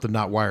there was something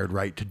not wired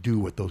right to do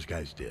what those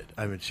guys did.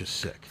 I mean, it's just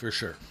sick. For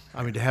sure.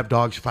 I mean, to have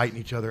dogs fighting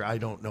each other, I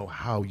don't know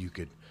how you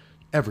could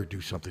ever do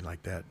something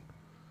like that.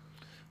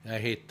 I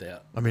hate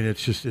that. I mean,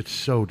 it's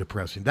so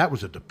depressing. That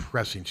was a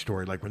depressing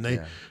story. Like when they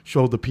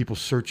showed the people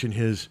searching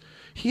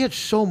he had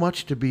so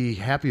much to be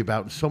happy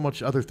about and so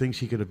much other things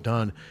he could have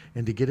done.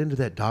 And to get into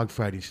that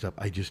dogfighting stuff,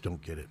 I just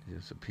don't get it.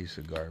 It's a piece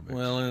of garbage.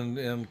 Well,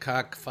 and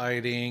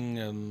cockfighting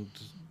and...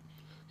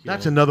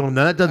 That's another one.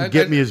 That doesn't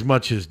get me as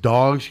much as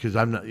dogs because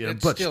I'm not.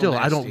 But still,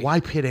 I don't. Why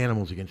pit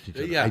animals against each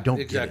other? Yeah, I don't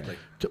exactly.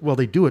 get it. Well,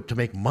 they do it to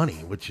make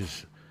money, which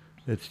is,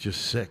 it's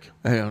just sick.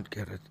 I don't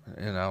get it,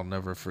 and I'll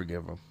never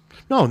forgive them.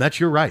 No, and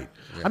you're right.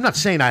 Yeah. I'm not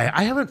saying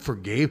I haven't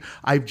forgave.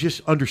 I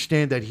just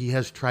understand that he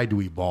has tried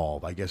to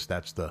evolve. I guess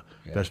that's the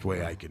best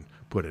way I can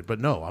put it. But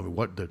no, I mean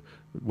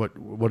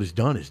what is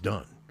done is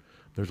done.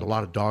 There's a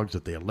lot of dogs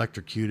that they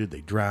electrocuted,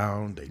 they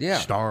drowned, they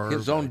starved.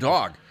 His own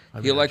dog.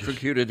 He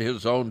electrocuted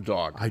his own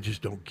dog. I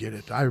just don't get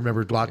it. I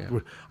remember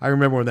I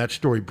remember when that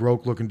story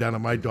broke, looking down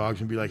at my dogs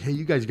and be like, "Hey,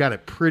 you guys got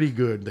it pretty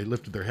good." They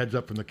lifted their heads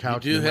up from the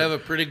couch. You do have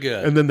it pretty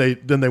good. And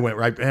then they went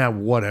right,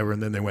 whatever,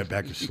 and then they went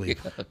back to sleep.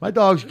 My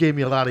dogs gave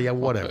me a lot of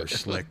whatever,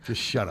 Slick.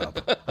 Just shut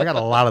up. I got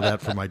a lot of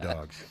that from my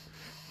dogs.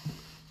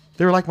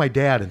 They were like my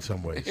dad in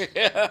some ways.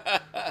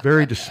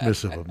 Very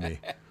dismissive of me.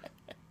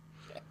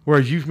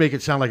 Whereas you make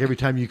it sound like every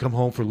time you come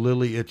home for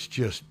Lily, it's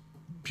just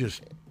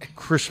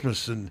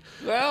Christmas, and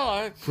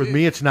for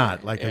me it's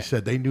not. Like I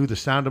said, they knew the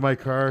sound of my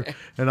car,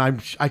 and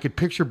I could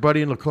picture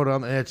Buddy and Lakota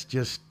on. It's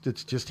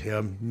just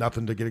him.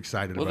 Nothing to get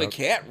excited about. Well, the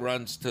cat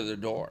runs to the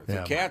door. The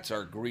Yeah. cat's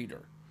our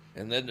greeter,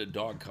 and then the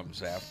dog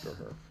comes after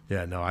her.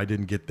 Yeah, no, I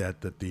didn't get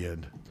that at the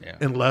end. Yeah.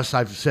 Unless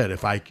I've said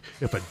if a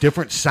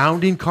different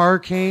sounding car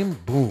came,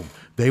 boom,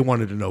 they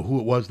wanted to know who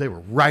it was. They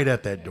were right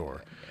at that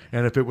door.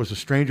 And if it was a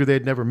stranger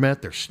they'd never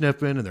met, they're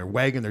sniffing and they're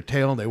wagging their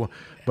tail.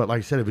 But like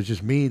I said, if it was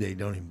just me, they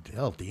don't even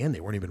tell. At the end, they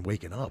weren't even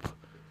waking up.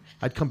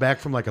 I'd come back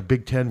from like a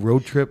Big Ten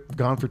road trip,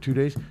 gone for 2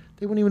 days.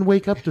 They wouldn't even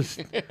wake up to.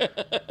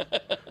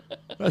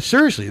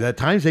 Seriously, at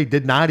times they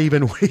did not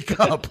even wake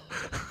up.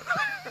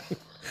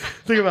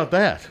 Think about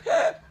that.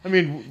 I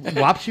mean,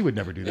 Wapsie would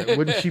never do that.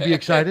 Wouldn't she be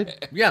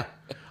excited? Yeah.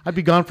 I'd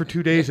be gone for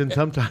 2 days, and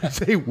sometimes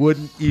they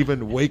wouldn't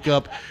even wake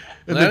up.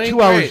 And That then ain't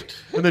 2 hours, great.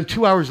 and then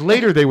 2 hours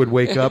later, they would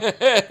wake up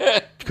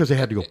because they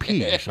had to go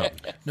pee or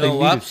something. No,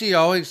 Wapsie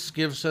always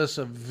gives us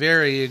a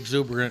very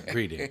exuberant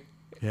greeting.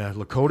 Yeah,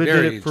 Lakota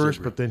Very did it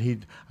first, but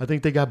then I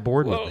think they got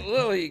bored with me.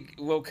 Lily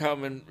will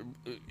come and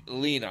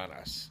lean on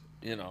us,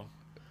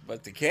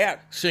 but the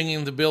cat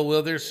singing the Bill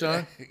Withers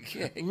song,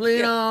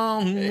 "Lean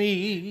on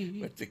me."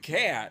 But the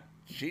cat,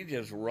 she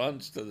just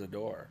runs to the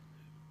door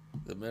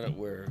the minute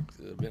we're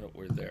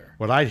there.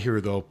 What I'd hear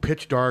though,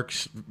 pitch dark,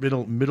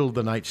 middle of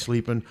the night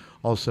sleeping,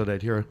 all of a sudden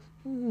I'd hear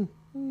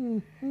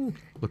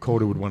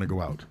Lakota would want to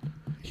go out.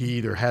 He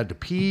either had to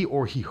pee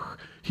or he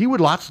would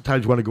lots of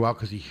times want to go out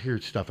because he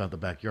hears stuff out the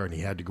backyard and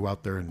he had to go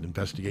out there and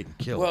investigate and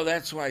kill. Well,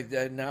 that's why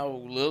now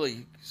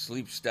Lily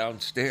sleeps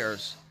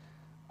downstairs,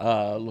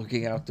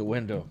 looking out the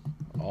window.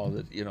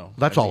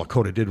 That's all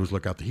Lakota did was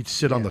look out. He'd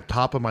sit on the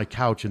top of my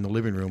couch in the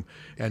living room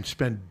and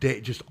spend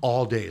just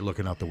all day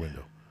looking out the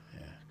window.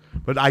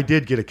 But I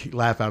did get a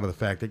laugh out of the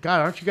fact that, God,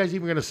 aren't you guys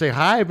even going to say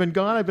hi? I've been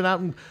gone.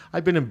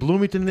 I've been in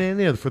Bloomington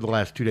for the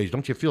last 2 days.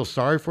 Don't you feel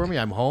sorry for me?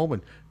 I'm home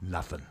and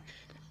nothing.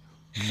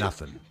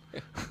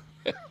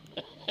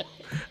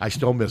 I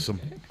still miss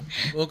them.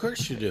 Well, of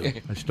course you do.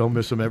 I still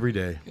miss them every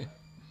day.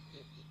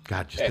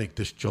 God, just think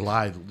this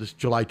July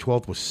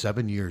 12th was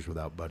 7 years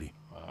without Buddy.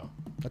 Wow.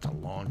 That's a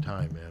long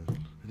time,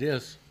 man. It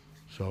is.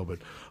 So, but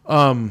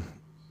I'm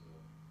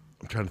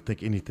trying to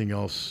think anything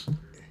else.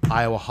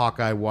 Iowa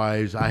Hawkeye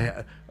wise, I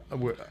have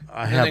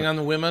anything on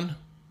the women?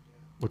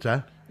 What's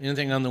that?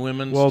 Anything on the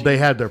women's? Well, team? they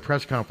had their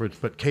press conference,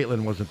 but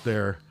Caitlin wasn't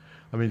there.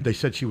 I mean, they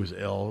said she was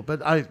ill, but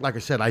like I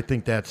said, I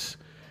think that's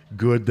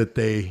good that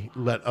they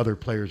let other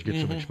players get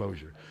some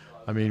exposure.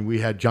 I mean, we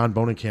had John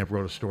Bonenkamp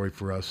wrote a story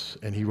for us,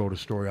 and he wrote a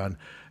story on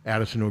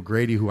Addison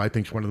O'Grady, who I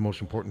think is one of the most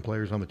important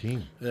players on the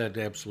team. That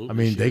absolutely. I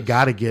mean, they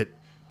got to get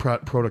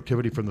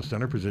productivity from the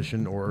center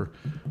position, or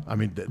I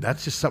mean,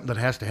 that's just something that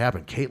has to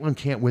happen. Caitlin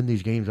can't win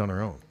these games on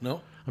her own. No.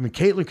 I mean,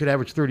 Caitlin could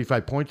average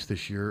 35 points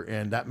this year,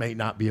 and that may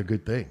not be a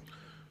good thing.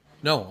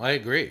 No, I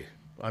agree.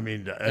 I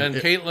mean, and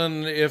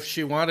Caitlin, if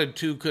she wanted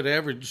to, could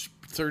average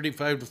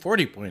 35 to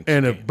 40 points.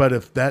 But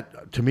if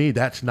that, to me,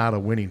 that's not a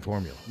winning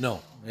formula.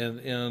 No,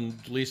 and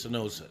Lisa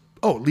knows it.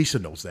 Oh, Lisa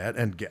knows that.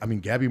 And, I mean,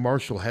 Gabby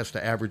Marshall has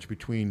to average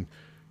between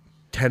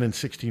 10 and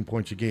 16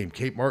 points a game.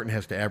 Kate Martin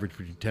has to average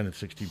between 10 and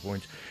 16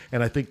 points.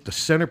 And I think the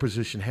center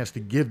position has to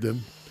give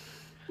them.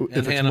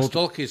 And Hannah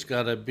Stolke's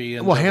got to be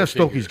in Hannah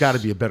Stolke's got to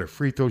be a better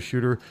free throw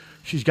shooter.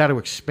 She's got to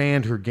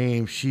expand her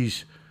game.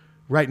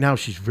 Right now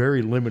she's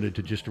very limited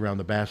to just around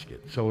the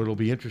basket. So it'll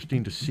be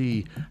interesting to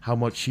see how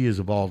much she has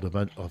evolved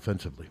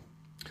offensively.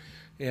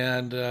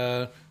 And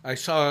I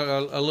saw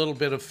a little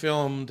bit of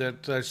film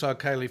that I saw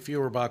Kylie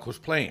Feuerbach was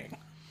playing.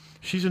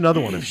 She's another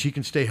one. If she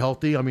can stay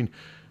healthy, I mean,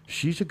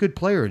 she's a good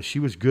player, and she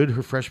was good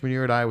her freshman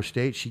year at Iowa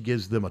State. She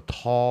gives them a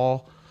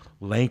tall,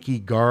 lanky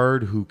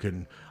guard who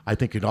can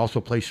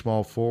also play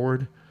small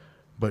forward.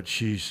 But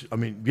she's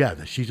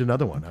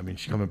another one. I mean,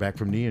 she's coming back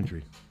from knee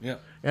injury. Yeah.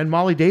 And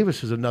Molly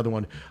Davis is another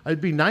one. It'd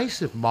be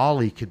nice if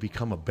Molly could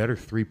become a better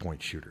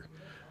three-point shooter.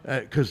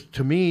 Because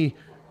to me,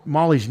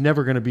 Molly's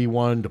never going to be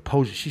one to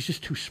pose. She's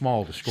just too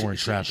small to score in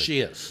traffic.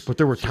 She is. But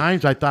there were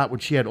times I thought when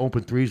she had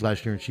open threes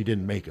last year and she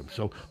didn't make them.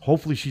 So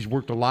hopefully she's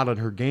worked a lot on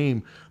her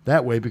game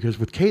that way, because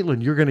with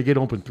Caitlin, you're going to get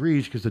open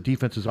threes because the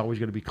defense is always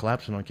going to be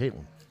collapsing on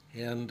Caitlin.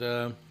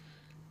 And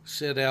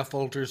Sid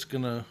Affolter's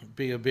going to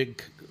be a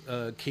big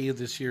key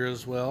this year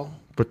as well.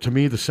 But to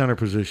me, the center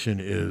position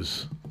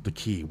is the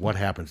key. What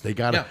happens? They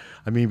got to,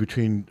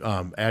 between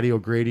Addie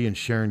O'Grady and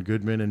Sharon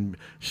Goodman, and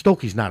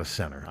Stokey's not a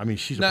center. I mean,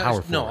 she's a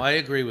power forward. No, I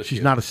agree with you.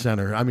 She's not a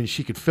center. I mean,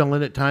 she could fill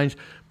in at times,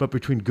 but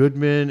between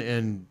Goodman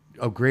and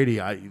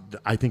O'Grady, I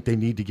think they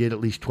need to get at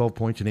least 12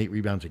 points and 8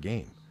 rebounds a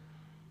game.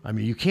 I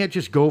mean, you can't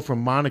just go from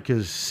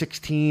Monica's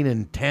 16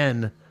 and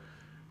 10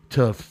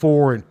 to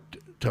 4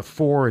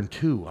 and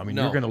 2. I mean,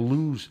 you're going to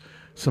lose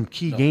some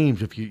key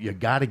games if you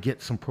got to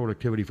get some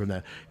productivity from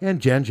that. And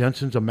Jen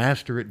Jensen's a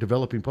master at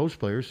developing post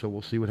players, so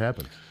we'll see what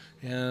happens.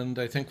 And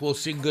I think we'll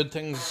see good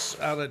things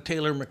out of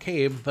Taylor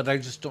McCabe, but I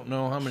just don't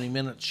know how many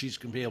minutes she's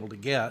going to be able to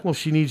get. Well,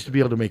 she needs to be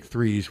able to make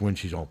threes when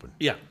she's open.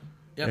 Yeah.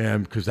 Yep.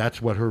 And because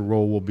that's what her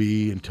role will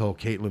be until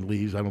Caitlin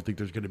leaves. I don't think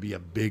there's going to be a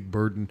big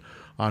burden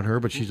on her,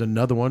 but she's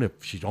another one. If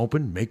she's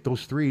open, make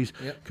those threes,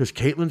 because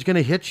Caitlin's going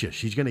to hit you.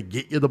 She's going to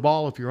get you the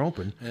ball if you're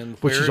open.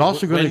 But she's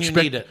also going to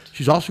expect.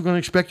 She's also going to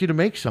expect you to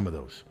make some of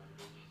those.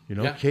 You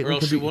know, Caitlin or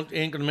else she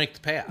ain't going to make the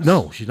pass.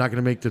 No, she's not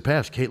going to make the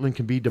pass. Caitlin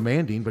can be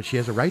demanding, but she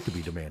has a right to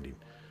be demanding.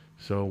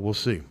 So we'll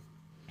see.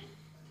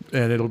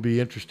 And it'll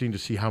be interesting to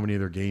see how many of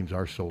their games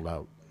are sold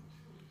out.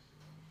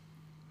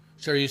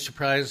 So are you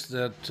surprised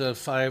that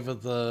 5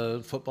 of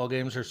the football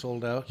games are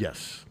sold out?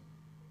 Yes.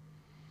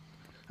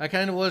 I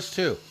kind of was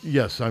too.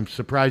 Yes, I'm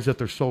surprised that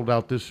they're sold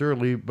out this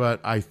early,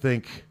 but I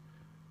think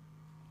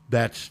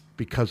that's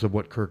because of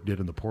what Kirk did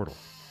in the portal.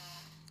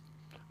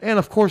 And,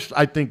 of course,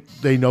 I think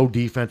they know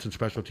defense and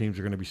special teams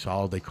are going to be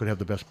solid. They could have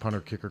the best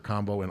punter-kicker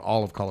combo in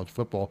all of college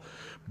football.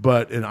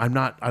 I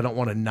don't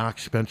want to knock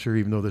Spencer,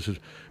 even though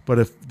but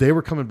if they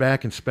were coming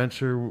back and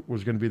Spencer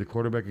was going to be the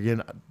quarterback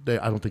again,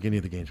 I don't think any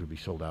of the games would be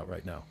sold out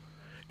right now.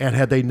 And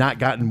had they not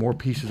gotten more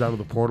pieces out of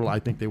the portal, I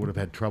think they would have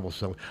had trouble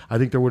selling. I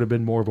think there would have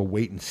been more of a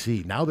wait and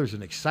see. Now there's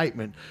an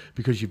excitement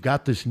because you've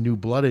got this new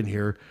blood in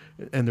here,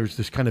 and there's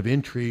this kind of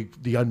intrigue,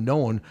 the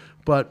unknown.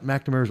 But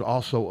McNamara is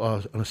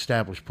also an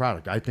established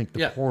product. I think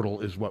the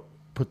portal is what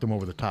put them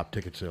over the top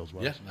ticket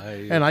sales-wise. Yeah,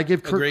 and I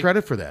give Kirk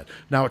credit for that.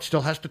 Now it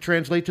still has to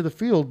translate to the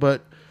field,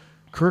 but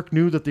Kirk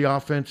knew that the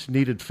offense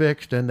needed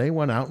fixed, and they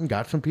went out and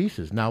got some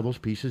pieces. Now those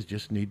pieces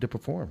just need to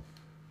perform.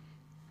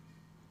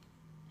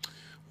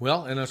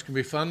 Well, and it's going to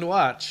be fun to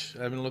watch.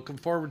 I've been looking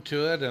forward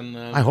to it. And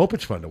I hope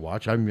it's fun to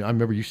watch. I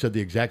remember you said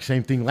the exact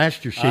same thing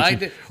last year,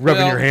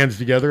 rubbing your hands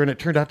together, and it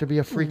turned out to be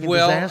a freaking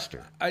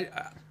disaster.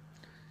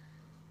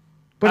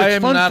 But it's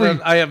fun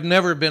I have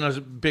never been a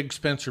big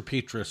Spencer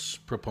Petras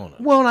proponent.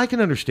 Well, and I can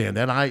understand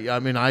that.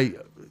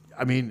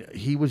 I mean,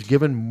 he was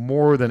given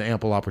more than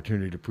ample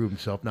opportunity to prove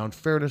himself. Now, in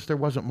fairness, there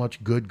wasn't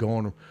much good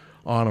going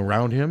on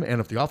around him,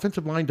 and if the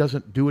offensive line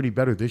doesn't do any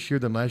better this year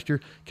than last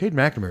year, Cade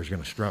McNamara is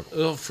going to struggle.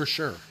 Oh, for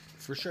sure.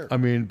 For sure. I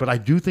mean, but I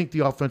do think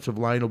the offensive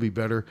line will be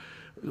better.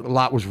 A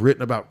lot was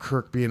written about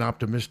Kirk being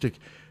optimistic,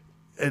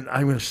 and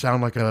I'm going to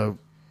sound like a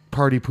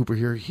party pooper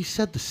here. He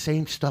said the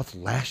same stuff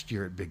last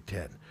year at Big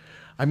Ten.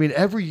 I mean,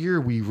 every year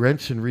we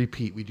rinse and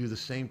repeat. We do the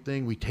same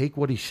thing. We take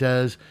what he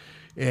says,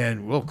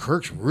 and, well,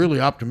 Kirk's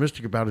really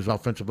optimistic about his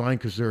offensive line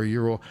because they're a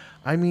year old.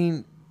 I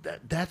mean,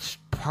 that's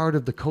part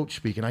of the coach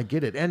speak, and I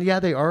get it. And,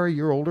 yeah, they are a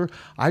year older.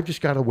 I've just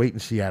got a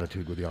wait-and-see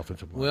attitude with the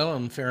offensive line. Well,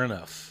 and fair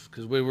enough,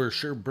 because we were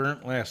sure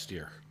burnt last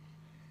year.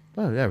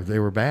 Well, yeah, they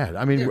were bad.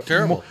 I mean,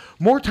 terrible.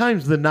 More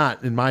times than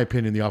not, in my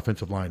opinion, the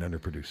offensive line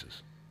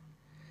underproduces.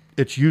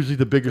 It's usually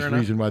the biggest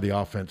reason why the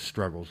offense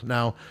struggles.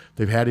 Now,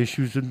 they've had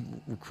issues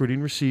in recruiting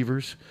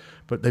receivers,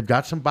 but they've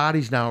got some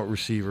bodies now at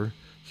receiver,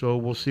 so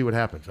we'll see what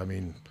happens. I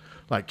mean,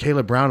 like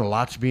Caleb Brown, a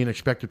lot's being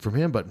expected from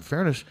him, but in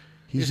fairness,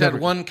 he's had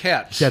one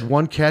catch. He's had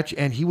one catch,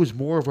 and he was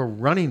more of a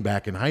running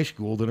back in high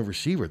school than a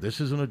receiver.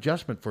 This is an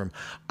adjustment for him.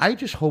 I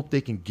just hope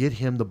they can get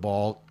him the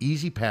ball,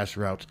 easy pass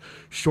routes,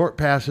 short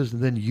passes,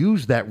 and then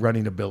use that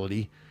running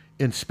ability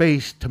in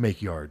space to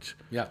make yards.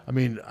 Yeah. I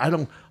mean,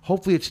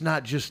 hopefully it's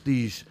not just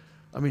these.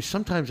 I mean,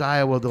 sometimes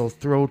Iowa, they'll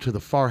throw to the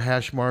far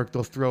hash mark.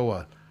 They'll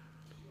throw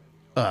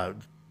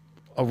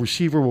a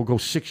receiver will go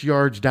 6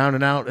 yards down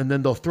and out, and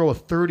then they'll throw a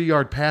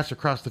 30-yard pass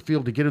across the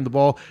field to get him the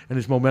ball, and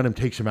his momentum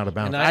takes him out of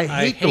bounds. And I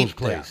hate those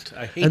plays. That.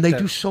 I hate and they that.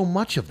 do so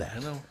much of that. I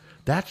know.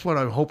 That's what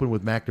I'm hoping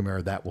with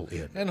McNamara that will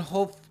end. And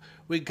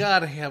we got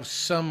to have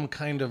some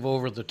kind of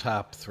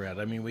over-the-top threat.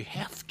 I mean, we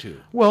have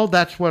to. Well,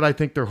 that's what I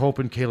think they're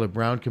hoping Caleb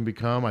Brown can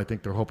become. I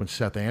think they're hoping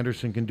Seth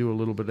Anderson can do a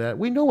little bit of that.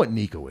 We know what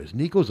Nico is.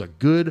 Nico's a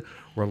good,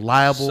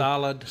 reliable,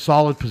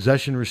 solid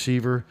possession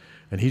receiver,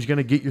 and he's going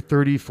to get you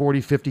 30, 40,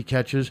 50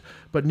 catches,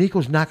 but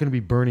Nico's not going to be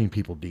burning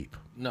people deep.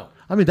 No.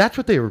 I mean, that's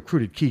what they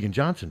recruited Keegan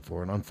Johnson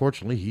for, and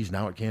unfortunately, he's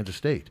now at Kansas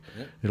State.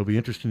 Yep. It'll be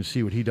interesting to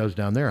see what he does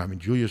down there. I mean,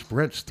 Julius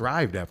Brents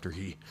thrived after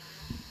he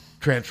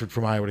transferred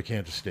from Iowa to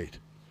Kansas State.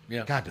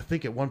 Yeah. God, to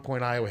think at one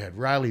point Iowa had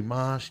Riley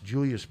Moss,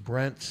 Julius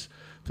Brents.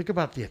 Think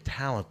about the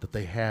talent that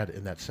they had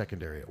in that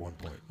secondary at one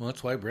point. Well,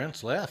 that's why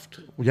Brent's left.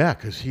 Well, yeah,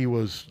 because he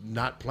was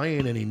not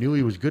playing, and he knew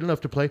he was good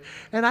enough to play.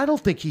 And I don't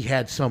think he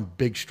had some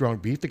big, strong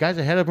beef. The guys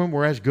ahead of him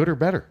were as good or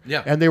better.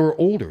 Yeah. And they were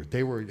older.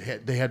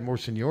 They had more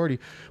seniority.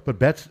 But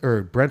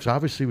Brents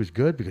obviously was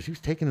good because he was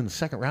taken in the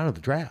second round of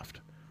the draft.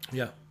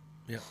 Yeah.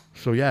 Yeah.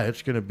 So yeah,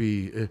 it's going to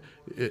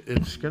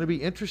be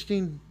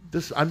interesting.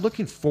 I'm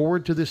looking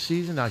forward to this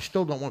season. I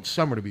still don't want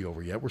summer to be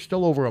over yet. We're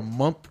still over a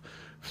month,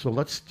 so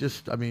let's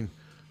just. I mean,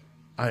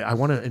 I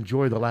want to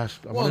enjoy the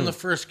last. And the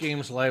first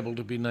game's liable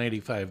to be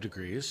 95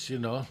 degrees. You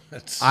know,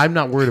 I'm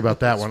not worried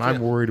about that one.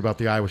 I'm worried about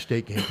the Iowa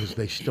State game because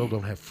they still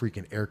don't have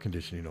freaking air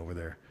conditioning over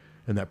there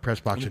in that press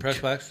box. In the press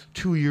box?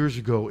 2 years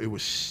ago, it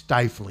was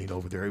stifling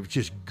over there. It was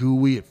just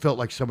gooey. It felt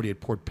like somebody had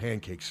poured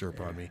pancake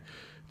syrup on me.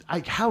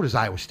 How does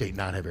Iowa State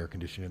not have air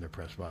conditioning in their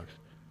press box?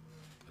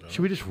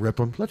 Should we just rip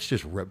them? Let's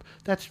just rip.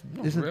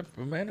 Rip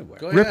them anyway.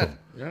 Go rip ahead. them.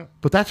 Yeah.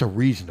 But that's a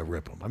reason to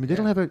rip them. I mean, they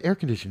don't have air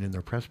conditioning in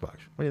their press box.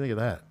 What do you think of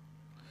that?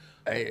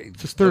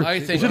 It's a third. I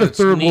think is it a it's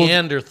third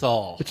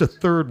Neanderthal. World, it's a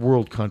third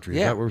world country.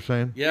 Yeah. Is that what we're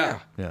saying? Yeah.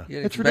 Yeah. Yeah,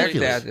 It's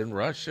ridiculous. Baghdad in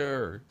Russia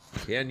or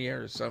Kenya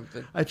or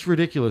something. It's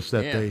ridiculous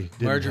that they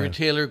didn't Marjorie have-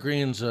 Taylor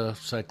Greene's a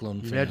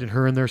Cyclone fan. Imagine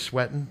her in there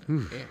sweating.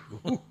 Ooh.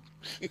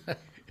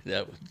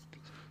 That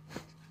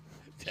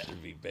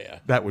would be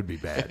bad. That would be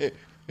bad.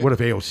 What if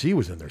AOC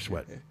was in there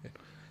sweating?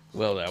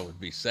 Well, that would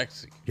be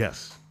sexy.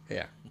 Yes.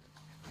 Yeah.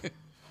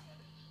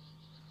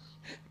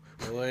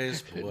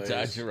 Boys.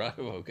 Don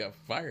Geronimo got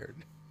fired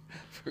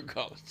for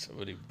calling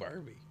somebody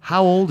Barbie.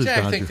 How old is See,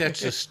 Don? I think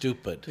that's just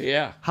stupid.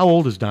 Yeah. How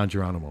old is Don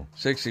Geronimo?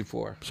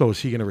 64. So is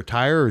he going to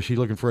retire, or is he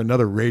looking for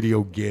another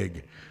radio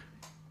gig?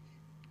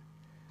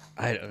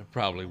 I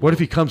probably. What if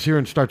he comes here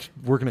and starts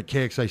working at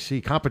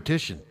KXIC?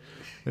 Competition.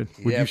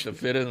 You have to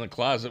fit in the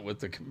closet with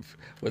the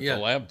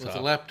laptop. With the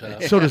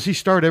laptop. So does he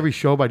start every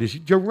show by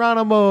just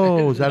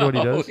Geronimo? Is that what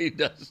he does? No, he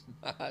does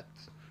not.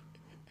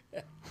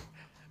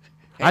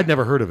 I'd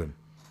never heard of him.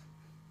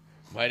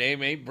 My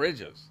name ain't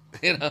Bridges.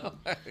 You know.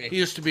 He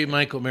used to be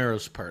Mike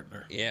O'Mara's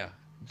partner. Yeah,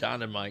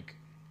 Don and Mike.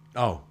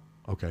 Oh,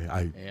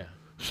 okay. Yeah.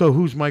 So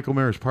who's Mike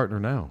O'Mara's partner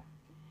now?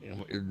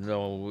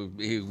 No,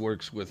 he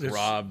works with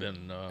Rob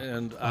and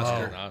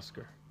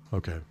Oscar.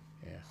 Okay.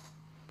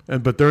 Yeah.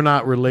 But they're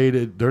not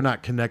related. They're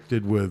not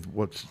connected with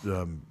what's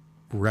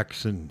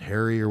Rex and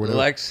Harry or whatever.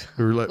 Lex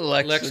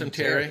and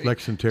Terry.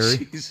 Lex and Terry.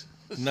 Jesus.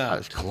 No,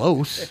 that's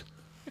close.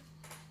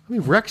 I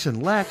mean, Rex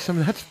and Lex. I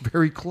mean, that's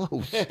very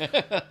close.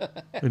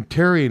 And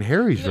Terry and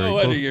Harry's very No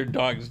close. wonder your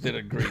dogs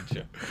didn't greet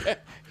you.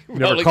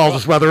 Never calls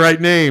us by the right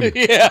name.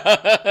 Yeah.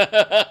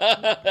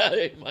 That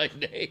ain't my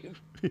name.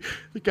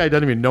 The guy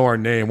doesn't even know our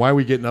name. Why are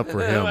we getting up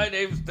for him? My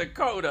name's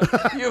Dakota.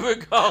 You've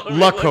been calling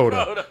me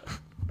Lakota.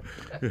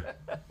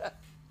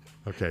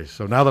 Okay,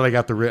 so now that I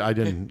got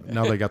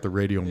now that I got the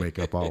radio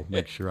makeup, I'll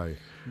make sure I.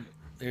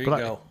 There you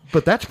go.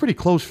 But that's pretty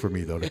close for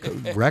me, though.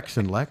 Rex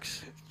and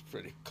Lex. It's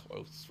pretty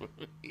close for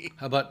me.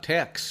 How about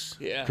Tex?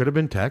 Yeah. Could have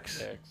been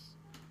Tex.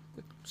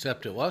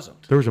 Except it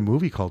wasn't. There was a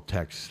movie called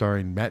Tex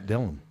starring Matt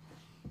Dillon.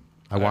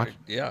 I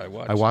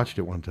watched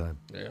it one time.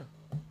 Yeah.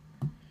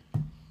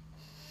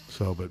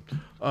 So, but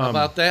how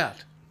about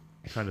that?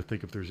 I'm trying to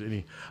think if there's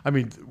any. I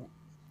mean,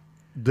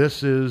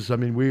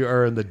 we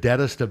are in the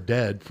deadest of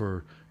dead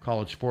for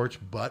college sports,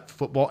 but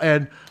football.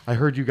 And I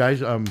heard you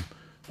guys,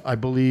 I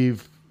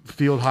believe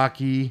field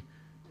hockey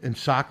and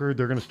soccer,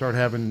 they're going to start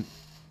having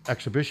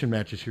exhibition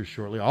matches here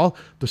shortly. All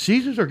the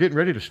seasons are getting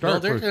ready to start. No,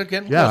 they're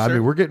getting yeah, closer. I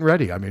mean, we're getting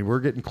ready. I mean, we're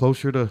getting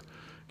closer to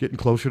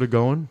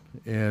going.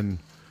 And,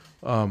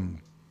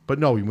 but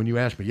no, when you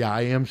ask me, yeah,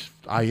 I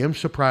am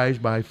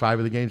surprised by 5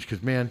 of the games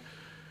because, man,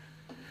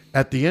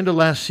 at the end of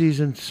last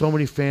season, so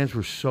many fans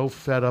were so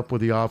fed up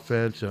with the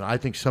offense, and I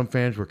think some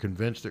fans were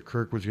convinced that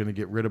Kirk was going to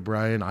get rid of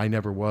Brian. I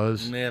never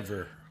was.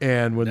 Never.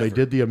 And when they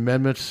did the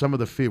amendments, some of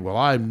the fee, well,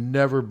 I'm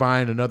never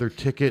buying another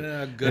ticket.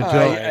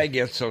 I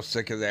get so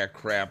sick of that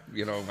crap,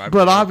 you know.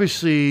 But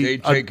obviously, they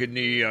take a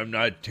knee. I'm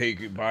not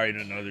buying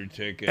another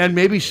ticket. And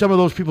maybe some of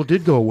those people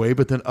did go away,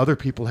 but then other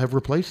people have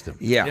replaced them.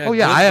 Yeah. Oh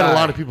yeah, I had a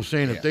lot of people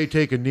saying if they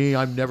take a knee,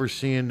 I'm never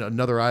seeing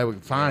another Iowa.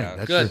 Fine, Yeah.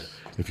 that's Good.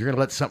 If you're going to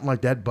let something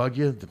like that bug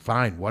you,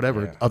 fine,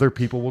 whatever. Yeah. Other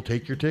people will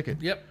take your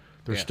ticket. Yep.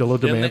 There's still a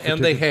demand for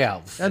and they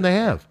tickets. have. And they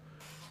have.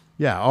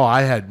 Yeah.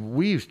 Oh,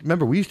 we used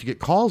to get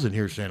calls in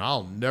here saying,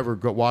 I'll never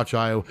go watch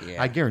Iowa.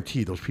 Yeah. I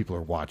guarantee those people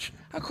are watching.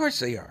 Of course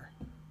they are.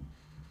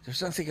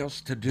 There's nothing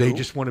else to do. They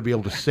just want to be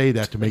able to say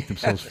that to make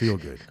themselves feel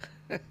good.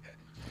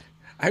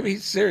 I mean,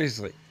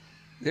 seriously,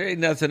 there ain't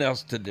nothing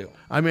else to do.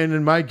 I mean,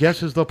 and my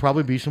guess is there'll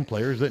probably be some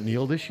players that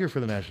kneel this year for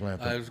the national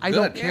anthem. I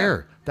don't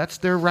care. That's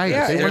their right.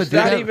 Yeah, if they want to it's do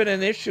not that, even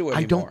an issue anymore.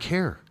 I don't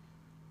care.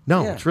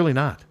 No, Yeah. it's really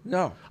not.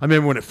 No. I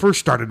mean, when it first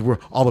started,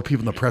 all the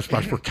people in the press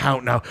box were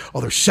counting out.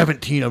 Oh, there's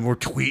 17 of them. We're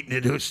tweeting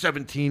it. It was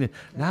 17.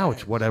 Now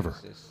it's whatever.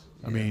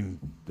 I mean,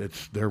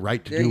 it's their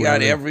right to do it. They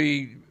got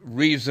every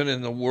reason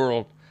in the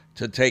world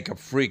to take a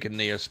freaking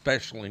knee,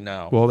 especially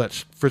now. Well, that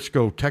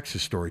Frisco,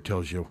 Texas story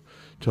tells you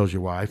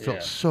why. I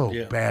felt so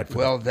bad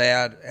for them.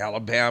 that,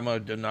 Alabama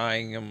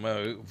denying him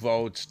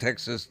votes,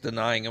 Texas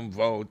denying him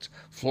votes,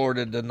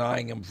 Florida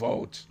denying him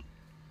votes.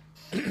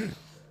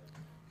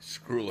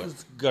 Screw it.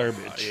 It's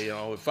garbage.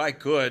 If I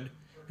could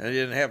and I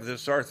didn't have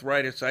this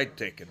arthritis, I'd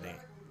take a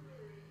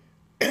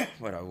knee.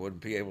 But I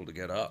wouldn't be able to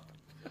get up.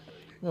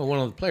 Well, one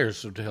of the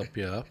players would help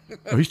you up.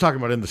 Oh, he's talking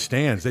about in the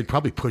stands. They'd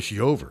probably push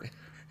you over.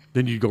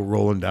 Then you'd go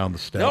rolling down the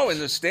steps. No, in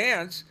the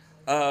stands,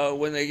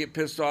 when they get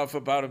pissed off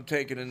about him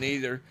taking a knee,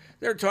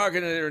 they're talking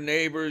to their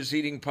neighbors,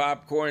 eating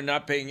popcorn,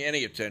 not paying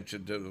any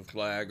attention to the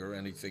flag or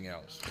anything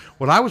else.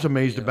 What I was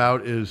amazed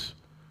about is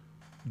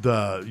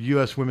the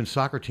U.S. women's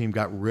soccer team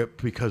got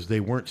ripped because they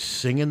weren't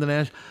singing the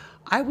national.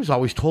 I was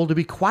always told to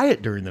be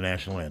quiet during the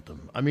national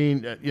anthem. I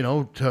mean,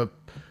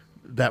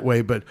 that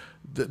way, but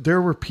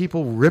there were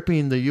people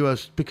ripping the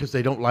U.S. because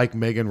they don't like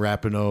Megan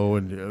Rapinoe,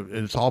 and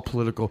it's all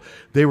political.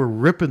 They were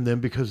ripping them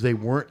because they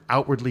weren't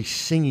outwardly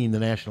singing the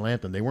national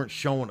anthem. They weren't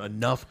showing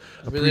enough.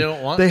 They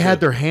don't want They to. had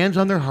their hands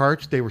on their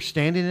hearts. They were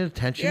standing at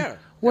attention. Yeah.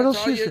 What That's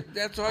else all is you- it?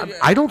 that's all you-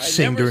 I don't I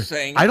sing never during.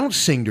 sang. I don't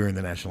sing during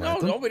the national No,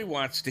 anthem. nobody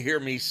wants to hear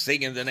me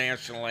singing the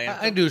national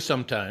anthem. I do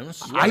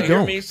sometimes. You wanna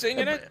hear me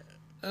singing it?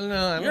 No,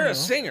 I don't You're know. a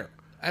singer.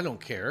 I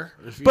don't care.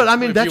 But I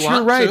mean, that's your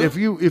want right. to. If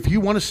you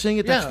want to sing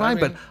it, that's Yeah, fine.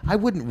 I mean- but I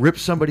wouldn't rip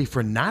somebody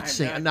for not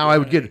singing. Now I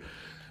would get.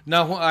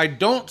 Now, I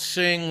don't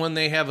sing when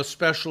they have a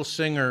special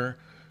singer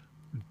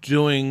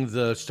doing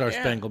the Star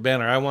Spangled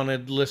Banner. I want to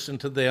listen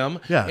to them,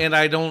 Yeah. and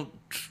I don't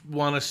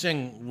want to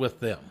sing with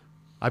them.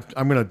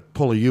 I'm going to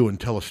pull a you and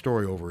tell a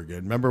story over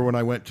again. Remember when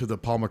I went to the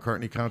Paul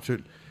McCartney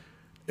concert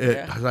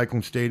at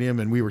Cyclone Stadium,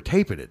 and we were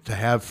taping it to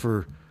have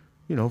for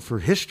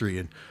history,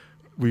 and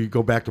we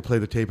go back to play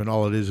the tape, and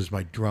all it is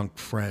my drunk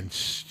friend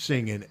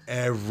singing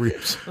every.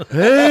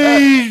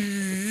 Hey,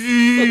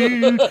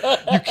 you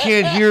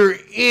can't hear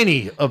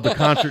any of the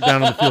concert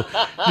down on the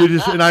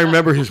field. And I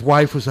remember his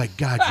wife was like,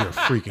 "God, you're a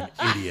freaking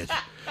idiot,"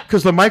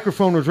 because the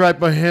microphone was right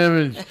by him,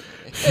 and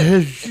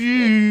says,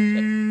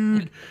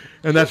 "Jude,"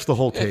 and that's the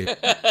whole tape.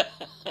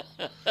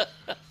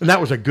 And that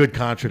was a good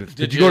concert.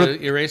 Did you go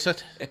to erase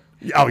it?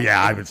 Oh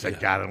yeah, I would say,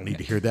 God, I don't need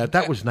to hear that.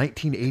 That was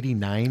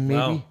 1989, maybe.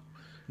 Wow.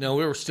 No,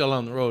 we were still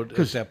on the road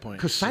at that point.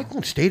 Because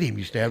Cyclone Stadium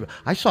used to have.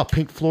 I saw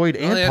Pink Floyd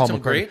and they had Paul some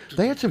McCartney. great-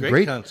 They had some great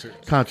great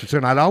concerts.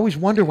 and I'd always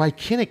wonder why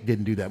Kinnick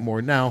didn't do that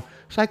more. Now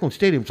Cyclone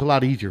Stadium's a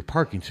lot easier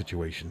parking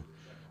situation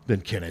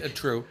than Kinnick.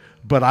 True.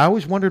 But I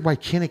always wondered why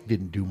Kinnick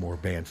didn't do more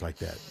bands like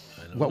that.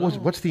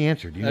 What's the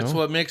answer? Do you That's know?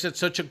 what makes it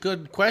such a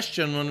good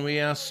question when we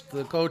ask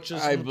the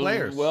coaches and the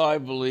players. Well, I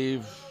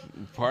believe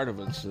part of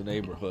it's the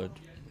neighborhood,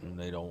 and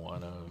they don't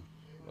want to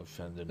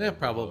offend the neighborhood.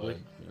 probably.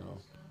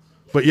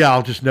 But yeah,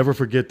 I'll just never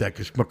forget that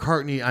because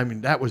McCartney, I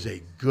mean, that was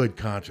a good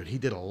concert. He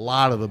did a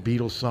lot of the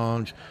Beatles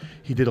songs.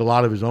 He did a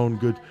lot of his own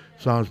good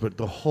songs, but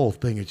the whole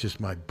thing is just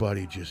my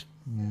buddy just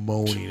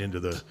moaning into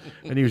the,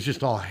 and he was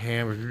just all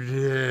hammered.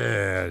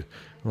 Yeah.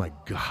 I'm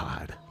like,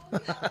 God.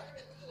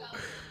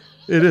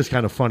 It is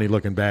kind of funny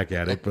looking back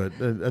at it, but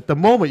at the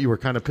moment you were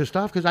kind of pissed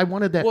off because I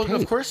wanted that Well, tape.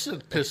 of course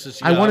it pisses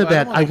you I off. wanted don't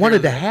that. wanna I hear wanted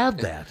to that. have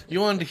that.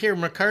 You wanted to hear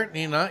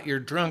McCartney, not your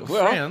drunk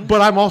friend.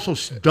 But I'm also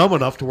dumb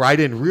enough to where I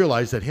didn't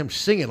realize that him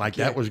singing like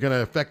that was going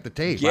to affect the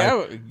tape.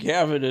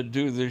 Gavin would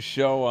do this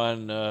show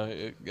on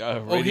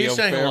Radio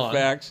sang along.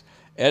 Fairfax,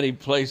 and he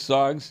play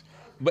songs,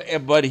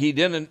 but he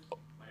didn't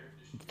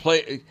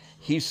play.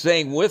 He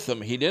sang with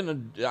them. He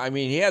didn't. I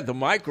mean, he had the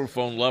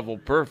microphone level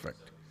perfect,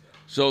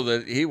 so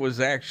that he was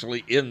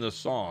actually in the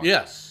song.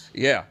 Yes.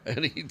 Yeah,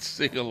 and he'd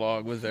sing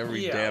along with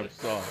every damn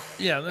song.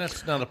 Yeah,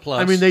 that's not a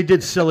plus. I mean, they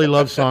did silly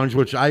love songs,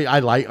 which I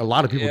like. A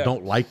lot of people Yeah.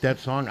 don't like that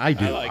song. I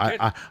do. I like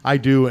it. I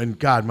do. And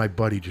God, my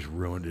buddy just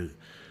ruined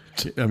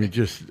it. I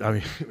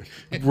mean,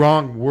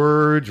 wrong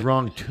words,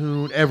 wrong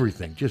tune,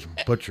 everything. Just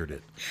butchered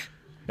it.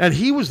 And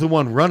he was the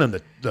one running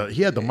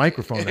he had the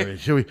microphone and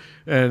everything.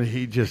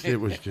 It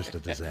was just a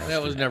disaster.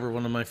 that was never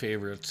one of my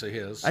favorites of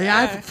his.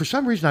 For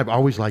some reason, I've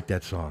always liked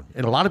that song,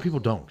 and a lot of people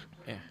don't.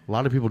 Yeah. A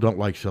lot of people don't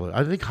like silly.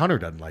 I think Hunter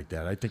doesn't like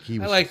that. I think he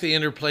was. I like the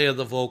interplay of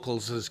the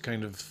vocals is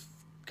kind of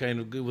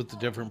good with the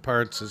different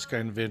parts is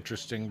kind of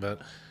interesting,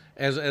 but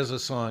as a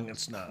song,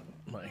 it's not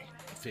my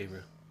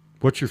favorite.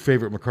 What's your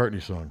favorite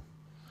McCartney song?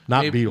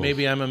 Not Beatles.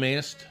 Maybe I'm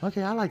Amazed.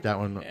 Okay, I like that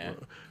one.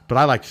 But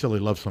I like Silly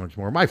Love Songs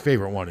more. My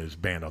favorite one is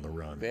Band on the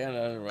Run. Band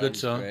on the Run. Good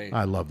song. Great.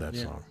 I love that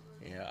song.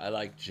 Yeah, I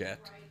like Jet.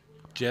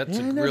 Jet's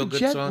a real good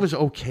Jet song. was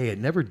okay. It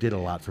never did a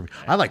lot for me.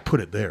 I like Put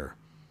It There.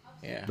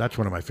 Yeah. That's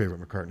one of my favorite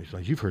McCartney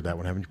songs. You've heard that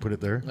one, haven't you? Put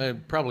It There? I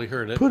probably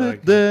heard it. Put but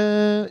it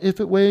there if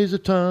it weighs a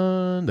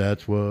ton.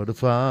 That's what a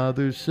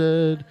father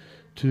said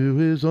to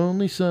his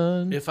only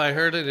son. If I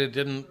heard it, it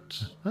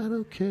didn't. I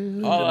don't care.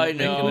 All I Didn't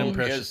make an know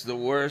impression. is the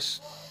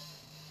worst.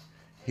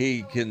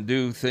 He can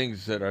do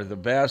things that are the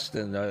best,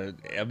 and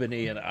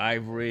Ebony and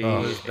Ivory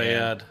was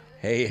bad.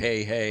 Hey,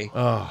 hey, hey.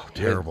 Oh,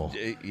 terrible.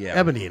 Yeah.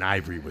 Ebony and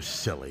Ivory was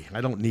silly. I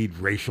don't need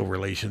racial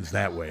relations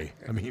that way.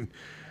 I mean,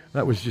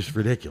 that was just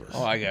ridiculous.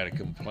 Oh, I got a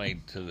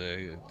complaint to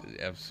the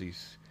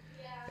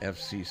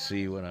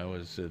FCC when I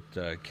was at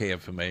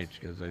KFMH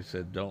because I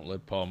said, don't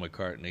let Paul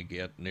McCartney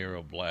get near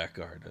a black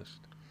artist.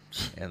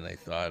 And they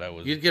thought I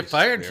was... You'd get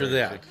fired for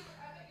that.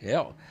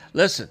 Yeah.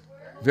 Listen,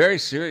 very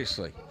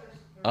seriously,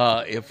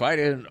 if I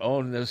didn't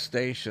own this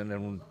station,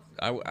 and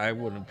I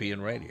wouldn't be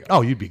in radio.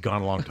 Oh, you'd be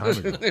gone a long time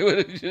ago. They would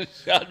have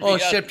just shot me Oh, out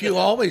except the you door.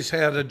 always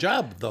had a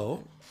job,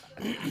 though.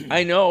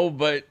 I know,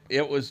 but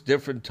it was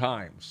different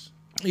times.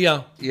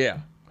 Yeah. Yeah.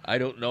 I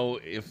don't know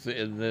if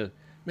in the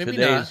Maybe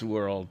today's not.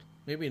 world.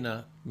 Maybe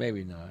not.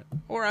 Maybe not.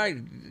 Or I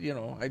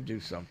do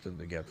something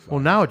to get fun. Well,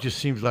 now it just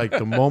seems like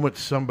the moment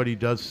somebody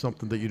does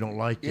something that you don't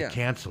like, you Yeah.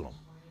 cancel them.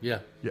 Yeah.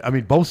 I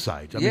mean, both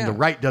sides. I mean, Yeah. the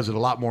right does it a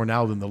lot more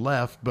now than the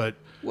left, but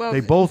Well, they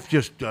both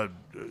just...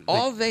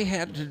 all they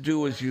had to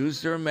do was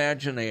use their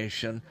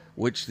imagination,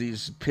 which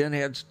these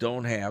pinheads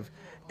don't have,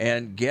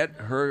 and get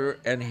her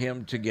and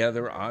him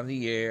together on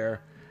the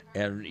air,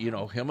 and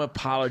him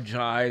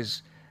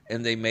apologize,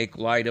 and they make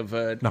light of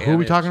it. Now, who and are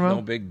we it's talking about?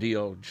 No big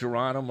deal.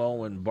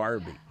 Geronimo and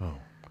Barbie. Oh.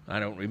 I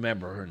don't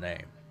remember her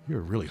name. You're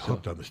really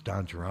hooked on this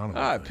Don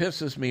Geronimo. It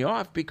pisses me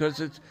off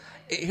because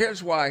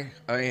here's why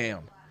I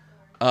am.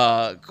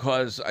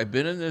 Because I've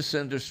been in this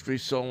industry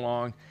so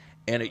long,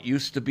 and it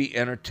used to be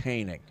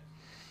entertaining.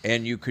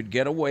 And you could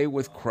get away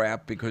with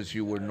crap because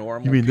you were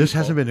normal. You mean this people.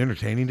 hasn't been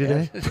entertaining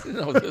today?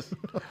 No,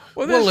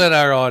 We'll let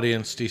our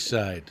audience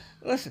decide.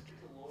 Listen,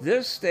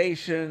 this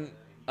station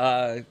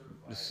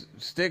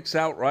sticks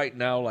out right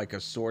now like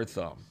a sore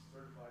thumb.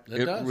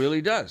 It does.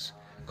 Really does.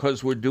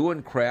 Because we're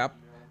doing crap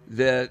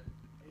that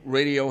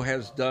radio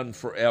has done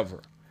forever.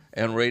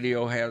 And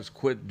radio has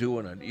quit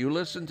doing it. You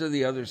listen to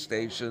the other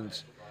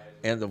stations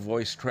and the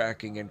voice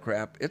tracking and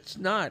crap, it's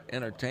not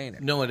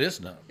entertaining. No, it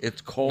is not.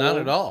 It's cold. Not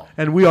at all.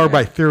 And we are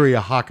by theory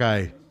a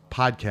Hawkeye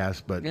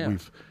podcast, but Yeah.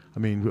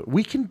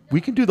 we can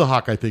do the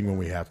Hawkeye thing when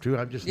we have to.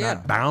 I'm just Yeah.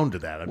 not bound to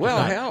that. I'm Well,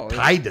 just not hell,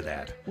 tied to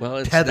that. Well,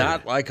 it's Tethered.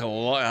 not like a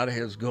lot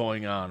is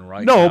going on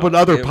right now. No, but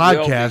other It will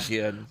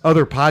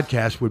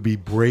podcasts would be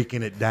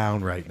breaking it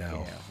down right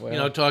now.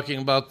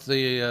 Talking about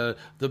the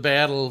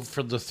battle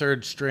for the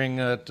third string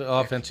at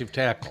offensive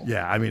tackle.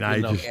 Yeah, I mean,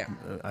 You know.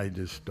 I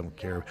just don't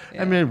care.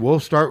 I mean,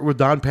 we'll start with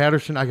Don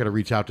Patterson. I got to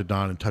reach out to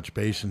Don and touch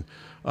base. And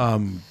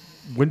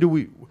when do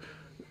we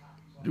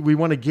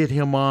want to get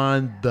him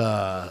on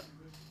the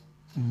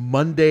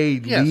Monday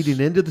Yes. leading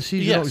into the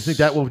season? Yes. You think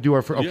that will do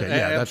our first? Okay,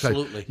 Yeah, that's right.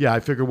 absolutely. Yeah, I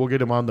figure we'll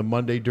get him on the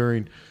Monday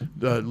during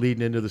the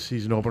leading into the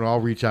season opener.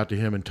 I'll reach out to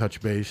him and touch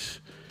base,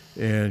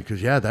 and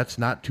because that's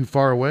not too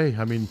far away.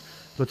 I mean,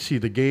 let's see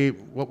the game.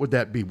 What would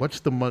that be? What's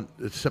the month?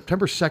 It's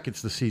September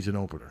 2nd's the season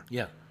opener.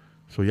 Yeah.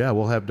 So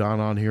we'll have Don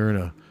on here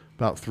in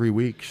about 3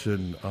 weeks,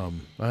 and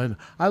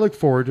I look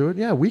forward to it.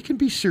 Yeah, we can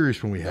be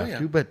serious when we have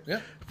to,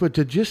 but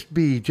to just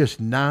be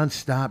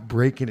nonstop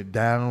breaking it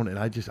down, and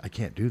I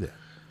can't do that.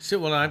 See,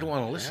 well, I don't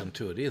want to listen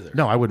to it either.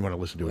 No, I wouldn't want to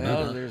listen to it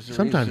either. There's a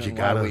Sometimes reason you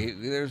gotta.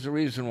 there's a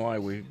reason why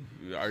we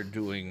are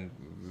doing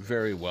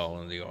very well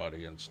in the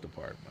audience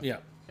department. Yeah.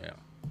 Yeah.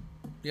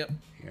 Yep.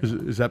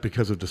 Is that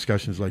because of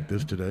discussions like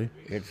this today?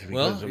 It's because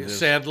Well, of this.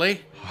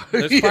 sadly,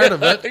 that's part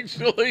of it.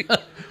 Actually,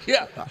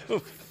 yeah.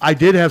 I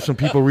did have some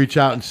people reach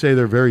out and say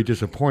they're very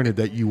disappointed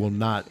that you will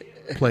not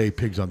play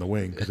Pigs on the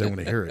Wing because they want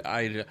to hear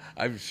it.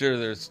 I'm sure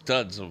there's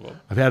tons of them.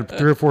 I've had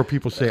 3 or 4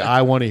 people say,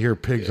 I want to hear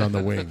Pigs on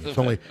the Wing.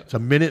 It's a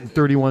minute and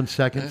 31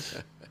 seconds.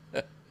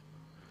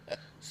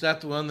 Is that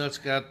the one that's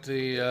got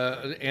the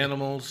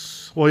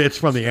animals? Well, it's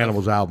from the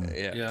Animals album.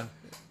 Yeah.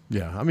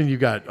 Yeah. I mean, you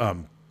got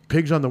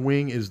Pigs on the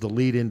Wing is the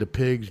lead into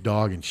Pigs,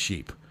 Dog, and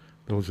Sheep.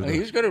 Those are the,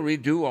 He's going to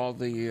redo all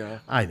the...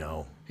 I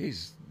know.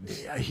 He's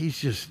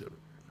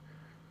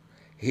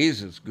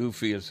as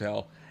goofy as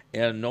hell,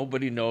 and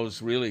nobody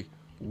knows really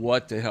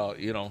what the hell,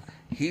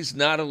 He's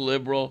not a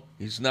liberal.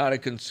 He's not a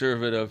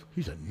conservative.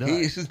 He's a nut.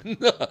 He's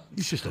not.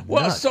 He's just a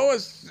Well, nut. so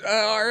is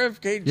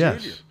RFK Jr.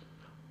 Yes.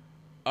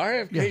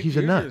 RFK He's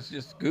a Jr. nut. is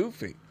just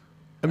goofy.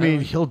 I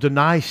mean, he'll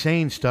deny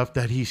saying stuff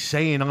that he's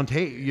saying on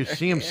tape. You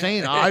see him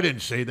saying, I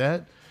didn't say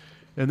that.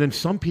 And then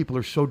some people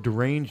are so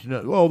deranged.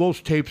 Well,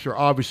 those tapes are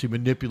obviously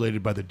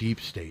manipulated by the deep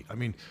state. I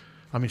mean,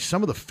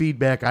 some of the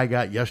feedback I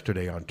got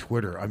yesterday on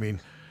Twitter.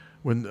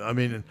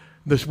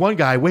 This one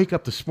guy, I wake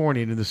up this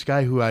morning, and this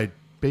guy who I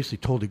basically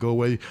told to go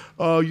away.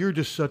 Oh, you're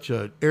just such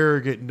an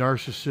arrogant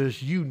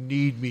narcissist. You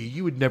need me.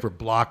 You would never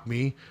block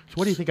me. So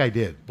what do you think I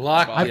did?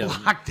 I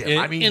blocked him.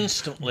 I mean,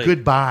 instantly.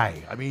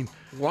 Goodbye. I mean,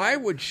 why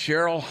would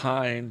Cheryl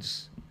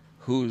Hines,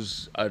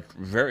 who's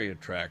very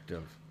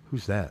attractive?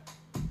 Who's that?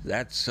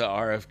 That's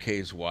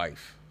RFK's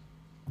wife.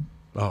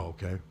 Oh,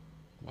 okay.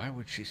 Why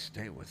would she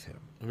stay with him?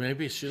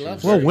 Maybe she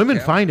loves Well, him. women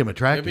find him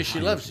attractive. Maybe she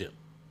loves him.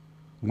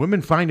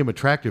 Women find him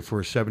attractive for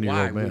a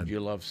 70-year-old man. Why would you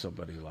love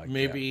somebody like that?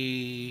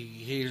 Maybe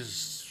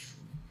he's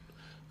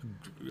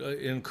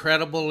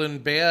incredible in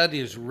bed.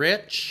 He's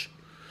rich.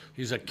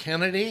 He's a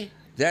Kennedy.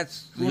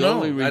 That's the Who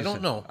only knows? reason. I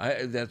don't know.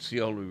 That's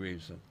the only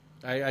reason.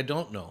 I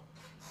don't know.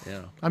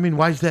 Yeah. I mean,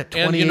 why is that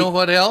 28? And you know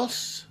what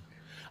else?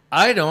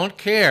 I don't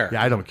care.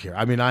 Yeah, I don't care.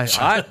 I mean,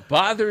 it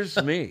bothers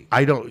me.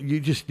 I don't. You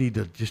just need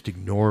to just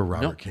ignore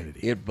Robert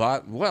Kennedy.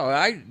 Well,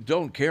 I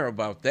don't care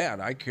about that.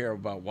 I care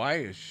about why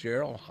is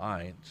Cheryl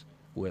Hines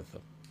with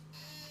him.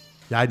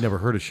 Yeah, I'd never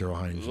heard of Cheryl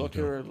Hines. Look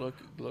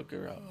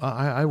her up.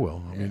 I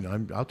will. I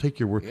mean, I'll take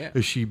your word. Yeah.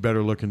 Is she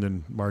better looking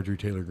than Marjorie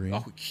Taylor Greene?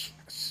 Oh,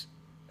 yes.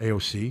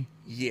 AOC?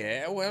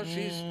 Yeah, well,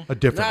 she's a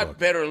different not look.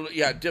 better.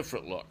 Yeah,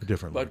 different look. A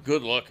different but look.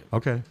 good looking.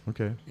 Okay.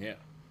 Yeah.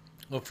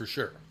 Oh, for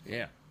sure.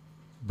 Yeah.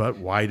 But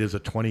why does a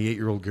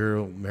 28-year-old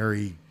girl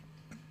marry,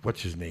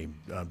 what's his name,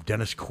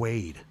 Dennis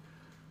Quaid?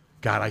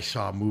 God, I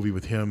saw a movie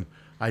with him.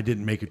 I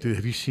didn't make it through.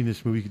 Have you seen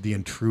this movie, The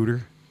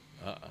Intruder?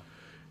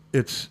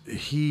 He's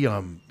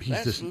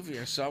Last this movie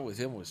I saw with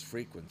him was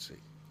Frequency.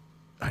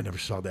 I never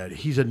saw that.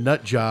 He's a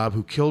nut job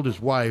who killed his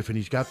wife, and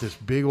he's got this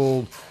big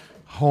old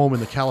home in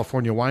the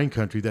California wine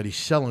country that he's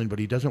selling, but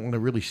he doesn't want to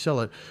really sell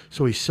it,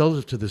 so he sells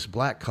it to this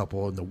black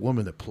couple, and the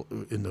woman that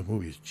in the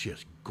movie is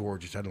just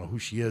gorgeous. I don't know who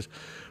she is,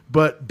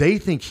 but they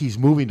think he's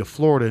moving to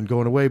Florida and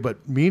going away,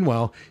 but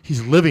meanwhile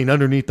he's living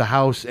underneath the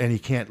house and he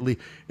can't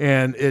leave,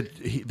 and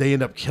they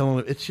end up killing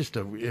him. It's just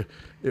a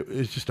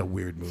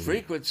weird movie.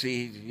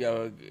 Frequency,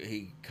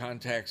 he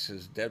contacts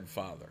his dead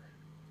father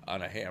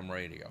on a ham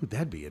radio.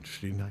 That'd be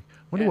interesting. I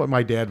wonder what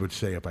my dad would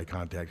say if I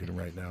contacted him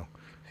right now.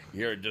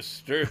 You're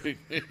disturbing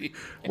me.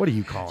 What do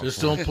you call it? Just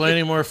don't play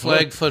any more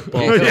flag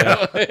football.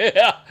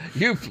 Yeah,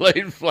 you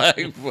played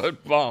flag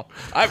football.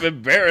 I'm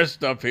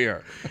embarrassed up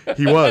here.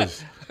 He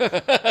was.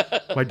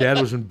 My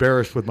dad was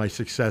embarrassed with my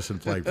success in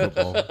flag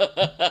football.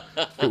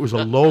 It was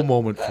a low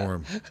moment for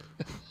him.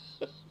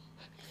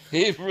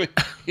 He'd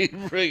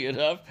bring it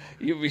up.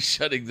 You'd be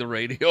shutting the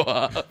radio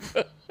off.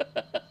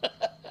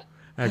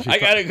 I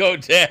gotta go,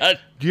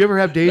 Dad. Do you ever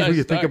have days where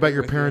you think talking about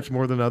your with parents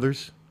more than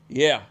others?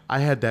 Yeah.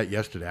 I had that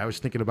yesterday. I was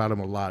thinking about them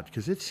a lot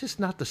because it's just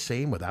not the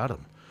same without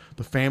them.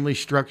 The family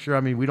structure, I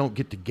mean, we don't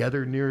get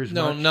together near as much.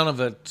 No, none of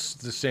it's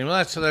the same.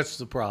 That's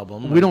the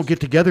problem. We don't get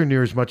together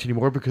near as much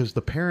anymore because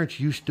the parents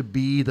used to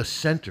be the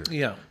center.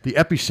 Yeah. The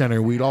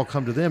epicenter. We'd all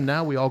come to them.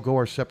 Now we all go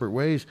our separate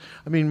ways.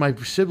 I mean, my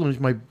siblings,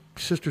 my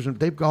sisters,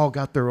 they've all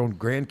got their own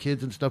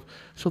grandkids and stuff,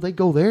 so they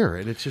go there,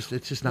 and it's just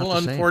not the same. Well,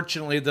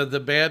 unfortunately, the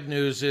bad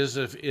news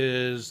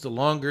is the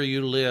longer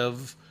you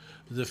live,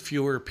 the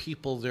fewer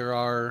people there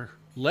are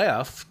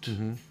left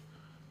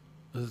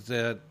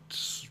that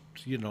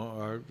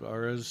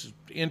are as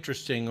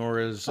interesting or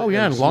as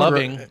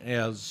loving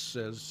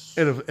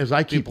as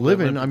I keep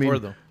living. I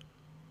mean,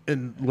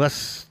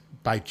 unless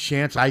by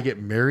chance I get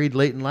married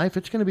late in life,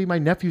 it's going to be my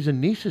nephews and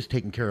nieces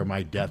taking care of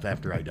my death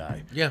after I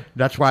die. Yeah,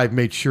 that's why I've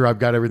made sure I've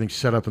got everything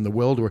set up in the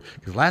will,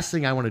 because last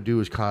thing I want to do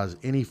is cause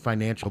any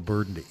financial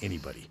burden to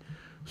anybody.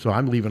 So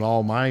I'm leaving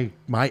all my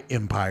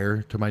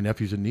empire to my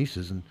nephews and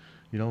nieces, and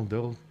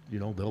they'll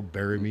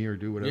bury me or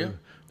do whatever.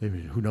 Yeah.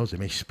 Who knows? They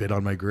may spit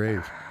on my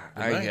grave.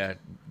 I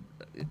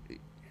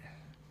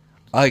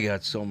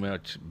got so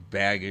much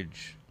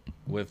baggage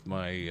with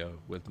my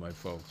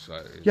folks.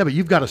 Yeah, but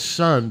you've got a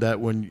son that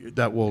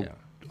will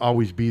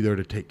always be there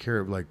to take care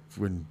of, like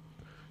when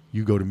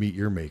you go to meet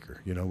your maker.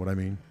 You know what I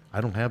mean?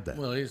 I don't have that.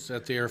 Well, he's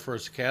at the Air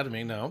Force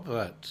Academy now,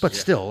 but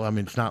still, I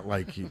mean, it's not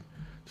like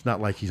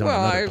he's on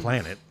another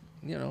planet.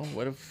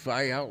 What if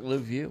I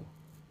outlive you?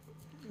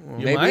 Well,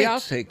 maybe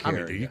I'll take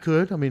care of you. You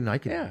could. I mean, I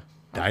could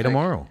die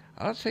tomorrow.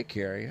 I'll take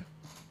care of you.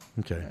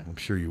 Okay, I'm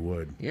sure you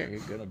would. Yeah, you're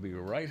going to be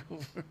right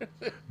over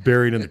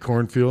buried in the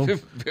cornfield,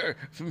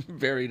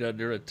 buried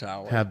under a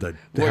tower.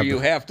 You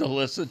have to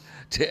listen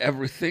to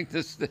everything.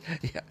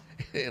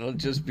 It'll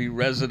just be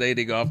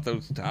resonating off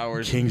those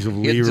towers. Kings of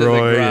into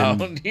Leroy, the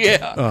ground.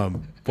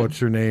 and, what's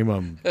her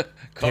name?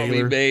 Call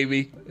Taylor, me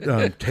baby.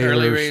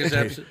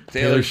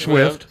 Taylor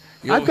Swift.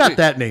 I've got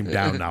that name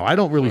down now. I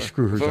don't really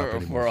screw hers up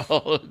anymore. For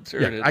all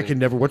eternity. Yeah, I can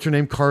never. What's her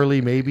name? Carly,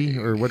 maybe,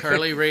 or what?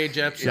 Carly Rae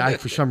Jepsen. Yeah,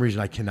 for some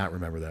reason I cannot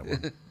remember that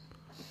one.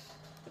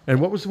 And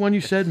what was the one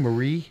you said?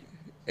 Marie?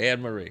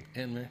 Anne Marie.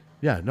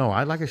 Yeah, no,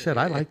 like I said,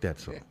 I like that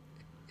song.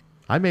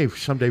 I may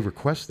someday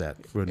request that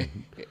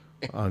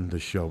on the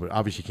show, but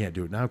obviously can't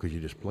do it now because you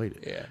just played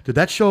it. Yeah. Did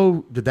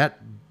that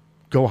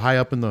go high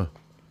up in the?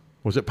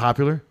 Was it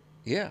popular?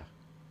 Yeah.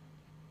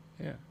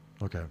 Yeah.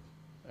 Okay.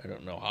 I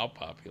don't know how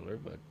popular,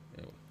 but.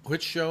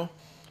 Which show?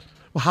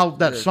 Well, how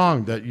that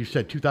song that you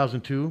said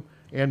 2002,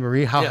 Anne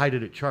Marie? How high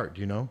did it chart?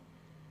 Do you know?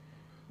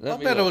 I'll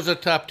bet it was a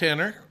top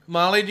tenner.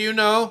 Molly, do you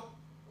know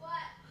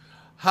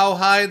how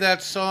high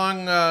that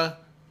song, The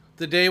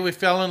Day We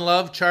Fell in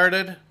Love,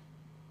 charted?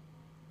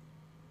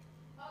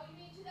 Oh, you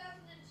mean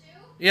 2002?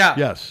 Yeah.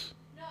 Yes.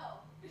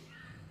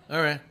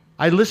 All right.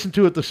 I listened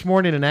to it this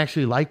morning and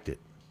actually liked it.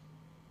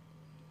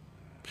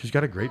 She's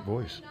got a great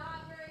voice.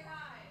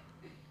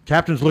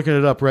 Captain's looking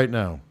it up right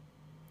now.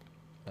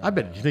 I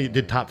bet. You think it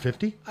did top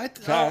 50?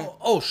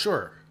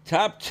 Sure.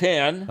 Top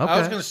 10. I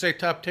was going to say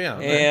top 10.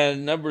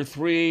 And number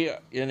 3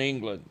 in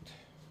England.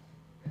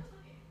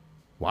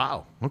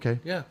 Wow. Okay.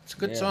 Yeah, it's a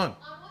good song.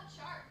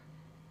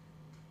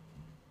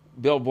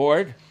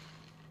 Billboard.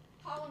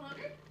 Hot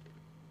 100?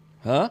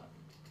 Huh?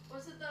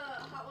 Was it the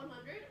Hot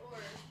 100 or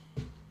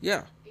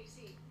Yeah.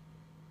 AC?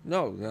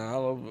 No, the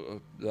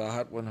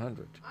Hot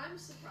 100. I'm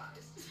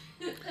surprised.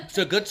 It's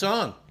a good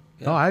song.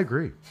 No, I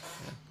agree.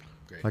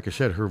 Like I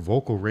said, her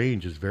vocal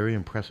range is very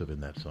impressive in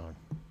that song.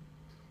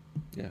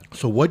 Yeah.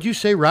 So what'd you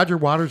say? Roger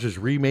Waters is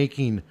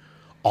remaking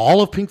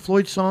all of Pink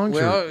Floyd's songs?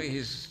 Well,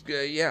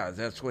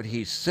 that's what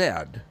he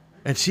said.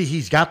 And see,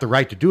 he's got the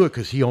right to do it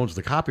because he owns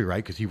the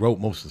copyright because he wrote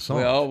most of the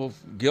songs. Well,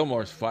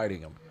 Gilmore's fighting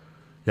him.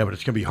 Yeah, but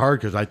it's going to be hard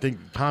because I think,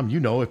 Tom,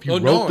 if you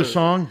wrote the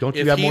song, don't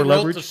you have more If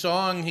leverage? he wrote the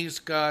song, he's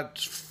got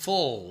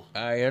full.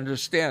 I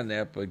understand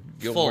that, but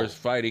Gilmore's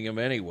fighting him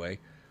anyway.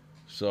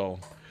 So,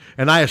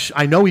 and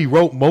I know he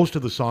wrote most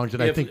of the songs,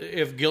 and I think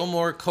if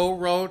Gilmore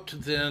co-wrote,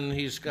 then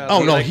he's got.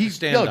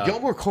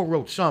 Gilmore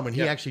co-wrote some, and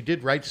he actually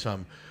did write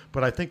some.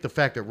 But I think the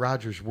fact that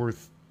Roger's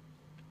worth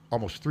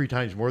almost 3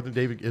 times more than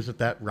David, isn't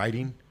that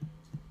writing?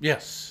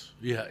 Yes.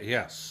 Yeah.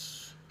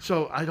 Yes.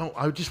 So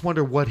I just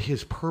wonder what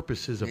his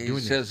purpose is of doing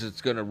this. He says it's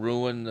going to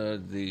ruin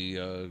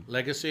the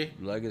legacy.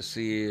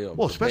 Legacy. Of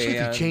especially the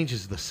if band. he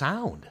changes the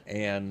sound.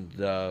 And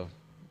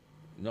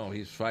no,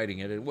 he's fighting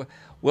it.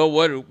 Well,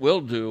 what it will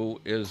do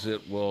is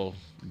it will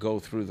go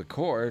through the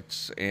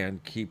courts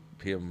and keep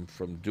him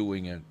from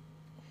doing it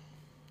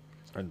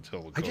until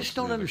it goes I just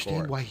don't through the understand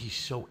courts. why he's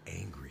so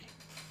angry.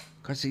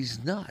 Because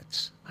he's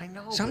nuts. I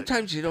know.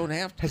 Sometimes you don't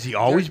have to. Has he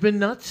always been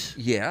nuts?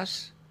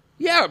 Yes.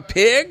 Yeah,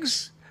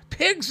 Pigs.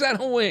 Pigs on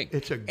a Wing.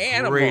 It's a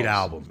Animals. great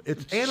album.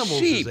 Animals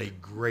Sheep. is a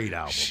great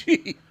album.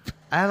 Sheep.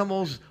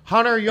 Animals.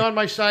 Hunter, are you on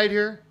my side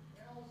here?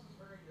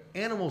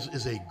 Animals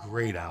is a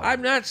great album.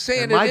 I'm not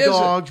saying and it my isn't.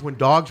 dogs, when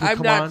dogs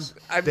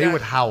would they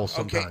would howl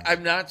sometimes. Okay,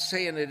 I'm not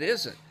saying it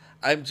isn't.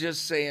 I'm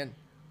just saying,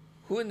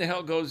 who in the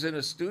hell goes in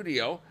a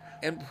studio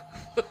and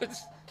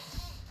puts...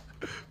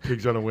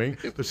 Pigs on a Wing?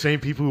 The same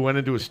people who went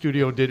into a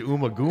studio and did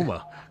Uma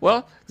Gooma.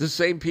 Well, the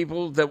same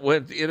people that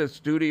went in a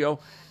studio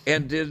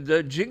and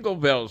did Jingle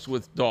Bells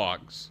with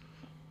dogs.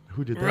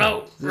 Who did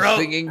that? The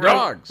singing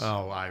dogs.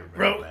 Oh, I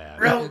remember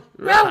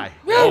that.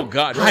 Oh,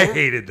 God. I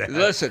hated that.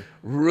 Listen,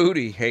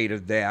 Rudy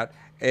hated that.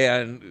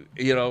 And,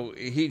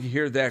 he'd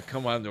hear that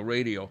come on the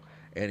radio,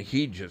 and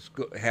he'd just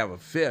have a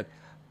fit.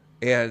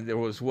 And there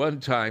was one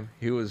time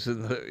he was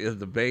in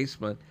the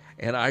basement,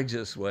 and I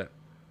just went,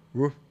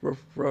 ruff, ruff,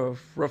 ruff,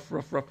 ruff,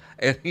 ruff, ruff.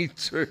 And he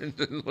turned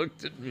and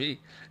looked at me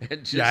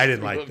and just I didn't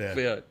threw like a that.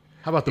 fit.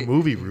 How about the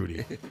movie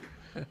Rudy?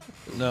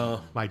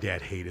 No. My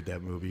dad hated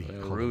that movie.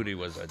 Rudy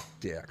was a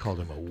dick. Called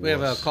him a wuss. We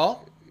have a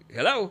call?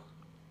 Hello?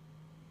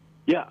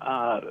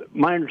 Yeah,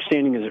 my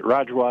understanding is that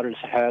Roger Waters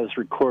has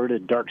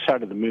recorded Dark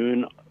Side of the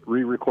Moon,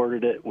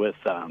 re-recorded it with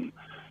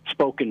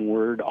spoken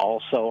word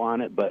also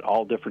on it, but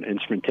all different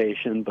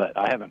instrumentation. But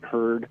I haven't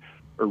heard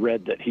or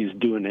read that he's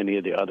doing any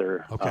of the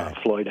other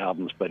Floyd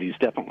albums, but he's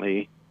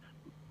definitely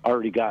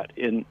already got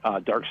in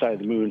Dark Side of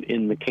the Moon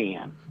in the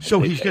can. So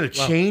he's going to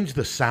change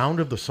the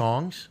sound of the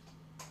songs?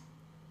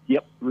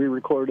 Yep,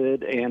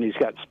 re-recorded, and he's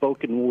got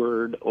spoken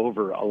word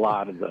over a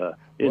lot of the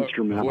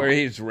instrumental. Where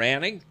he's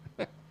ranting?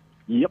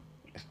 Yep.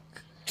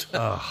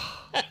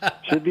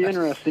 Should be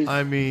interesting.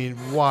 I mean,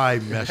 why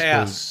mess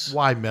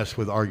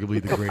with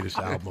arguably the greatest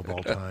album of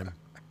all time?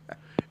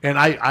 And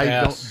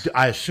I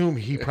assume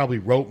he probably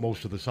wrote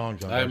most of the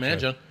songs on I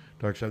imagine.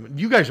 Dark Side of the Moon.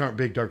 You guys aren't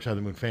big Dark Side of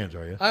the Moon fans,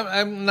 are you?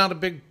 I'm not a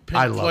big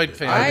Pink Floyd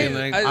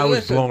fan. I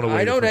was blown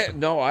away.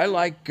 I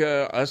like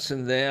Us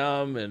and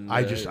Them, and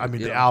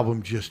the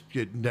album just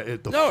the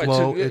no,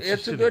 flow.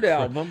 It's a good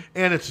album,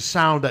 and it's a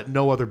sound that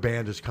no other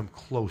band has come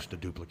close to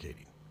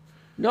duplicating.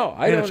 No,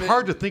 it's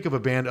hard to think of a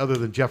band other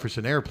than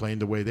Jefferson Airplane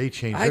the way they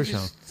changed their sound.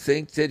 I just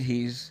think that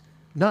he's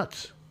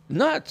nuts,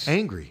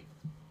 angry.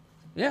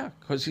 Yeah,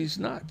 because he's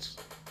nuts.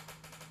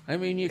 I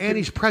mean,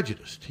 he's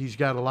prejudiced. He's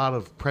got a lot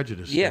of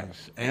prejudice.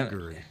 Yes,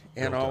 anger,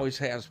 and always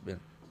has been.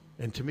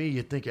 And to me,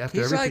 you'd think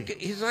after he's everything,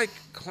 he's like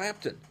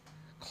Clapton.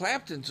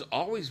 Clapton's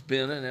always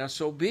been an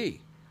SOB,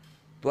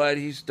 but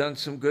he's done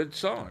some good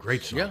songs.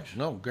 Great songs.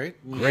 Yeah, great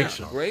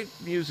songs. Great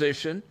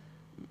musician,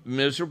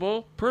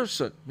 miserable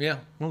person. Yeah.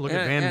 Well, look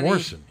at Van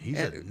Morrison. He's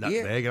a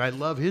nutbag, and I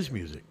love his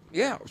music.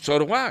 Yeah, so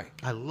do I.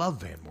 I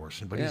love Van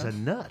Morrison, but he's a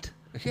nut.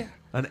 Yeah.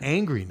 An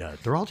angry nut.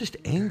 They're all just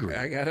angry.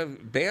 I got a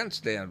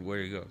bandstand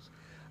where he goes,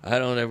 I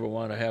don't ever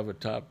want to have a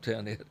top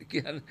 10 hit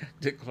again.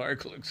 Dick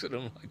Clark looks at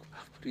him like,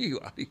 what are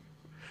you?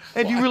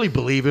 And do you really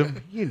believe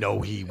him? You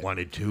know he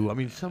wanted to. I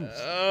mean,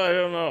 I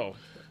don't know.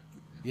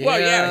 Well,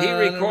 yeah, he I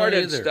don't know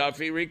recorded either. stuff.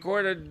 He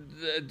recorded,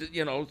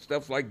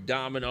 stuff like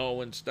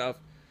Domino and stuff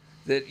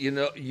that you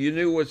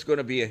knew was going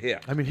to be a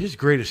hit. I mean, his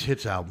greatest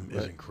hits album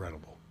is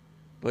incredible.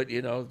 But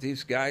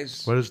these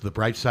guys. What is The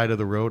Bright Side of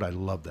the Road? I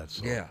love that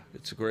song. Yeah,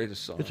 it's the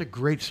greatest song. It's a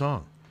great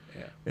song.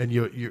 Yeah. And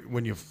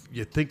when you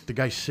think the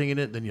guy's singing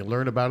it, then you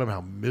learn about him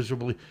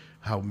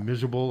how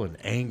miserable and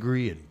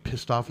angry and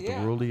pissed off at the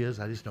world he is.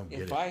 I just don't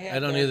get it. I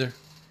don't either.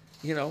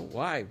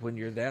 Why? When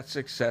you're that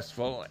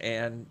successful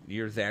and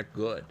you're that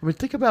good. I mean,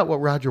 think about what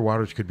Roger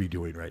Waters could be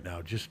doing right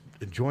now. Just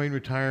enjoying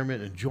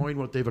retirement, enjoying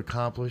what they've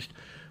accomplished.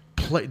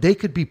 They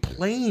could be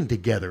playing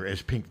together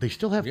as Pink. They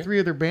still have 3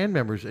 of their band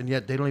members, and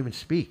yet they don't even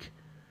speak.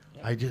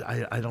 I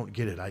don't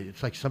get it.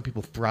 It's like some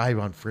people thrive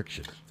on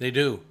friction. They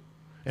do.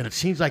 And it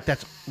seems like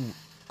that's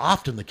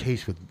often the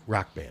case with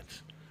rock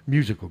bands,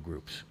 musical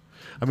groups.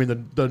 I mean,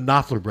 the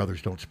Knopfler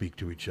brothers don't speak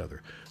to each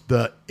other.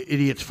 The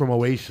idiots from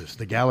Oasis,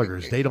 the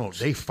Gallaghers,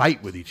 they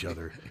fight with each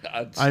other.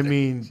 I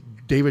mean,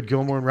 David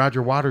Gilmour and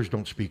Roger Waters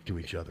don't speak to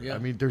each other. Yeah. I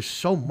mean, there's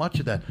so much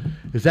of that.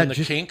 Is that And the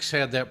just Kinks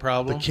had that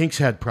problem. The Kinks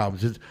had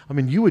problems.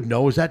 You would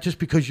know. Is that just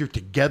because you're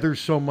together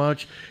so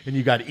much and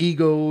you got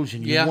egos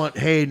and you want?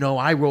 Hey, no,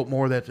 I wrote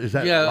more. Is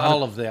that? Yeah,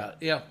 all of that.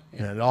 Yeah.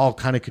 And it all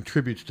kind of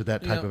contributes to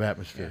that type of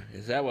atmosphere.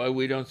 Is that why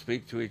we don't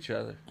speak to each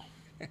other?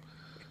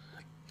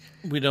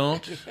 We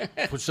don't.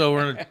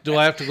 So do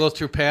I have to go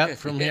through Pat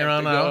from here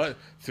on out?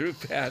 Through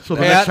Pat. So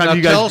the Pat, next time now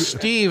you guys tell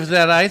Steve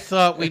that I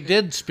thought we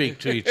did speak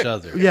to each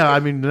other. Yeah, I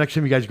mean, the next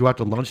time you guys go out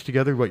to lunch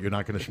together, you're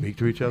not going to speak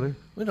to each other?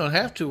 We don't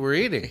have to. We're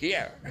eating.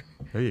 Yeah.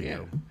 There you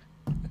go.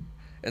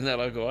 And then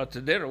I'll go out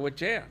to dinner with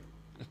Jan.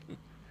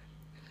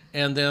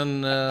 And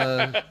then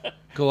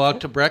go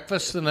out to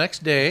breakfast the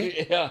next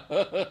day. Yeah.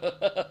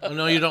 Oh,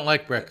 no, you don't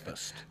like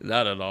breakfast.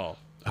 Not at all.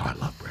 Oh, I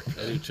love breakfast.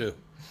 I do too.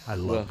 I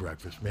love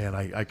breakfast, man.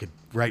 I could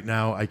right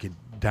now. I could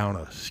down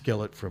a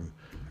skillet from.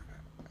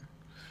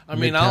 I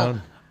mean,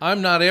 Midtown.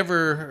 I'm not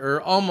ever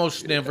or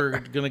almost never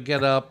going to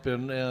get up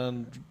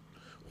and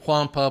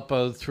whomp up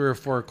a 3 or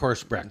 4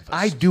 course breakfast.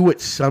 I do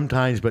it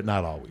sometimes, but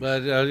not always.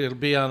 But it'll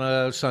be on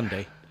a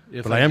Sunday.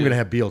 But I am going to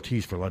have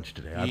BLTs for lunch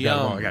today. I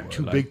got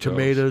 2 big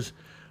tomatoes,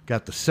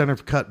 got the center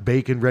cut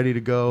bacon ready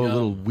to go, a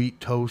little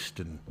wheat toast,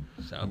 and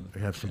I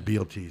have some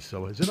BLTs.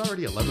 So is it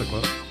already 11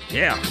 o'clock?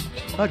 Yeah.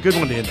 A good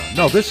one to end on.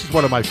 No, this is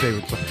one of my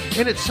favorite songs.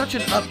 And it's such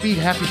an upbeat,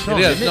 happy song.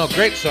 It is. Isn't it? No,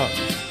 great song.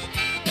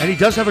 And he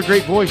does have a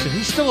great voice, and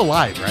he's still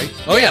alive, right?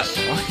 Oh, yes.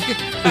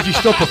 Is he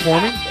still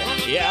performing?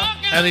 Yeah.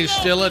 And he's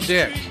still a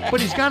dick.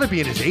 But he's got to be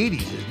in his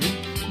 80s, isn't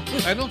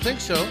he? I don't think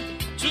so.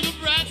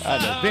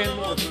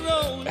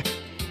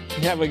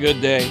 Have a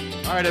good day.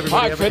 All right,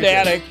 everybody.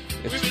 Hawkfanatic.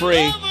 It's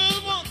free.